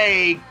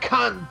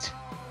vacant,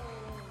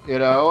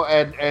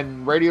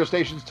 and radio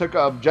stations took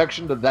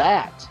objection to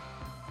that.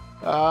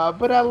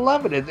 But I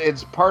love it.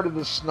 It's part of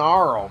the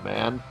snarl,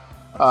 man.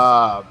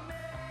 And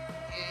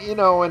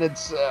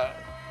it's,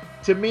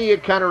 to me,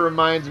 it kind of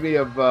reminds me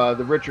of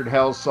the Richard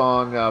Hell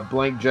song,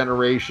 Blank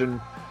Generation.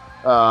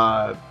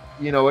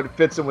 It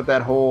fits in with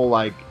that whole,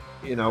 like,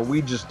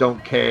 we just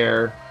don't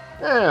care.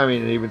 I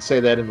mean, they even say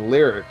that in the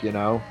lyric,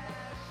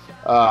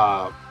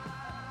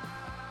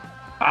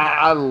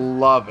 I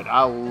love it.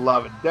 I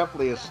love it.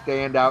 Definitely a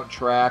standout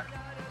track.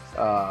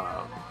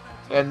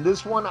 And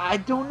this one, I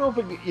don't know if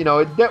it,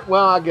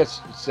 I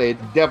guess say it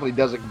definitely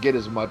doesn't get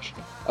as much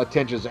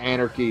attention as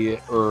Anarchy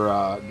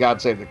or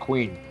God Save the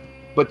Queen.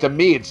 But to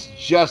me, it's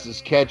just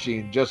as catchy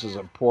and just as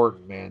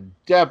important, man.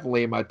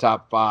 Definitely in my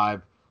top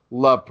 5.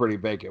 Love Pretty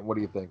Vacant. What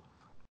do you think?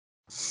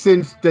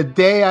 Since the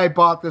day I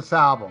bought this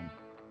album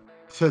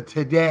to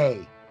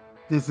today,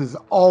 this has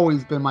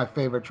always been my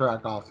favorite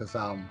track off this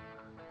album.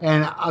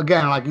 And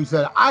again, like you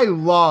said, I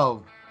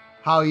love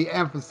how he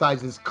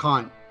emphasizes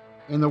cunt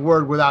in the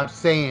word without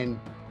saying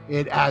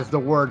it as the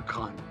word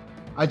cunt.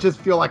 I just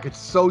feel like it's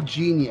so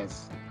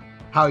genius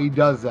how he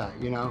does that,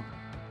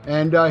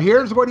 And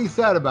here's what he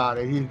said about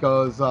it. He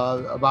goes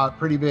about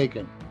Pretty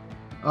Vacant.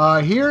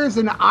 Here's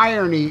an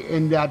irony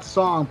in that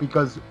song,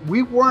 because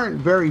we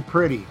weren't very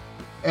pretty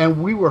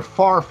and we were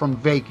far from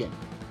vacant.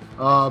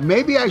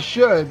 Maybe I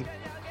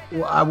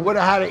would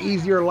have had an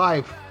easier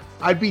life.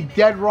 I'd be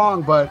dead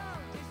wrong, but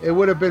it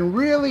would have been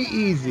really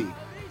easy.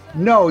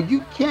 No,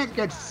 you can't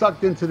get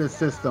sucked into the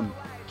system.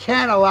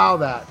 Can't allow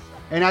that.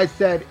 And I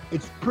said,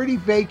 it's pretty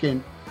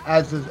vacant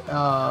as and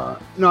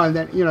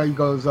then, he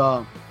goes,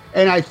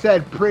 and I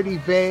said pretty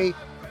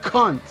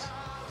cunt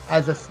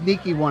as a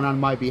sneaky one on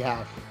my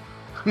behalf.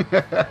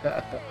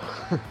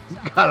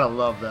 Gotta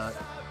love that.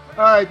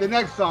 All right, the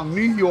next song,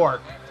 New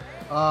York.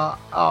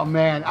 Oh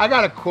man, I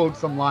gotta quote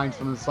some lines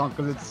from the song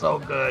because it's so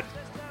good.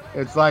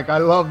 It's like, I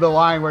love the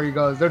line where he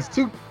goes, there's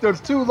two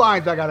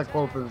lines I gotta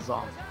quote from the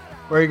song,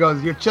 where he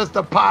goes, you're just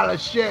a pile of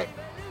shit.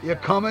 You're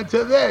coming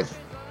to this,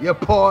 you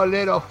poor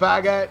little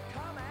faggot.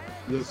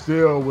 You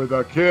seal with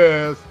a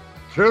kiss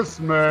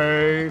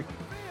me.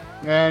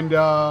 And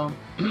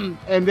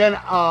and then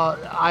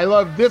I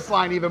love this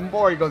line even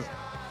more. He goes,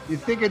 you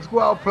think it's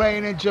well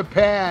playing in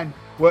Japan,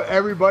 where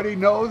everybody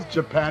knows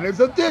Japan is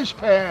a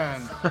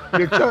dishpan.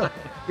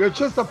 You're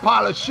just a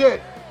pile of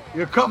shit.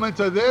 You're coming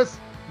to this,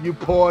 you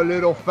poor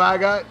little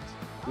faggot.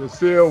 You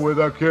seal with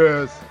a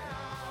kiss.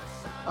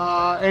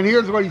 And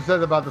here's what he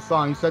says about the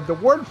song. He said, the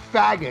word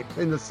faggot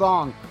in the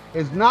song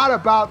is not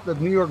about the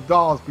New York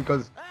Dolls,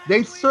 because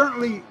they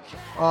certainly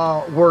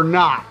were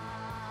not.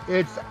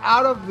 It's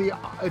out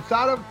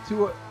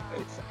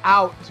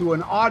to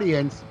an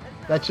audience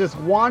that just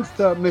wants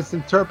to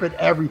misinterpret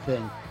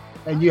everything.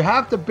 And you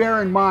have to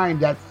bear in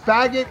mind that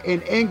faggot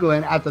in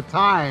England at the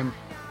time,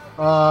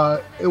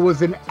 it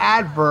was an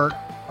advert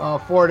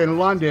for it in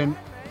London.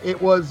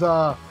 It was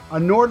a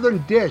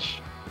northern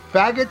dish,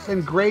 faggots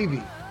and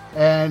gravy.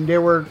 and they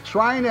were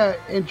trying to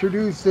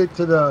introduce it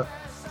to the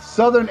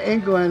Southern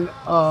England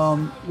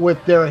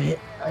with their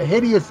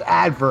hideous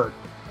advert.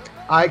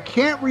 I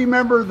can't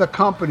remember the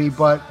company,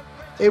 but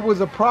it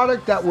was a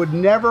product that would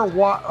never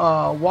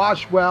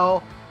wash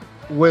well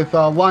with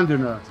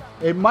Londoner.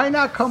 It might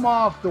not come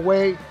off the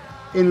way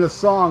in the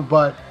song,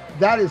 but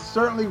that is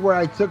certainly where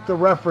I took the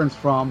reference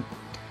from,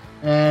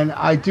 and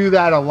I do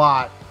that a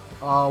lot.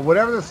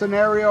 Whatever the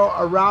scenario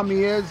around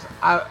me is,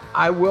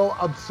 I will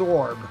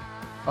absorb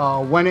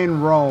when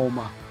in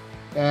Rome.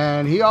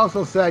 And he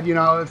also said, you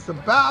know, it's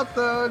about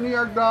the New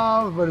York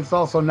Dolls, but it's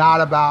also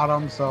not about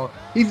them. So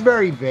he's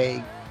very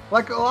vague.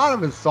 Like a lot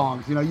of his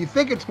songs, you know, you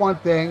think it's one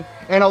thing,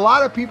 and a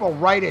lot of people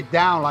write it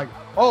down like,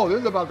 oh,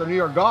 this is about the New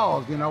York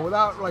Dolls, you know,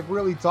 without like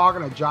really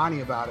talking to Johnny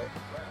about it.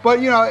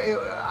 But, you know,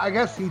 I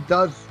guess he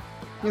does,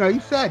 you know, he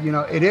said, you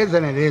know, it is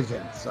and it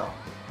isn't. So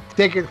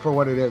take it for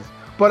what it is.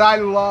 But I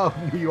love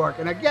New York.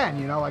 And again,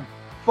 you know, like,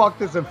 fuck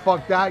this and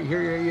fuck that.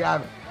 Here you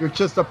have, you're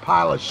just a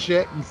pile of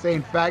shit and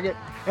saying faggot.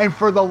 And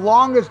for the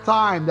longest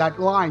time, that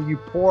line, you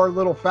poor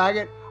little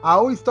faggot, I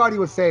always thought he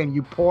was saying,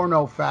 you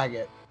porno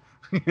faggot.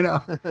 You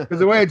know, because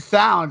the way it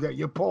sounds,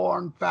 you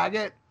porn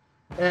faggot.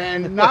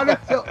 And not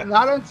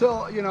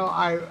until you know,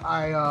 I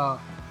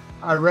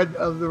read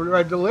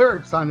the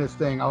lyrics on this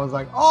thing. I was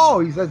like, oh,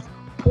 he says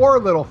poor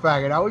little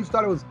faggot. I always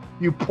thought it was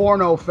you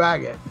porno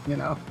faggot, you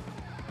know.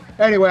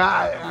 Anyway,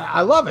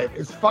 I love it.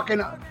 It's fucking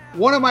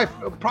one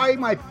of probably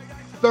my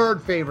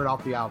third favorite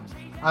off the album.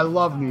 I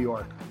love New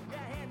York.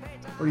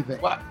 What do you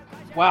think?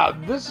 Wow,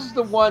 this is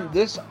the one.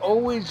 This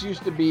always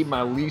used to be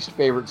my least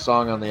favorite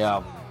song on the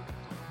album.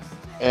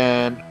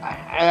 And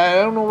I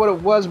don't know what it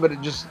was, but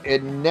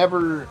it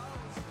never,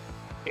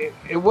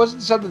 it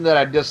wasn't something that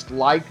I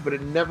disliked, but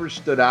it never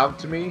stood out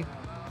to me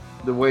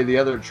the way the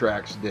other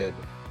tracks did.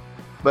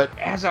 But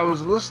as I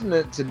was listening to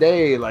it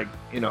today, like,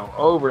 you know,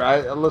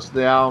 I listened to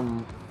the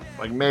album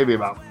like maybe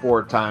about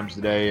 4 times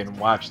today and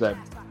watched the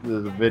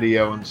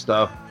video and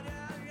stuff.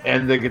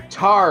 And the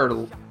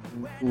guitar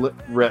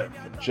riff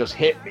just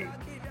hit me.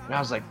 And I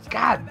was like,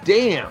 God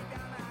damn.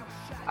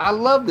 I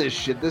love this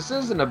shit. This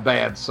isn't a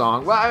bad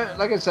song. Well,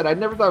 like I said, I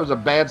never thought it was a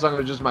bad song. It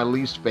was just my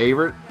least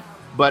favorite.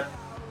 But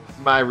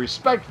my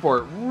respect for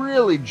it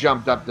really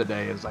jumped up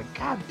today. It's like,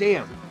 God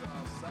damn,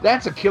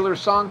 that's a killer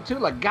song too.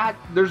 Like, God,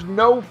 there's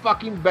no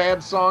fucking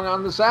bad song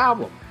on this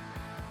album.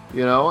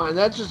 You know, and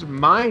that's just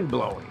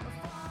mind-blowing.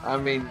 I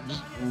mean,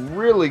 just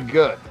really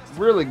good.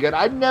 Really good.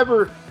 I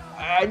never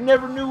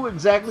knew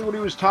exactly what he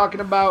was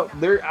talking about.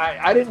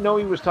 I didn't know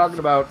he was talking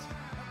about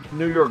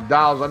New York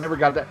Dolls. I never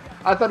got that.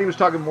 I thought he was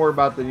talking more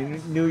about the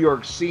New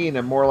York scene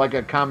and more like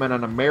a comment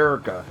on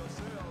America.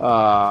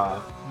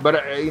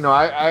 But, you know,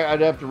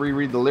 I'd have to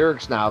reread the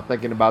lyrics now,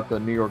 thinking about the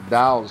New York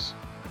Dolls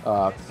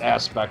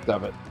aspect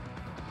of it.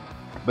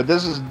 But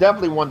this is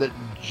definitely one that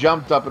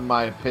jumped up in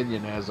my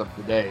opinion as of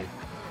today.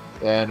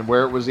 And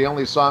where it was the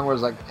only song where I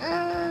was like,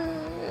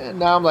 and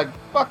now I'm like,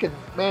 fucking,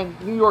 man,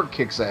 New York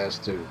kicks ass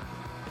too.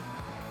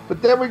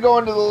 But then we go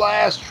into the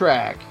last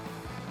track,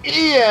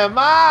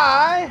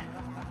 EMI.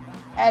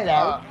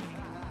 Hello.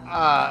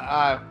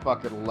 I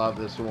fucking love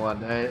this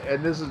one,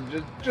 and this is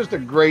just a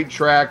great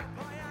track.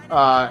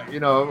 You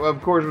know,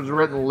 of course, it was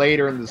written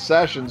later in the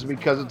sessions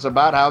because it's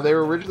about how they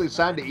were originally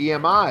signed to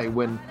EMI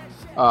when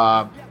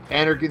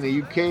Anarchy in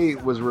the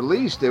UK was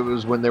released. It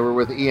was when they were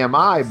with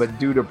EMI, but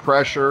due to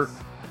pressure,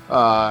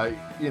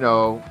 you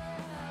know,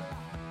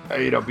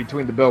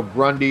 between the Bill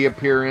Grundy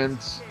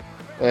appearance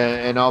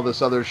and all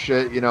this other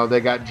shit, you know, they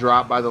got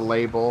dropped by the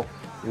label.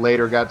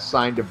 Later, got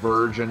signed to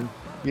Virgin.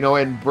 You know,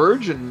 and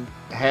Virgin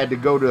had to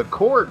go to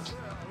court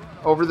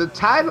over the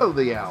title of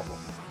the album.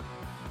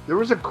 There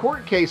was a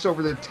court case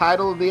over the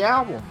title of the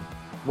album,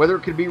 whether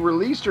it could be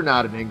released or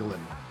not in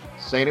England,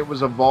 saying it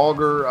was a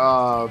vulgar,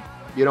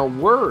 you know,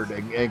 word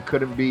and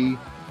couldn't be,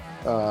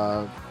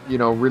 you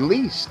know,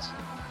 released.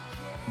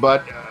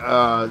 But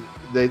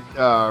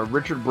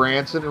Richard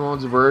Branson, who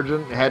owns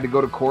Virgin, had to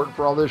go to court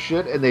for all this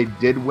shit, and they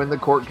did win the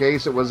court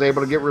case. It was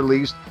able to get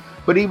released.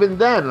 But even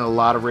then, a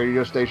lot of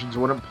radio stations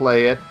wouldn't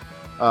play it.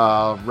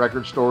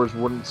 Record stores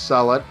wouldn't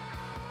sell it.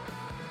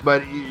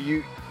 But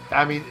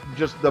I mean,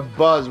 just the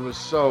buzz was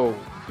so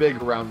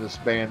big around this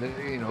band.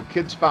 You know,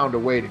 kids found a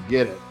way to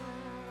get it.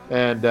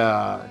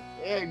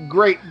 And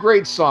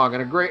great song,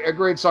 and a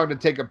great song to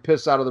take a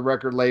piss out of the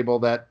record label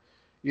that,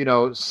 you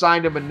know,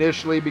 signed them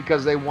initially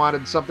because they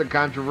wanted something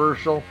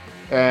controversial,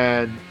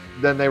 and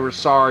then they were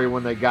sorry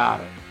when they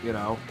got it, you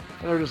know.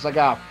 And they're just like,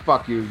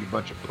 fuck you, you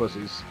bunch of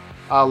pussies.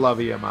 I love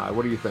EMI.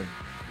 What do you think?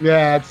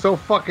 Yeah, it's so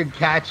fucking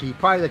catchy.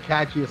 Probably the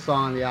catchiest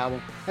song on the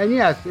album. And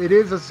yes, it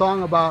is a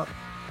song about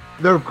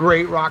their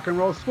great rock and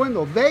roll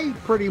swindle. They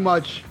pretty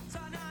much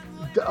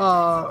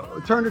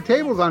turned the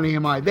tables on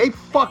EMI. They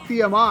fucked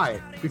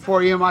EMI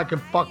before EMI could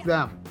fuck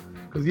them.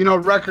 Because, you know,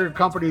 record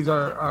companies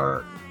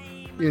are,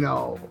 you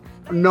know,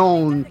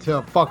 known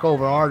to fuck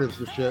over artists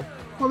and shit.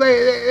 Well,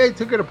 they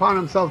took it upon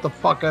themselves to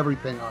fuck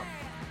everything up.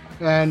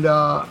 And,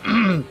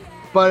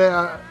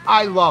 but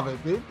I love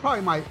it.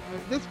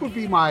 This would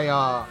be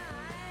my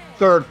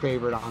third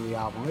favorite on the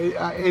album.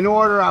 In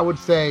order, I would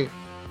say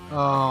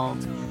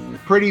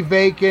Pretty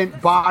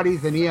Vacant,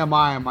 Bodies, and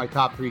EMI are my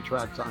top 3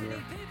 tracks on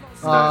here.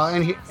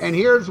 Nice. And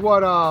here's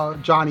what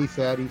Johnny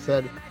said. He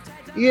said,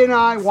 E and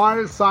I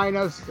wanted to sign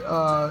us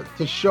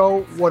to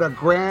show what a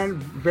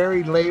grand,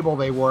 varied label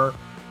they were,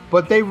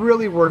 but they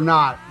really were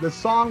not. The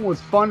song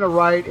was fun to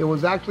write. It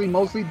was actually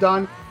mostly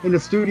done in the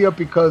studio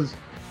because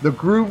the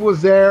groove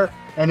was there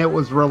and it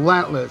was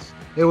relentless.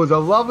 It was a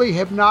lovely,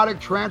 hypnotic,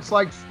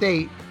 trance-like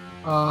state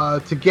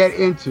to get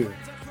into.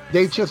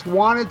 They just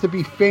wanted to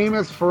be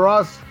famous for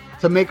us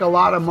to make a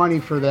lot of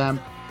money for them,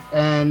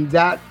 and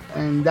that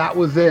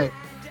was it.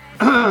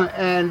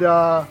 And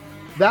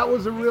that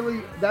was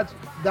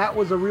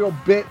a real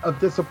bit of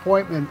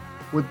disappointment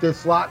with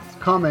this lot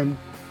coming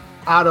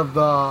out of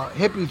the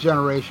hippie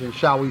generation,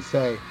 shall we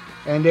say.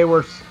 And they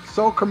were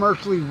so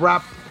commercially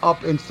wrapped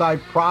up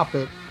inside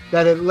profit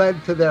that it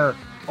led to their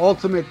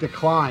ultimate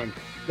decline.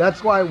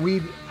 That's why we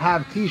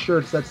have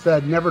t-shirts that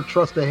said never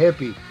trust a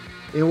hippie.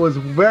 It was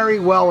very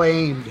well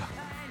aimed.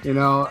 You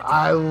know,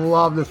 I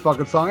love this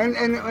fucking song.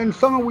 And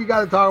something we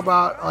got to talk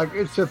about, like,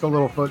 it's just a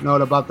little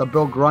footnote about the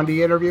Bill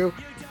Grundy interview.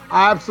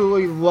 I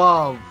absolutely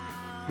love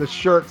the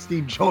shirt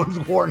Steve Jones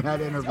wore in that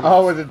interview.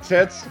 Oh, with the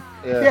tits?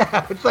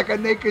 Yeah, it's like a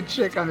naked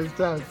chick on his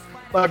chest,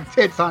 like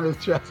tits on his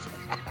chest.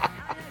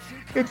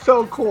 It's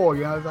so cool,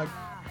 you know. It's like,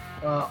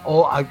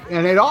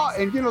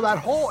 and you know, that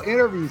whole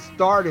interview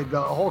started,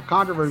 the whole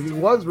controversy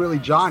was really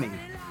Johnny.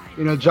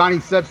 You know,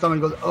 Johnny said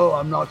something, he goes, "Oh,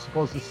 I'm not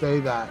supposed to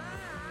say that,"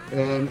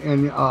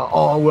 and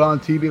oh, we're on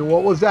TV.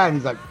 What was that? And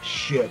he's like,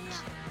 "Shit,"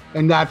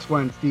 and that's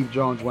when Steve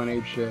Jones went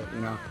ape shit, you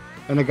know.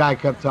 And the guy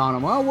kept telling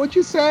him, "Oh, what'd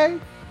you say?"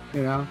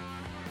 You know,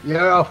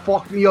 "Yeah,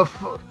 fuck me, you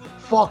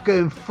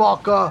fucking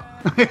fucker."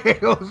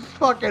 It was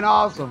fucking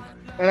awesome.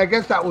 And I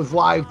guess that was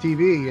live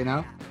TV, you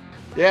know.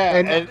 Yeah,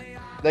 and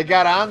they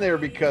got on there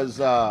because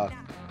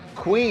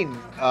Queen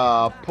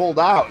pulled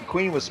out.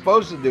 Queen was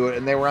supposed to do it,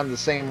 and they were on the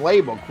same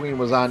label. Queen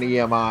was on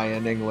EMI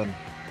in England,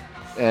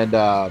 and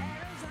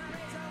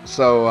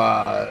so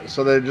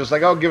they're just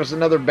like, "Oh, give us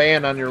another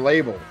band on your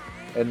label,"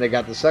 and they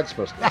got the Sex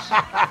Pistols.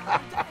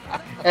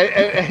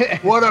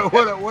 and what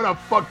a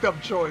fucked up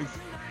choice.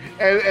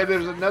 And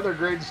there's another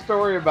great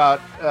story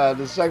about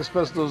the Sex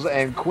Pistols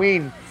and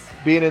Queen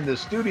being in the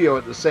studio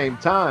at the same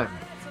time.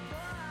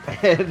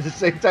 And at the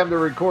same time they're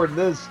recording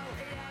this,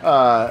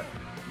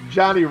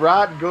 Johnny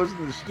Rotten goes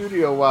into the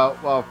studio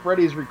while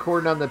Freddie's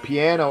recording on the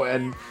piano,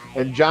 and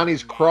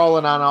Johnny's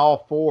crawling on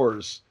all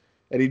fours.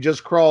 And he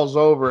just crawls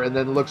over and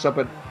then looks up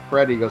at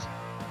Freddie, goes,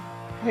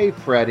 "Hey,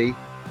 Freddie,"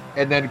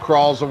 and then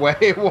crawls away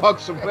and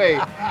walks away.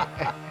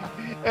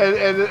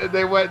 and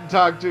they went and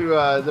talked to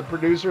the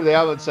producer of the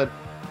album and said,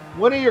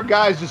 "One of your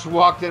guys just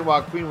walked in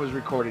while Queen was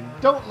recording.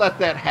 Don't let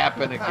that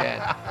happen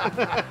again."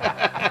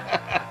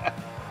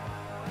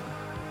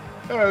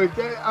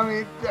 I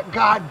mean,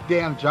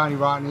 goddamn, Johnny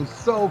Rotten is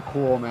so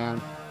cool,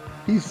 man.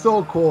 He's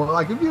so cool.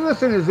 Like, if you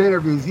listen to his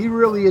interviews, he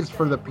really is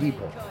for the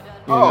people.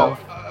 You know?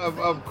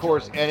 Of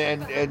course.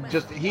 And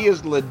just, he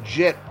is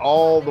legit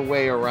all the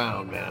way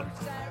around, man.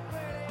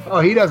 Oh,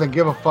 he doesn't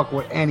give a fuck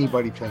what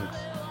anybody thinks.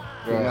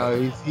 Right. You know,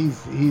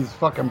 he's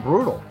fucking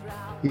brutal.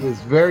 He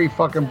is very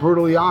fucking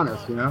brutally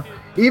honest, you know?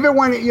 Even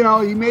when, you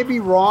know, he may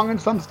be wrong in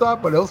some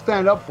stuff, but he'll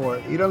stand up for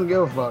it. He doesn't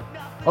give a fuck.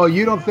 Oh,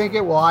 you don't think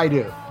it? Well, I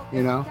do,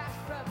 you know?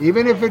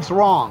 Even if it's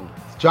wrong,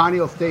 Johnny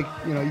will stay,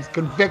 you know, he's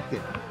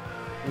convicted.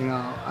 You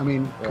know, I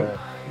mean,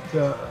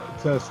 to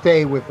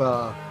stay with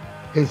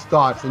his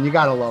thoughts, and you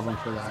gotta love him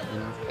for that, you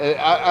know?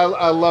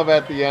 I love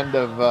at the end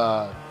of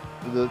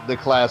the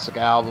classic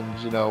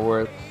albums, you know,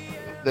 where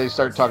they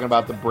start talking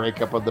about the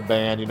breakup of the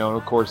band, you know, and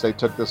of course they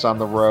took this on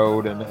the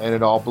road and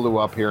it all blew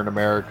up here in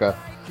America.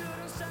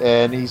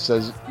 And he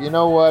says, "You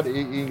know what?"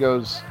 He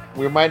goes,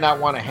 "We might not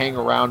want to hang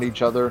around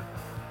each other."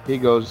 He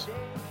goes,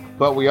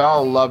 "But we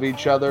all love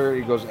each other."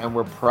 He goes, "And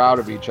we're proud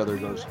of each other."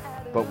 He goes,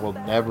 "But we'll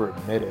never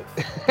admit it."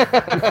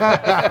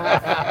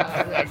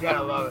 I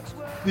gotta love it.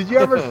 Did you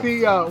ever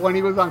see when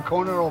he was on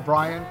Conan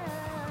O'Brien?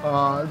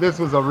 This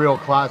was a real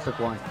classic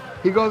one.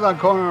 He goes on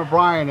Conan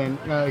O'Brien and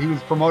he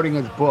was promoting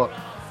his book.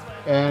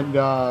 And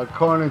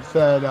Conan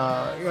said,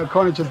 you know,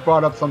 Conan just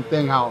brought up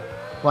something how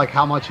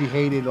much he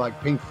hated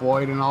like Pink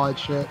Floyd and all that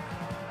shit.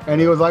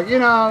 And he was like, you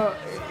know,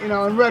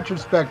 in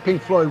retrospect,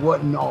 Pink Floyd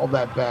wasn't all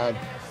that bad.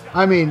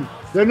 I mean,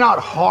 they're not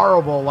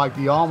horrible like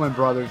the Allman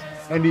Brothers.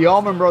 And the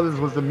Allman Brothers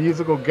was the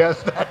musical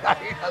guest that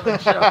night of the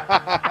show.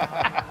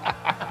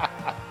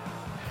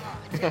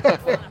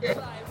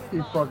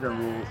 He fucking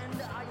rules.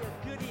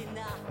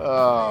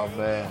 Oh,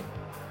 man.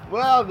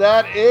 Well,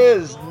 that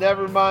is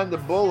Nevermind the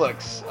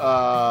Bollocks,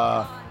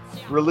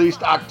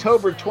 released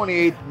October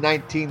 28th,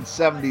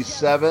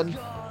 1977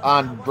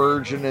 on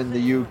Virgin in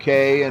the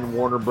UK and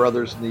Warner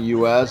Brothers in the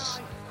US.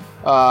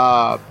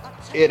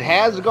 It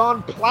has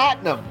gone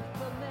platinum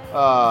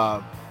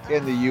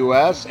in the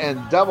US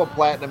and double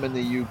platinum in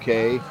the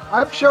UK.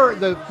 I'm sure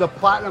the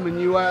platinum in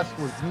US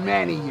was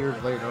many years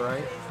later,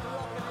 right?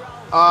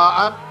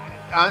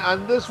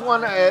 on this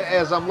one,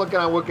 as I'm looking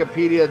on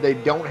Wikipedia, they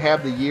don't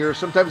have the year.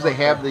 Sometimes they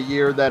have the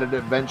year that it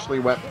eventually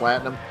went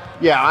platinum.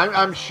 Yeah,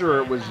 I'm sure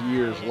it was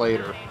years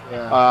later.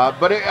 Yeah.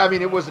 But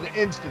it was an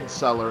instant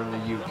seller in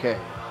the UK.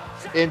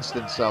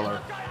 Instant seller.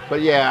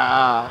 But yeah,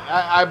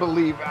 I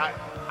believe,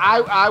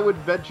 I would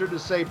venture to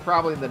say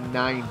probably in the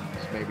 90s,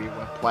 maybe it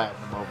went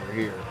platinum over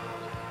here.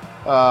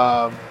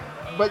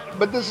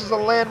 But this is a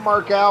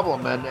landmark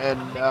album,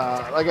 and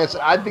like I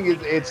said, I think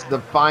it's the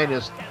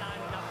finest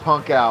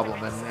punk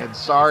album, and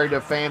sorry to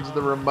fans of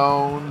the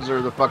Ramones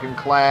or the fucking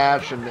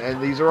Clash,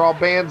 and these are all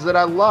bands that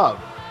I love.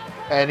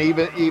 And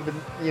even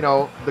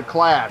the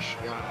Clash,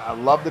 I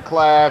love the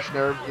Clash.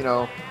 And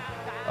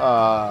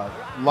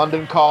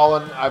London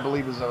Calling, I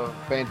believe, is a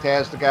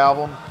fantastic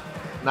album.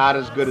 Not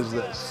as good as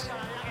this.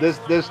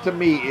 This to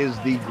me is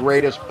the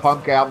greatest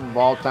punk album of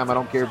all time. I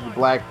don't care if it's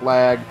Black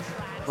Flag,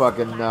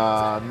 fucking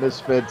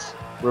Misfits,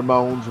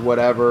 Ramones,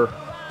 whatever.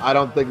 I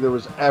don't think there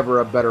was ever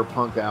a better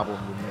punk album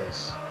than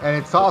this. And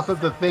it's also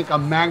to think a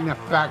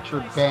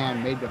manufactured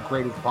band made the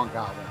greatest punk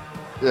album.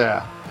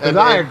 Yeah. And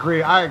I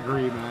agree,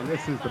 man.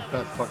 This is the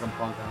best fucking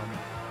punk album.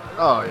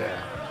 Oh,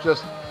 yeah.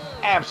 Just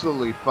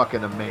absolutely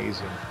fucking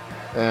amazing.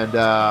 And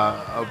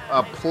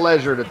a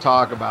pleasure to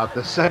talk about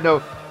this. I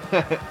know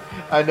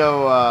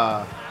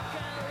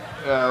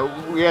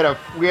we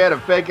had a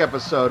fake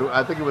episode.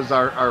 I think it was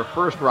our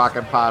first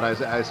Rockin' Pod.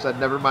 I said,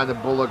 never mind the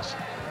Bullocks,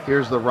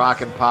 here's the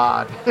Rockin'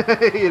 Pod.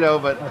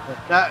 But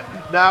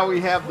now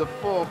we have the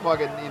full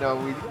fucking,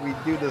 we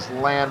do this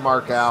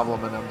landmark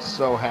album, and I'm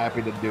so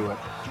happy to do it.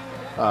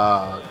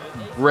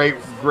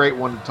 Great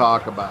one to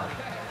talk about.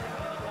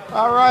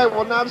 All right,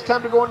 well, now it's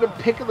time to go into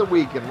Pick of the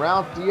Week. And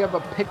Ralph, do you have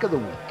a Pick of the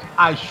Week?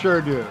 I sure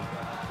do.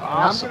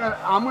 Awesome.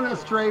 I'm gonna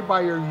stray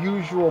by your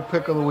usual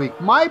Pick of the Week.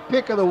 My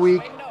Pick of the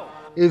Week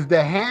is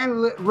the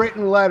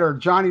handwritten letter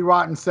Johnny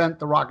Rotten sent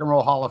the Rock and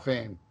Roll Hall of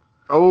Fame.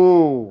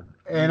 Oh,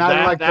 and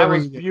I like to read it. That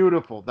was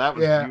beautiful. That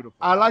was beautiful.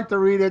 I like to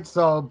read it,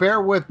 so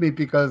bear with me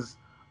because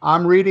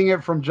I'm reading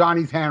it from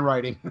Johnny's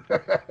handwriting.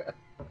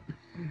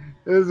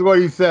 This is what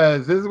he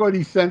says. This is what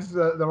he sends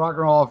the Rock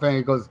and Roll Hall of Fame.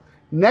 He goes,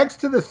 next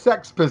to the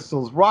Sex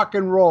Pistols, rock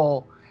and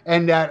roll,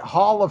 and that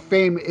Hall of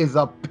Fame is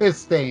a piss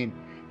stain.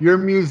 Your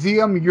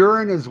museum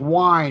urine is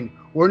wine.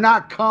 We're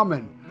not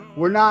coming.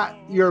 We're not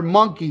your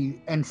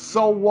monkey. And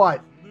so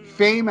what?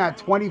 Fame at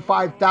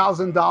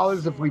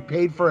 $25,000 if we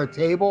paid for a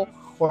table,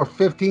 or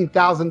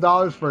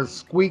 $15,000 for a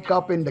squeak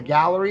up in the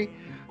gallery,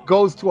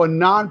 goes to a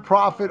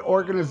non-profit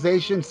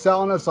organization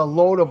selling us a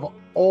load of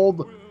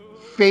old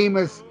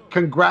famous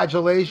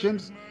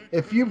congratulations.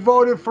 If you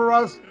voted for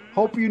us,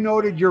 hope you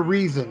noted your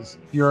reasons.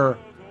 You're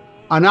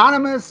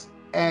anonymous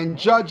and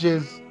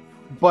judges,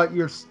 but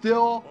you're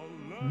still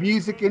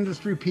music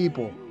industry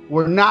people.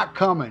 We're not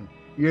coming.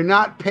 You're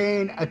not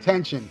paying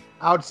attention.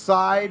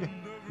 Outside,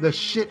 the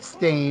shit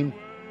stain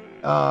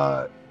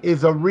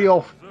is a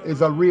real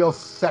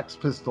Sex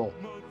Pistol.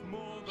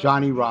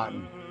 Johnny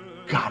Rotten.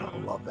 God, I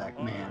love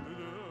that man.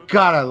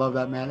 God, I love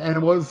that man.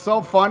 And what was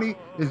so funny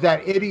is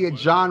that idiot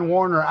John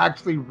Warner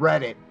actually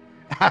read it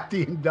at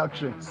the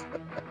inductions.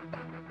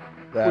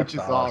 Which is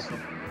awesome.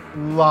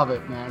 Love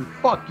it, man.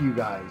 Fuck you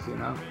guys,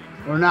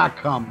 We're not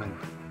coming.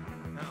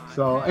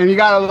 So, and you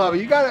gotta love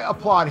it. You gotta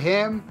applaud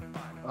him.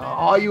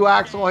 All you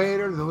Axl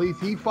haters, at least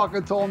he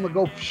fucking told them to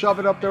go shove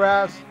it up their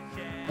ass.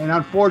 And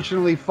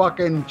unfortunately,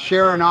 fucking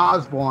Sharon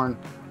Osbourne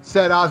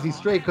set Ozzy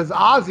straight, because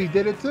Ozzy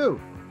did it too.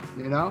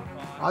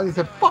 Ozzy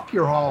said, fuck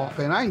your Hall of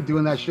Fame. I ain't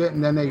doing that shit.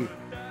 And then they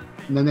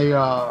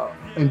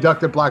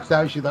inducted Black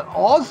Sabbath. She's like,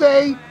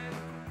 Ozzy?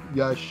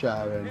 Yes,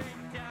 Sharon.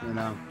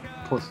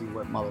 Pussy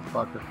whip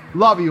motherfucker.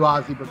 Love you,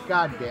 Ozzy, but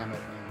god damn it,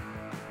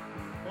 man.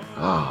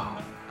 Oh.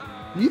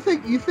 You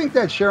think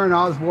that Sharon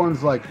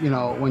Osbourne's like,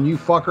 when you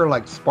fuck her,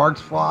 like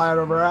sparks fly out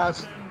of her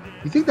ass?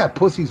 You think that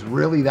pussy's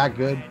really that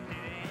good?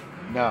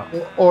 No.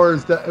 Or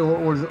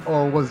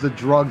was the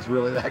drugs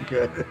really that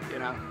good?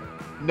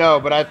 No,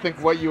 but I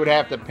think what you would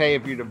have to pay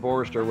if you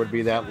divorced her would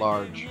be that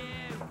large.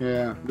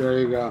 Yeah, there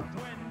you go.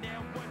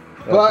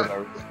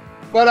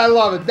 But I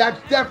love it. That's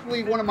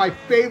definitely one of my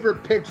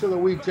favorite picks of the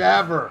week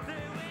ever.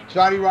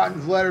 Johnny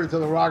Rotten's letter to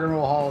the Rock and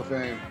Roll Hall of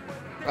Fame.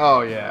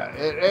 Oh yeah,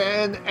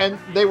 and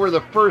they were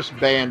the first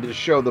band to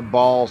show the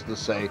balls to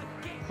say,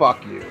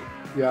 "Fuck you."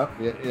 Yeah.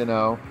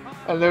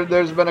 And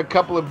there's been a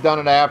couple who've done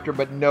it after,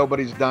 but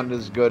nobody's done it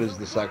as good as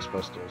the Sex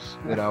Pistols.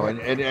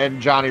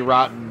 And Johnny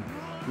Rotten,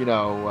 in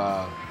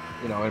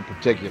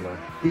particular.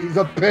 He's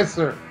a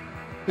pisser.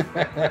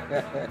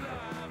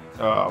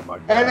 Oh my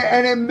god.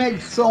 And it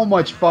makes so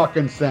much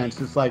fucking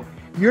sense. It's like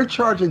you're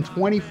charging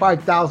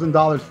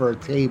 $25,000 for a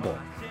table.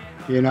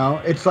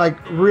 It's like,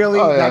 really?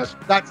 Oh, yeah.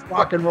 That's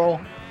rock and roll.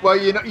 Well,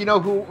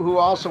 who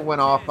also went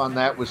off on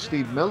that was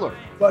Steve Miller.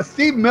 But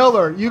Steve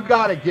Miller, you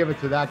got to give it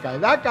to that guy.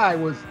 That guy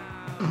was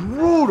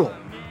brutal,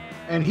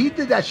 and he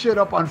did that shit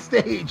up on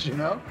stage.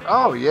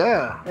 Oh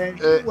yeah. And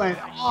he went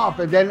off,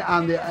 and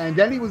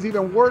then he was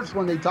even worse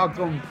when they talked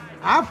to him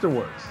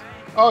afterwards.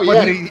 Oh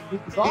But yeah, he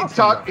was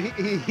awesome,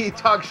 he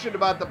talked shit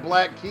about the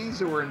Black Keys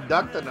who were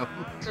inducting him.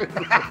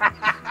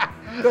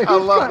 though. I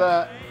love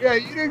that. Yeah,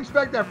 you didn't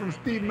expect that from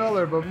Steve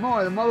Miller, but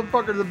boy, the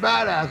motherfucker's a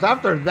badass.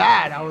 After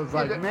that, I was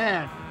like,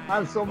 man, I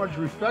have so much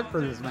respect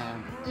for this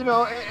man. You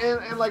know,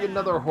 and like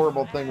another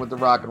horrible thing with the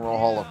Rock and Roll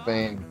Hall of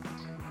Fame.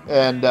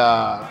 And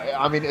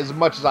I mean, as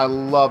much as I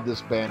love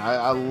this band,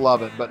 I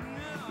love it, but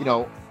you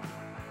know,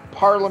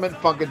 Parliament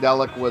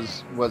Funkadelic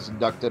was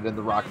inducted in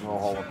the Rock and Roll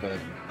Hall of Fame.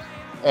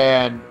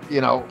 And,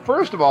 you know,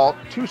 first of all,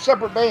 two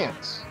separate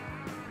bands.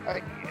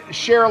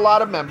 Share a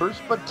lot of members,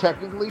 but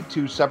technically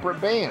two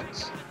separate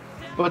bands.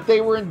 But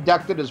they were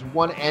inducted as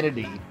one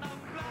entity.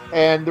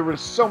 And there were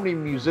so many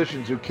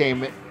musicians who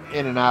came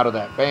in and out of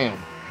that band.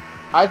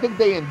 I think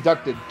they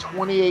inducted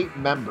 28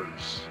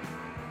 members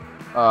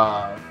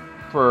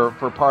for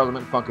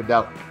Parliament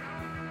Funkadelic.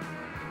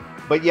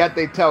 But yet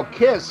they tell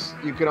Kiss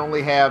you can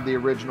only have the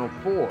original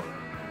 4.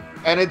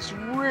 And it's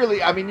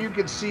really, I mean, you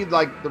can see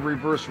like the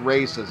reverse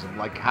racism,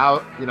 like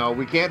how, you know,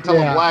 we can't tell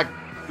a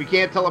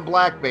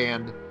black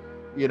band,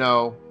 you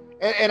know,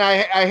 and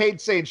I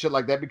hate saying shit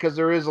like that because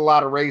there is a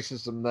lot of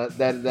racism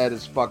that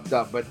is fucked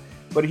up.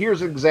 But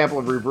here's an example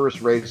of reverse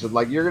racism.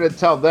 Like you're going to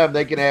tell them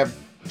they can have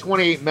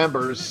 28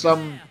 members,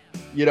 some,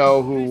 you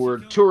know, who were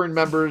touring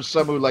members,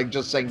 some who like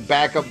just sang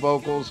backup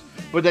vocals,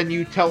 but then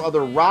you tell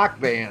other rock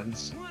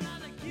bands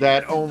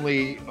that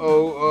only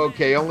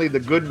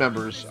the good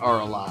members are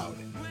allowed.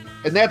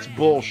 And that's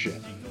bullshit.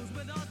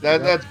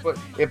 That's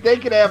if they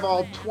could have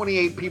all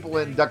 28 people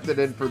inducted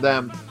in for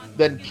them,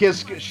 then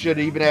Kiss should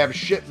even have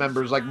shit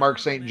members like Mark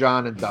St.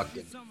 John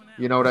inducted.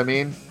 You know what I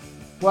mean?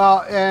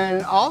 Well,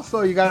 and also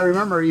you got to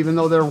remember, even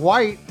though they're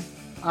white,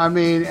 I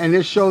mean, and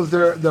this shows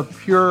the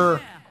pure,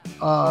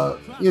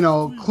 you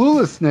know,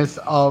 cluelessness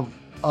of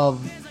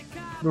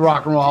the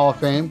Rock and Roll Hall of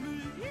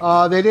Fame.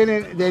 They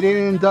didn't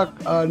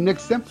induct Nick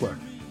Simpler,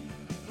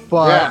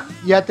 but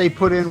yet they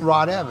put in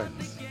Rod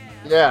Evans.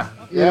 Yeah.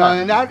 You know,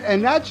 and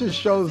that just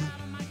shows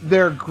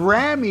their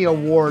Grammy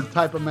Award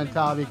type of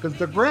mentality, because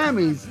the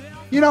Grammys,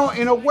 you know,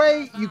 in a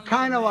way, you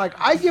kind of like,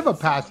 I give a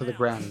pass to the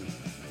Grammys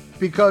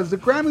because the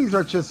Grammys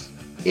are just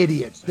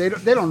idiots. They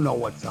don't know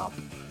what's up.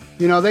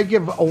 You know, they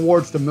give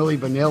awards to Milli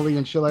Vanilli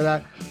and shit like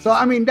that. So,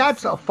 I mean,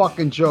 that's a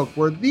fucking joke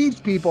where these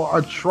people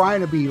are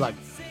trying to be like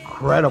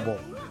credible.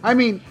 I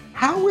mean,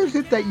 how is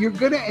it that you're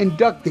going to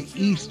induct the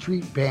E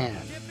Street Band?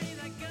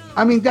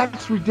 I mean,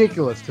 that's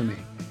ridiculous to me.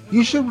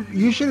 You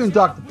should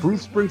induct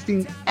Bruce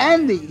Springsteen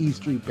and the E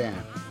Street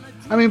Band.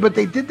 I mean, but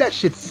they did that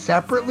shit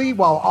separately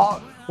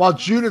while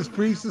Judas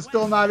Priest is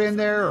still not in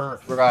there,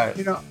 or right.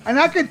 You know, and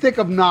I can think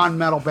of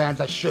non-metal bands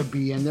that should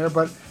be in there,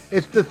 but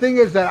it's the thing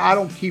is that I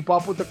don't keep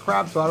up with the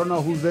crap, so I don't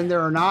know who's in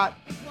there or not.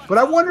 But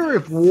I wonder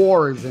if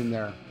War is in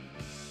there.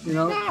 You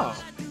know,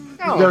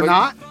 no, they're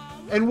not.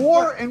 And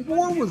War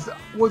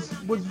was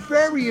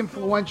very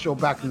influential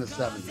back in the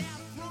 70s.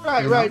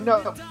 Right, right.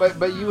 No,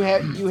 but you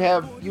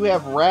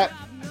have rap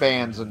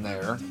bands in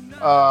there.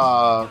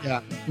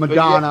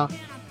 Madonna.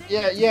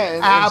 And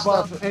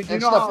ABBA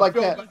and stuff like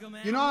that.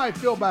 You know how I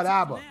feel about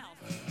ABBA?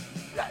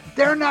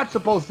 They're not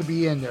supposed to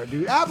be in there,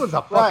 dude. ABBA's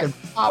a fucking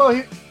pop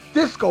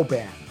disco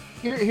band.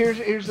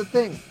 Here's the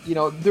thing. You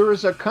know, there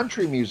is a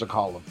country music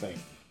hall of fame.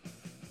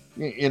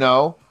 You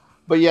know,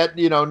 but yet,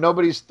 you know,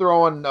 nobody's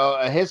throwing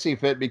a hissy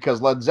fit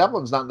because Led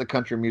Zeppelin's not in the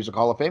country music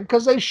hall of fame,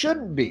 because they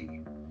shouldn't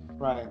be.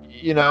 Right.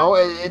 You know,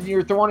 and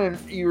you're throwing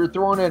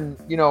in,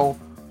 you know,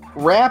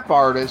 rap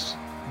artists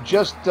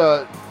just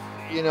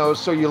you know,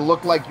 so you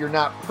look like you're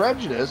not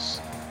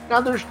prejudiced. Now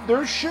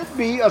there should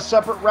be a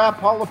separate rap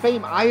hall of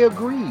fame. I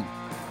agree.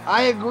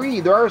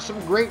 There are some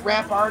great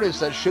rap artists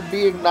that should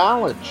be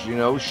acknowledged, you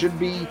know, should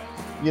be,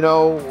 you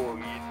know,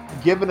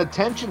 given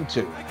attention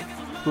to,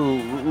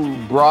 who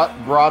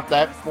brought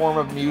that form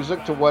of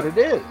music to what it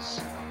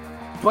is.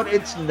 But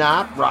it's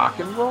not rock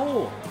and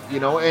roll, you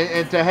know,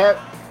 and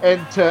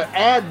to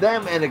add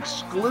them and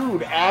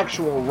exclude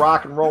actual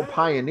rock and roll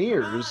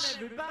pioneers,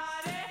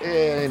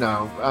 you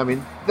know, I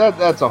mean,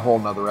 that's a whole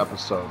nother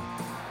episode.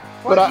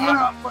 But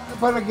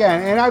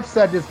again, and I've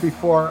said this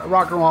before,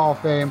 Rock and Roll Hall of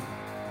Fame,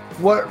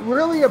 what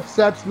really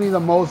upsets me the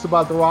most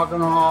about the Rock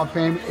and Roll Hall of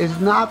Fame is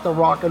not the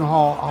Rock and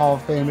Roll Hall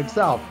of Fame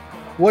itself.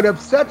 What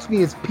upsets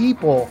me is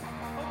people,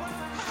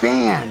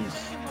 fans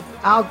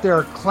out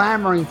there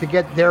clamoring to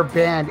get their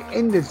band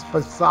in this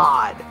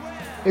facade.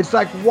 It's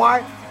like,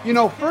 why? You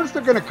know, first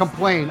they're going to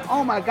complain,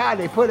 oh my God,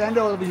 they put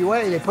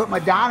NWA, they put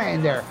Madonna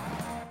in there.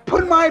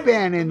 Put my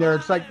band in there.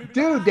 It's like,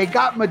 dude, they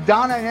got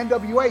Madonna and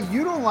NWA.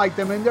 You don't like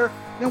them in there.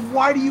 Then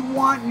why do you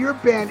want your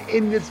band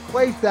in this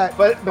place that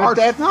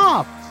are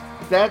snobs?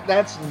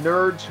 That's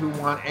nerds who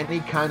want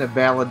any kind of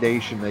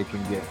validation they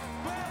can get.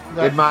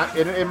 In my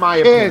opinion.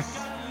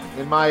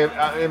 In my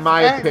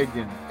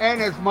opinion.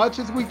 And as much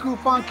as we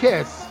goof on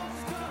Kiss,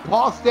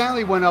 Paul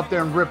Stanley went up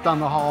there and ripped on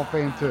the Hall of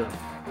Fame too.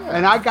 Yeah.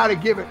 And I got to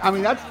give it. I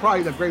mean, that's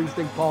probably the greatest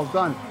thing Paul's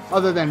done,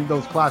 other than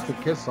those classic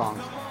Kiss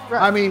songs.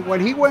 Right. I mean, when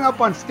he went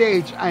up on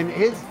stage and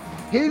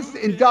his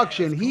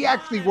induction, he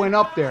actually went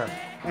up there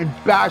and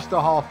bashed the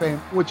Hall of Fame,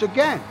 which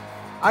again,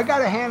 I got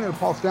to hand it to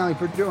Paul Stanley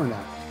for doing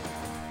that.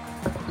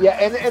 Yeah,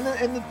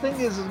 and the thing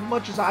is, as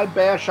much as I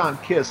bash on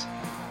Kiss,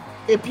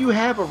 if you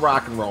have a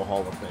Rock and Roll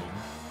Hall of Fame,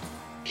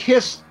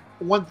 Kiss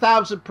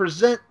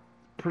 1000%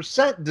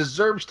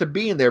 deserves to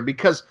be in there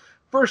because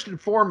first and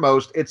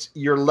foremost, it's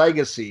your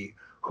legacy,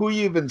 who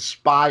you've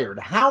inspired.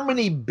 How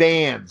many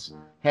bands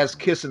has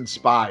Kiss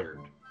inspired?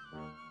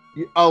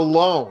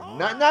 Alone,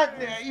 not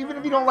even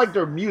if you don't like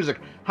their music.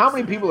 How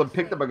many people have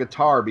picked up a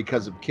guitar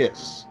because of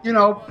Kiss? You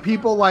know,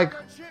 people like,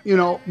 you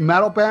know,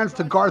 metal bands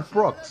to Garth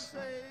Brooks.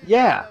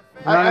 Yeah.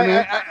 You know what I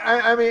mean?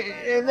 I mean,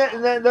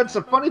 and that's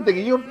the funny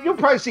thing. You'll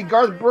probably see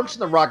Garth Brooks in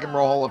the Rock and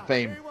Roll Hall of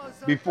Fame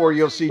before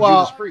you'll see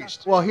Judas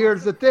Priest. Well,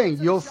 here's the thing: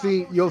 you'll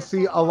see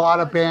a lot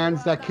of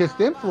bands that Kiss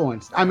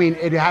influenced. I mean,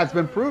 it has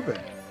been proven.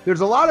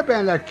 There's a lot of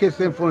bands that Kiss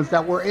influenced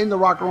that were in the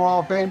Rock and Roll Hall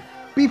of Fame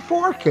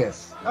before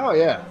Kiss. Oh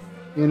yeah,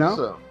 you know.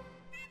 So,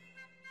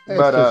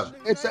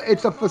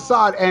 it's a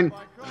facade, and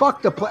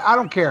fuck the play. I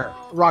don't care,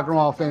 Rock and Roll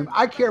Hall of Fame.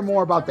 I care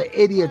more about the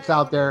idiots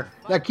out there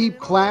that keep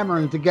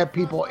clamoring to get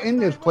people in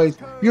this place.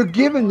 You're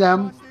giving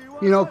them,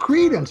 you know,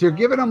 credence. You're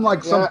giving them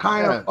like some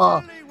kind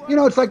of, you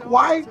know, it's like,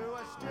 why,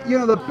 you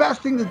know, the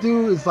best thing to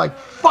do is like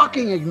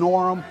fucking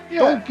ignore them. Yeah.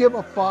 Don't give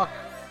a fuck.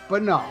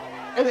 But no.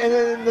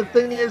 And the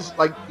thing is,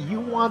 like, you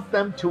want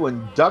them to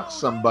induct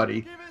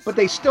somebody, but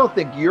they still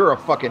think you're a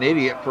fucking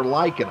idiot for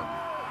liking them.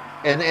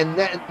 And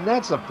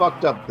that's a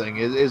fucked up thing.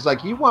 Is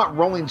like, you want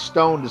Rolling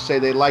Stone to say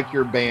they like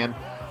your band,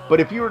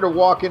 but if you were to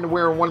walk in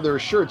wearing one of their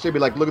shirts, they'd be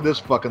like, look at this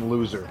fucking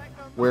loser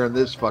wearing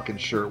this fucking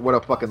shirt. What a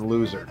fucking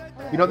loser.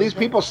 You know, these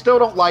people still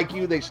don't like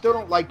you. They still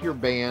don't like your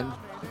band.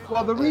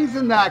 Well, the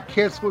reason that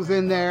Kiss was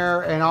in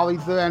there and all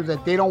these bands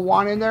that they don't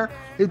want in there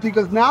is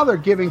because now they're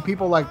giving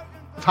people like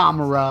Tom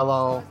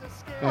Morello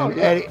and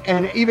Eddie,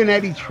 and even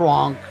Eddie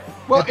Trunk.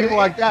 Well, people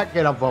like that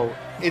get a vote.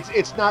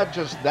 It's not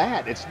just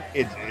that.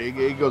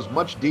 It goes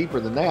much deeper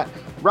than that.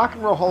 Rock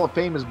and Roll Hall of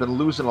Fame has been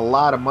losing a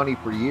lot of money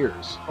for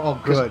years.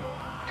 Oh, good.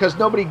 Because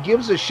nobody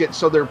gives a shit,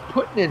 so they're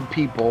putting in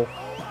people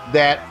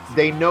that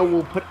they know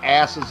will put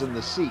asses in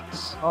the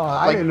seats. Oh,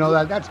 I didn't know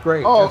that. That's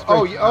great. Oh, That's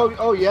great.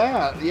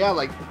 yeah.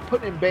 Like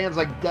putting in bands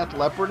like Def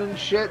Leppard and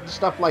shit and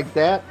stuff like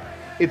that.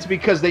 It's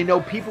because they know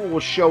people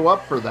will show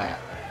up for that,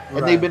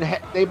 and they've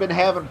been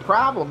having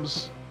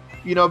problems,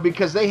 you know,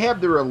 because they have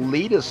their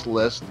elitist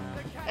list.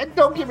 And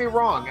don't get me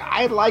wrong,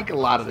 I like a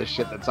lot of the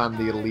shit that's on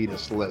the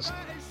elitist list.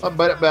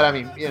 But I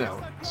mean, you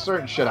know,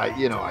 certain shit I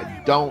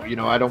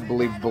don't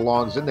believe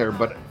belongs in there.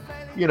 But,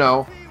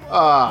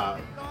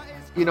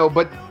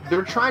 but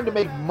they're trying to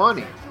make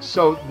money.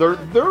 So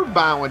they're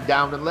bowing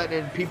down and letting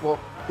in people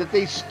that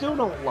they still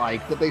don't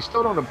like, that they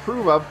still don't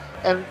approve of.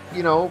 And,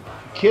 you know,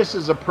 Kiss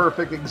is a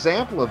perfect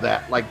example of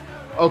that. Like,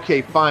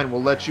 okay, fine,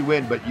 we'll let you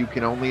in, but you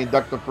can only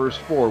induct the first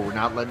 4. We're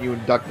not letting you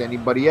induct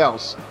anybody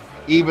else.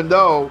 Even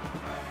though,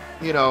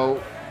 you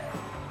know,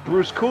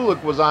 Bruce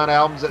Kulick was on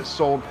albums that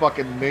sold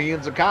fucking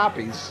millions of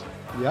copies.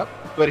 Yep.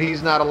 But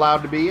he's not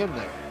allowed to be in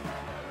there.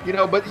 You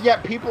know, but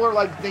yet people are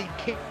like, they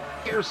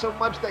care so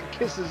much that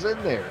Kiss is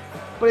in there.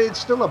 But it's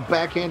still a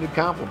backhanded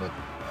compliment.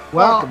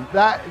 Well,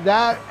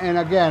 that, and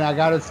again, I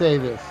gotta say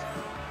this,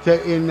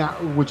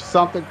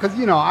 because,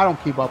 you know, I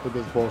don't keep up with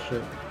this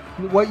bullshit.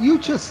 What you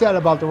just said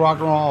about the Rock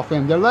and Roll Hall of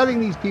Fame, they're letting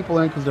these people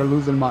in because they're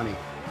losing money.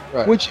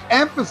 Right. Which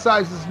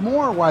emphasizes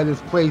more why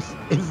this place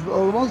is the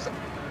most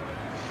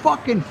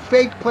fucking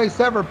fake place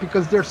ever,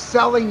 because they're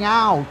selling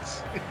out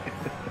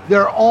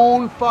their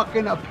own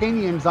fucking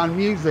opinions on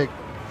music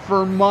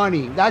for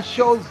money. That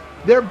shows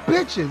they're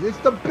bitches. It's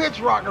the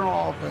bitch Rock and Roll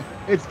Hall of Fame.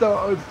 It's the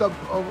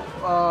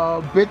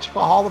bitch for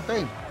Hall of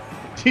Fame.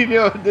 Do you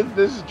know,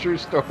 this is a true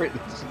story.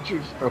 This is a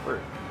true story.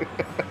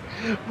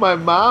 My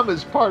mom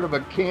is part of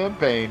a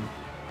campaign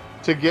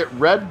to get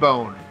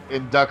Redbone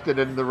inducted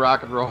into the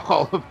Rock and Roll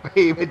Hall of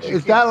Fame.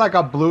 Is that like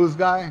a blues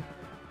guy?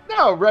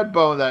 No,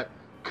 Redbone, that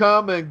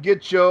Come and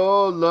Get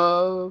Your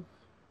Love.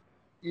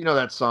 You know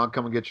that song,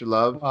 Come and Get Your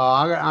Love?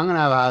 I'm going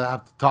to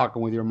have to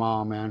talking with your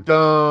mom, man.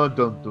 Dun,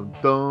 dun, dun,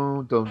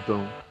 dun, dun,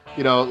 dun.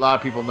 You know, a lot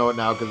of people know it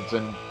now because it's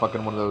in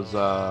fucking one of those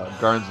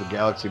Guardians of the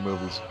Galaxy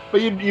movies.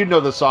 But you know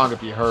the song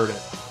if you heard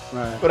it.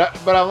 Right.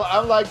 But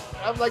I'm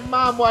like,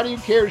 Mom, why do you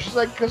care? She's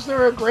like, because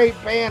they're a great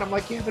band. I'm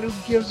like, yeah, but who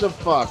gives a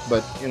fuck?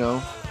 But, you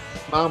know,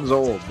 Mom's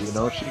old, you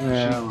know, she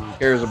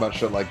cares about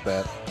shit like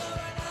that.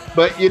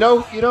 But you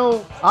know,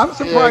 I'm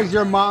surprised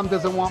your mom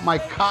doesn't want my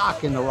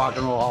cock in the Rock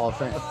and Roll Hall of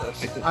Fame.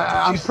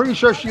 I'm pretty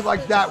sure she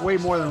likes that way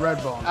more than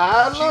Redbone.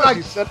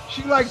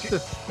 She likes the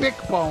spick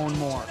bone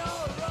more.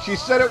 She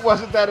said it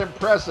wasn't that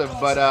impressive,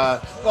 but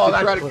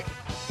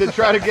to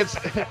try to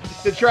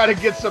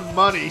get some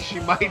money, she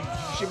might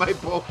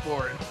pull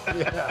for it.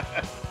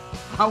 Yeah.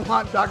 I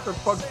want Dr.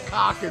 Fuck's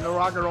cock in the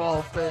Rock and Roll Hall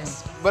of Fame.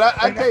 But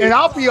and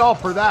I'll be all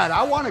for that.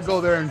 I want to go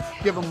there and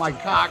give him my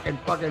cock and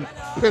fucking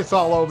piss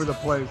all over the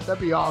place.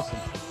 That'd be awesome.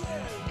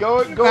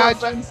 Go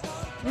imagine.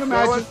 Can you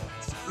imagine?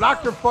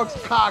 Dr. Fuck's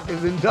cock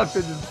is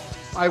inducted.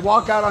 I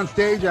walk out on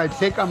stage and I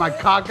take on my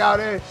cock out.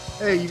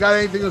 Hey, you got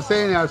anything to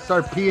say? And I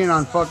start peeing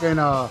on fucking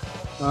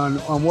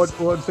on what's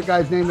the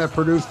guy's name that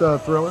produced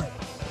Thriller?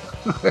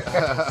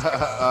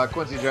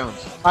 Quincy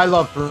Jones. I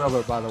love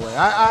Thriller, by the way.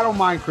 I don't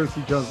mind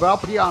Quincy Jones, but I'll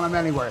pee on him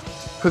anywhere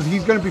because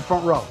he's going to be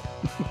front row.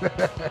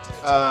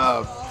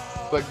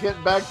 But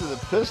getting back to the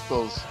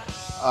Pistols,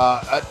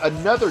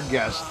 another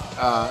guest.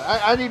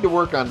 I need to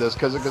work on this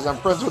because I'm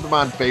friends with him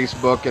on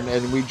Facebook,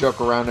 and we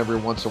joke around every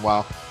once in a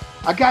while.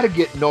 I got to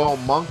get Noel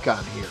Monk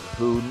on here,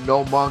 who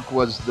Noel Monk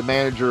was the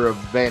manager of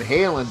Van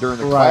Halen during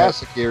the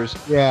classic years.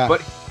 Yeah.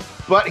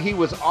 But he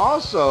was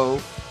also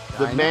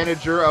the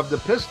manager of the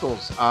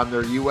Pistols on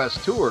their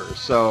U.S. tour.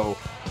 So,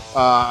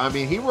 I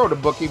mean, he wrote a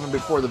book even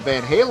before the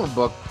Van Halen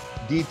book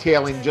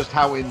detailing just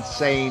how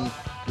insane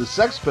the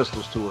Sex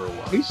Pistols tour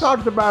was. He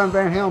talked about it in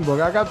Van Halen book.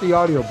 I got the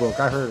audio book.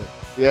 I heard it.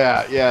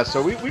 Yeah.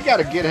 So we got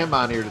to get him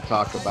on here to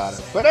talk about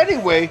it. But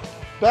anyway,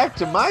 back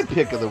to my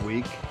pick of the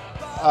week.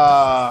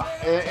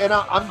 And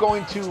I'm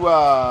going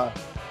to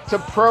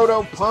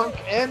proto-punk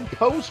and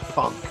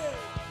post-punk.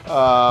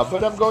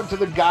 But I'm going to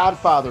the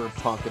godfather of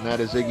punk, and that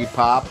is Iggy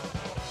Pop.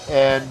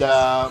 And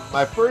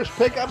my first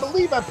pick, I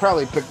believe I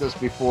probably picked this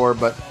before,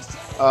 but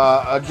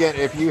again,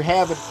 if you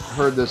haven't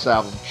heard this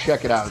album,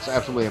 check it out. It's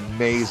absolutely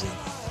amazing.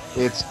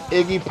 It's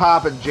Iggy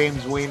Pop and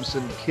James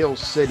Williamson, Kill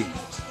City.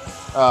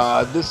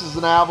 This is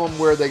an album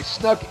where they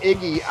snuck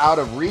Iggy out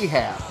of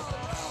rehab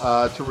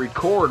to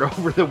record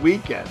over the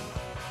weekend.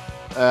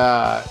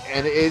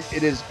 And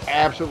it is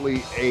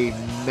absolutely a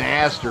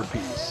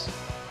masterpiece.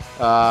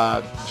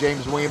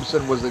 James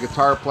Williamson was the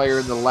guitar player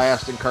in the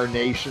last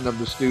incarnation of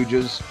the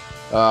Stooges,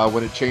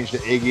 when it changed to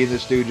Iggy and the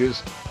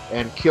Stooges,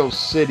 and Kill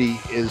City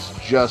is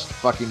just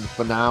fucking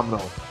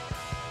phenomenal.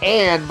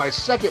 And my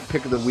second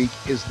pick of the week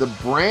is the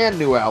brand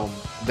new album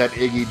that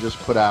Iggy just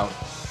put out,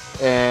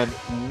 and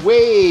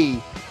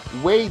way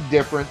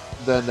different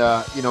than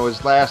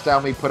his last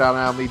album he put out,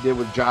 an album he did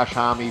with Josh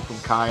Homme from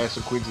Kyuss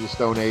and Queens of the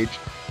Stone Age.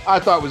 I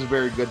thought it was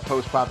very good,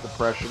 post-pop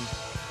depression.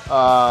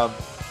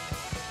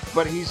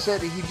 But he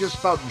said he just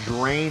felt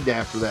drained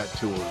after that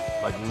tour,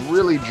 like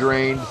really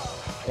drained.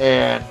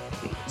 And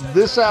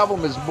this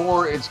album is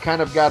more, it's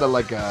kind of got a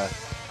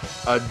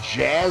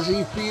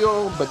jazzy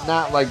feel, but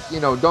not like,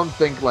 don't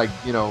think like,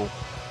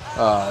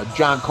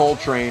 John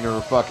Coltrane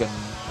or fucking,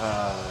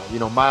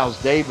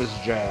 Miles Davis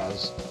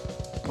jazz.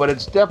 But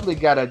it's definitely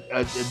got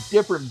a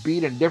different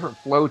beat and different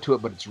flow to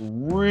it, but it's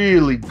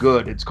really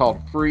good. It's called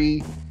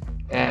Free.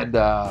 And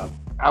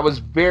I was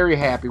very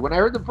happy. When I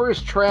heard the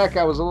first track,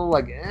 I was a little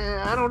like,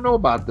 I don't know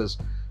about this.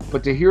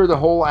 But to hear the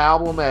whole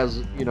album as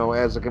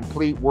a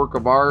complete work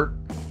of art,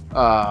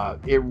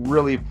 it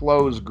really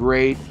flows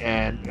great.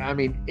 And, I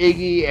mean,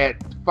 Iggy at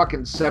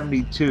fucking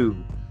 72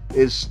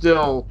 is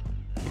still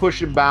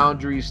pushing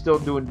boundaries, still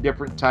doing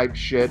different type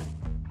shit.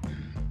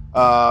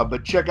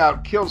 But check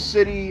out Kill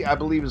City, I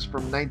believe is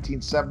from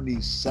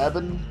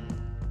 1977.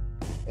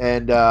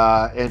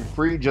 And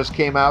Free just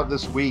came out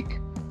this week.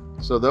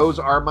 So those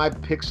are my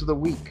picks of the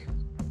week.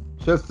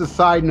 Just a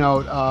side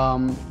note,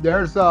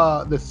 there's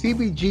the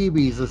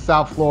CBGB's of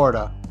South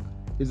Florida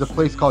is a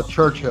place called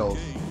Churchill's,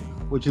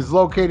 which is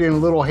located in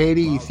Little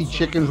Haiti. You see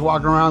chickens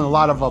walking around, a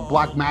lot of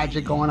black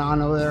magic going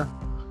on over there.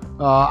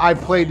 I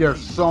played there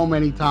so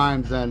many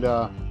times, and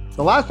the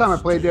last time I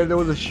played there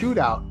was a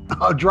shootout,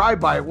 a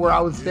drive-by where I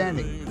was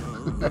standing.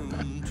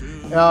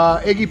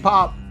 Iggy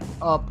Pop,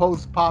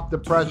 post-pop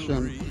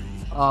depression,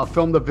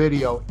 filmed a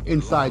video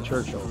inside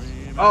Churchill's.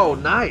 Oh,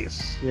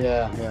 nice.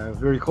 Yeah,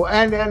 very cool.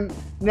 And then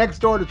next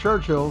door to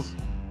Churchill's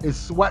is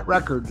Sweat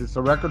Records. It's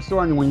a record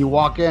store, and when you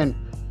walk in,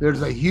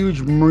 there's a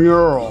huge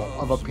mural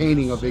of a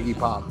painting of Iggy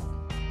Pop.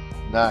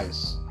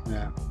 Nice.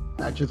 Yeah,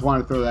 I just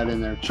want to throw that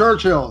in there.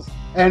 Churchill's.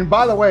 And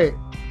by the way,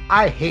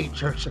 I hate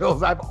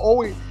Churchill's.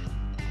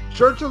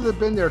 Churchill's have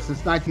been there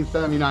since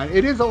 1979.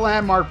 It is a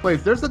landmark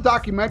place. There's a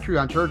documentary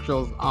on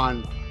Churchill's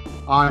on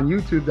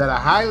YouTube that I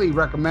highly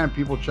recommend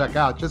people check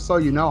out, just so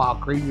you know how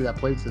crazy that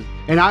place is.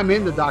 And I'm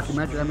in the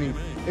documentary. I mean,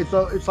 it's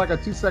like a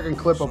 2-second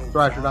clip of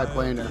Thrasher Die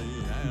playing there.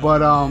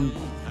 But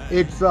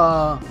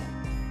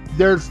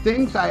there's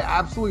things I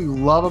absolutely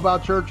love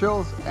about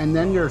Churchill's, and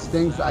then there's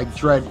things I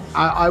dread.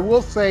 I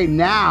will say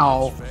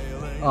now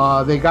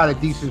they got a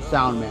decent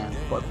sound, man.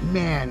 But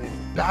man,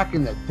 back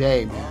in the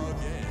day, man,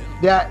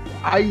 that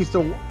I used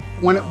to,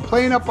 when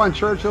playing up on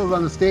Churchill's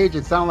on the stage,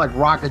 it sounded like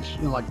rockets,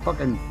 like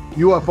fucking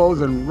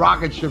UFOs and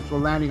rocket ships were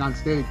landing on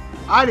stage.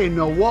 I didn't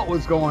know what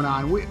was going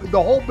on.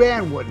 The whole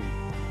band wouldn't.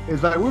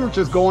 It's like we were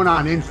just going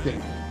on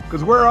instinct.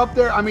 Because we're up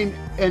there, I mean,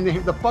 and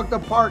the fucked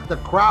up part, the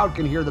crowd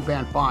can hear the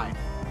band fine.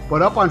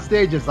 But up on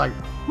stage, it's like,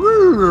 I'm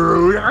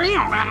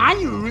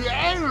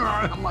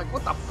like,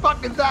 what the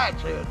fuck is that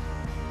shit?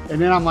 And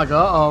then I'm like,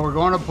 we're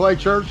going to play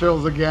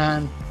Churchill's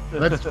again.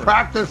 Let's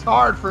practice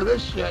hard for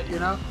this shit,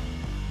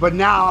 But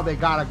now they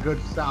got a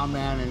good sound,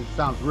 man, and it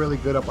sounds really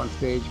good up on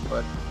stage.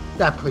 But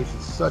that place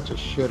is such a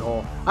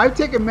shithole. I've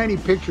taken many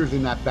pictures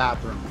in that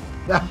bathroom.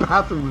 That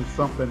bathroom is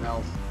something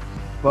else.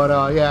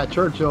 But yeah,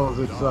 Churchill's,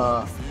 it's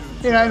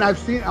and I've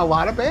seen a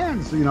lot of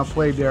bands,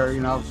 played there,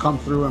 come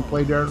through and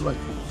played there. Like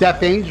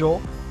Death Angel,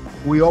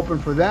 we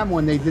opened for them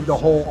when they did the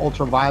whole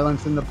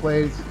Ultraviolence in the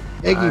place.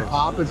 Iggy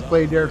Pop has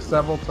played there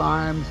several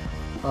times.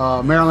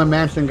 Marilyn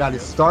Manson got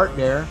his start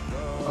there.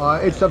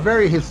 It's a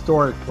very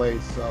historic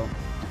place, so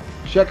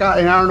check out.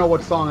 And I don't know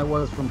what song it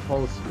was from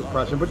Post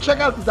Depression, but check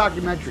out the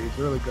documentary. It's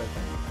really good.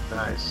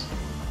 Nice.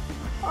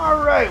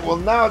 All right, well,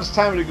 now it's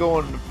time to go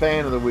on to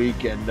Fan of the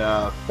Week, and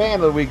Fan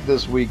of the Week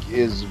this week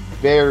is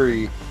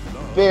very,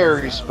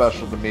 very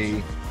special to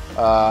me.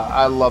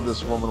 I love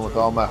this woman with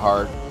all my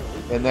heart,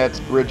 and that's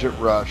Bridget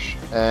Rush.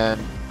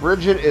 And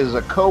Bridget is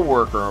a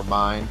co-worker of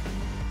mine,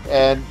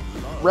 and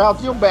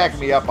Ralph, you'll back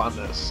me up on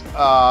this.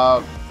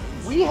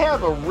 We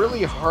have a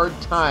really hard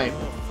time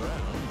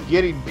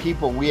getting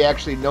people we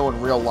actually know in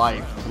real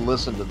life to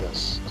listen to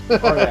this.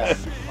 Oh yeah.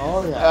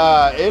 Oh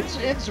yeah.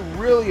 It's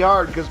really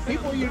hard because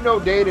people you know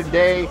day to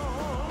day,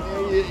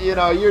 you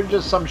know, you're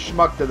just some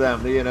schmuck to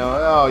them. You know,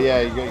 oh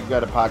yeah, you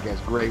got a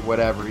podcast, great,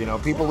 whatever. You know,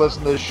 people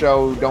listen to this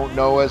show who don't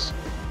know us,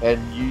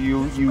 and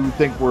you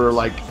think we're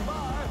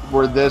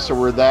this or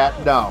we're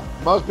that. No,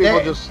 most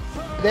people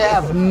they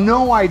have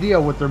no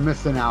idea what they're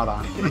missing out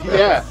on.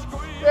 Yeah.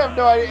 They have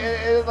no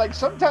idea. And like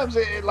sometimes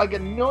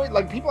annoying,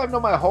 like people I've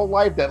known my whole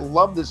life that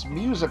love this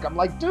music. I'm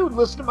like, dude,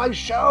 listen to my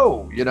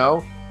show, you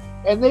know,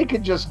 and they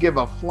could just give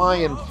a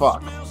flying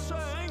fuck.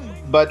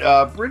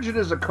 But Bridget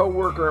is a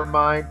coworker of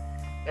mine,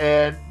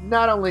 and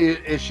not only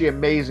is she an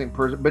amazing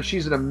person, but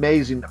she's an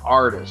amazing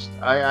artist.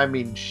 I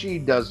mean, she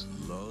does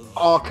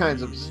all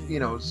kinds of, you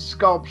know,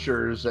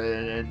 sculptures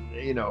and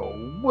you know,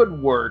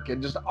 woodwork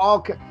and just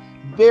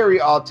very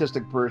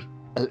artistic person,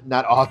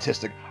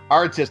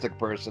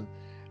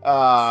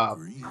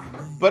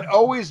 but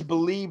always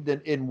believed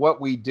in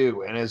what we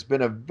do, and has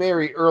been a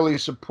very early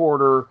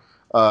supporter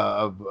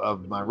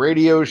of my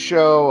radio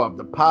show, of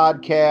the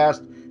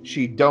podcast.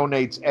 She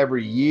donates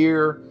every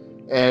year,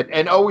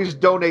 and always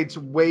donates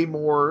way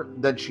more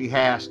than she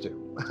has to.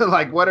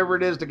 Like whatever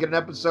it is to get an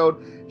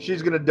episode,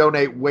 she's going to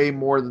donate way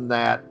more than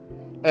that.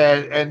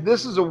 And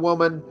this is a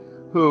woman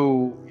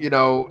who, you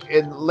know,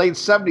 in late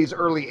 70s,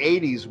 early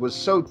 80s was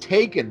so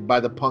taken by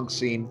the punk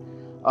scene.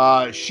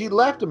 She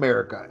left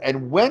America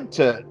and went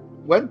to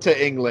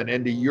England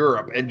and to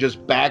Europe and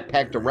just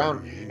backpacked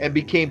around and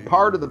became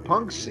part of the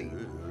punk scene.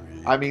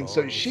 I mean,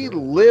 so she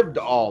lived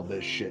all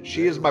this shit.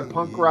 She is my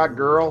punk rock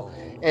girl,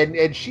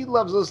 and she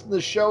loves listening to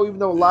the show, even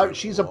though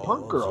she's a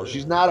punk girl.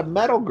 She's not a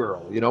metal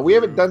girl. You know, we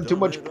haven't done too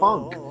much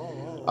punk,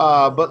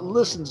 but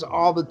listens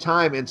all the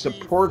time and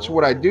supports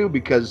what I do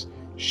because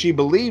she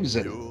believes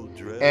in it.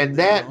 And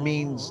that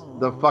means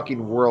the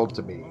fucking world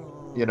to me.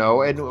 You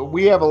know, and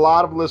we have a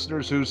lot of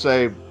listeners who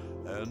say,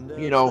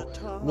 you know,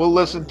 we'll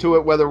listen to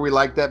it whether we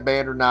like that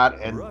band or not,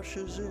 and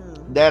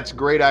that's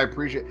great. I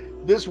appreciate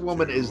it. This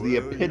woman is the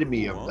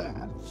epitome of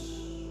that.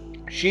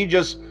 She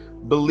just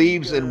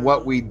believes in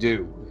what we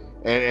do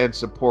and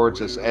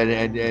supports us, and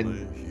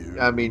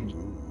I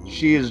mean,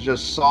 she is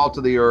just salt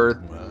of the earth.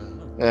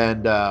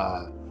 And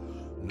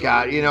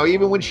God, you know,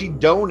 even when she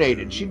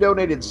donated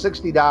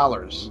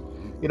 $60.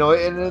 You know,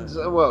 and it's,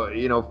 well,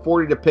 you know,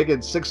 40 to pick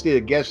and 60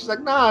 to guess. She's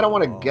like, nah, I don't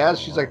want to guess.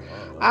 She's like,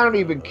 I don't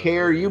even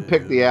care. You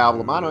pick the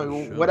album. I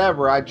don't,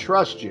 whatever. I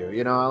trust you,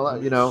 you know.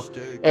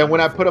 And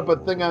when I put up a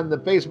thing on the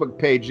Facebook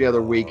page the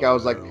other week, I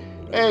was like,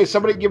 hey,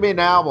 somebody give me an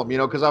album, you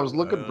know, because I was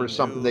looking for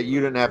something that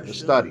you didn't have to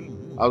study.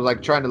 I was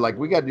like trying to, like,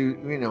 we got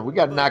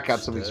to knock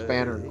out some of these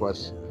fan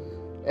requests.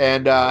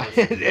 And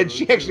and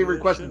she actually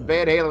requested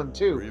Van Halen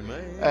too.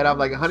 And I'm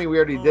like, honey, we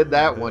already did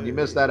that one. You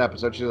missed that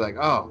episode. She's like,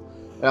 oh.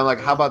 And I'm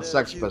like, how about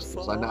Sex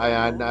Pistols?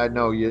 I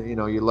know you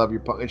know you love your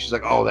punk. And she's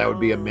like, oh, that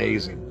would be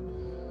amazing.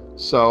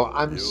 So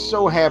I'm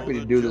so happy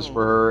to do this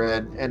for her.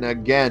 And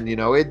again, you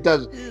know,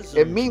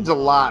 it means a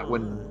lot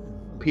when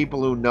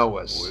people who know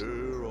us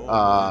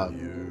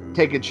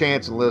take a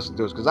chance and listen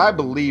to us, because I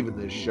believe in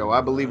this show. I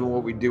believe in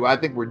what we do. I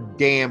think we're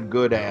damn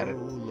good at it.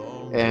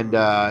 And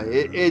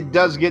it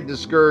does get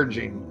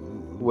discouraging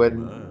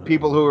when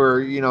people who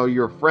are, you know,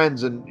 your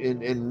friends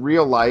in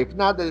real life,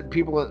 not that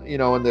people, you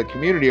know, in the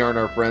community aren't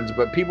our friends,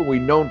 but people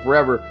we've known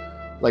forever,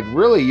 like,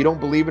 really, you don't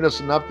believe in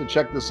us enough to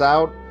check this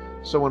out?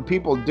 So when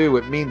people do,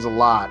 it means a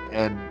lot.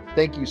 And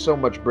thank you so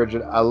much,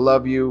 Bridget. I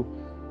love you,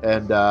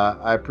 and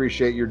I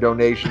appreciate your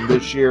donation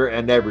this year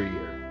and every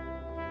year.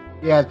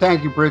 Yeah,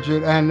 thank you,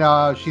 Bridget.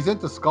 And she's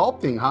into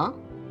sculpting, huh?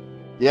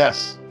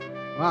 Yes.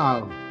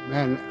 Wow,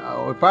 man.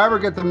 If I ever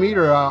get to meet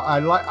her,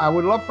 I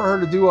would love for her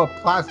to do a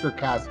plaster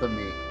cast of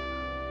me.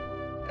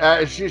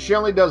 She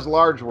only does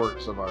large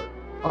works of art.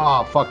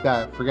 Oh, fuck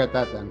that. Forget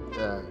that then.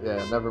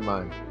 Yeah, never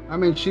mind. I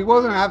mean, she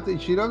doesn't have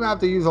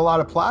to use a lot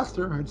of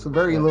plaster. It's a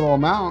very little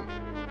amount.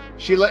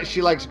 She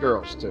likes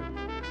girls too.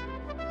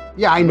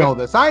 Yeah, I know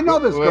this. I know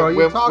this girl.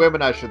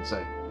 Women, I should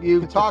say.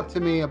 You've talked to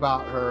me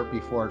about her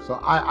before, so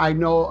I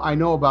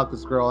know about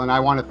this girl, and I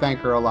want to thank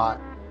her a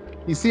lot.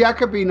 You see, I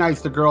could be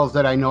nice to girls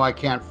that I know I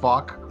can't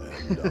fuck.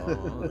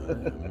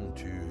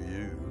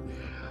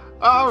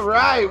 All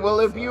right. Well,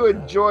 if you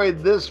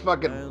enjoyed this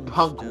fucking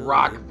punk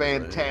rock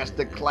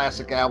fantastic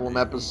classic album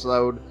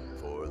episode,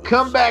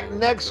 come back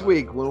next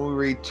week when we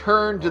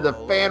return to the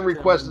fan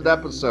requested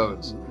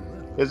episodes.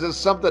 Is this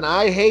something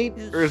I hate,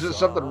 or is it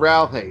something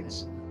Ralph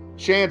hates?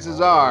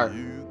 Chances are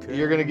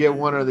you're going to get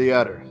one or the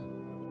other.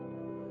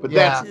 But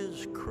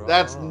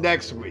that's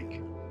next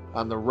week.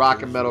 on the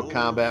Rock and Metal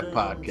Combat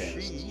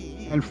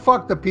Podcast. And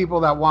fuck the people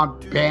that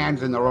want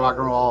bands in the Rock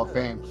and Roll Hall of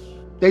Fame.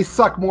 They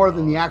suck more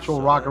than the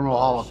actual Rock and Roll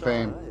Hall of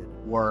Fame.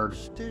 Word.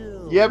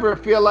 You ever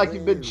feel like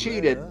you've been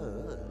cheated?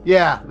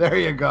 Yeah, there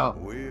you go.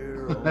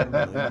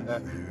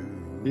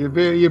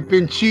 You've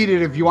been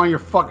cheated if you want your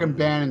fucking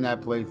band in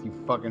that place, you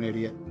fucking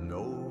idiot.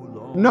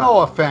 No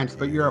offense,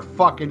 but you're a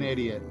fucking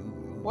idiot.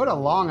 What a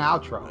long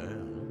outro.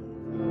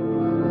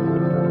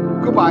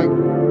 Goodbye.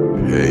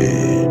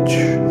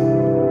 Page.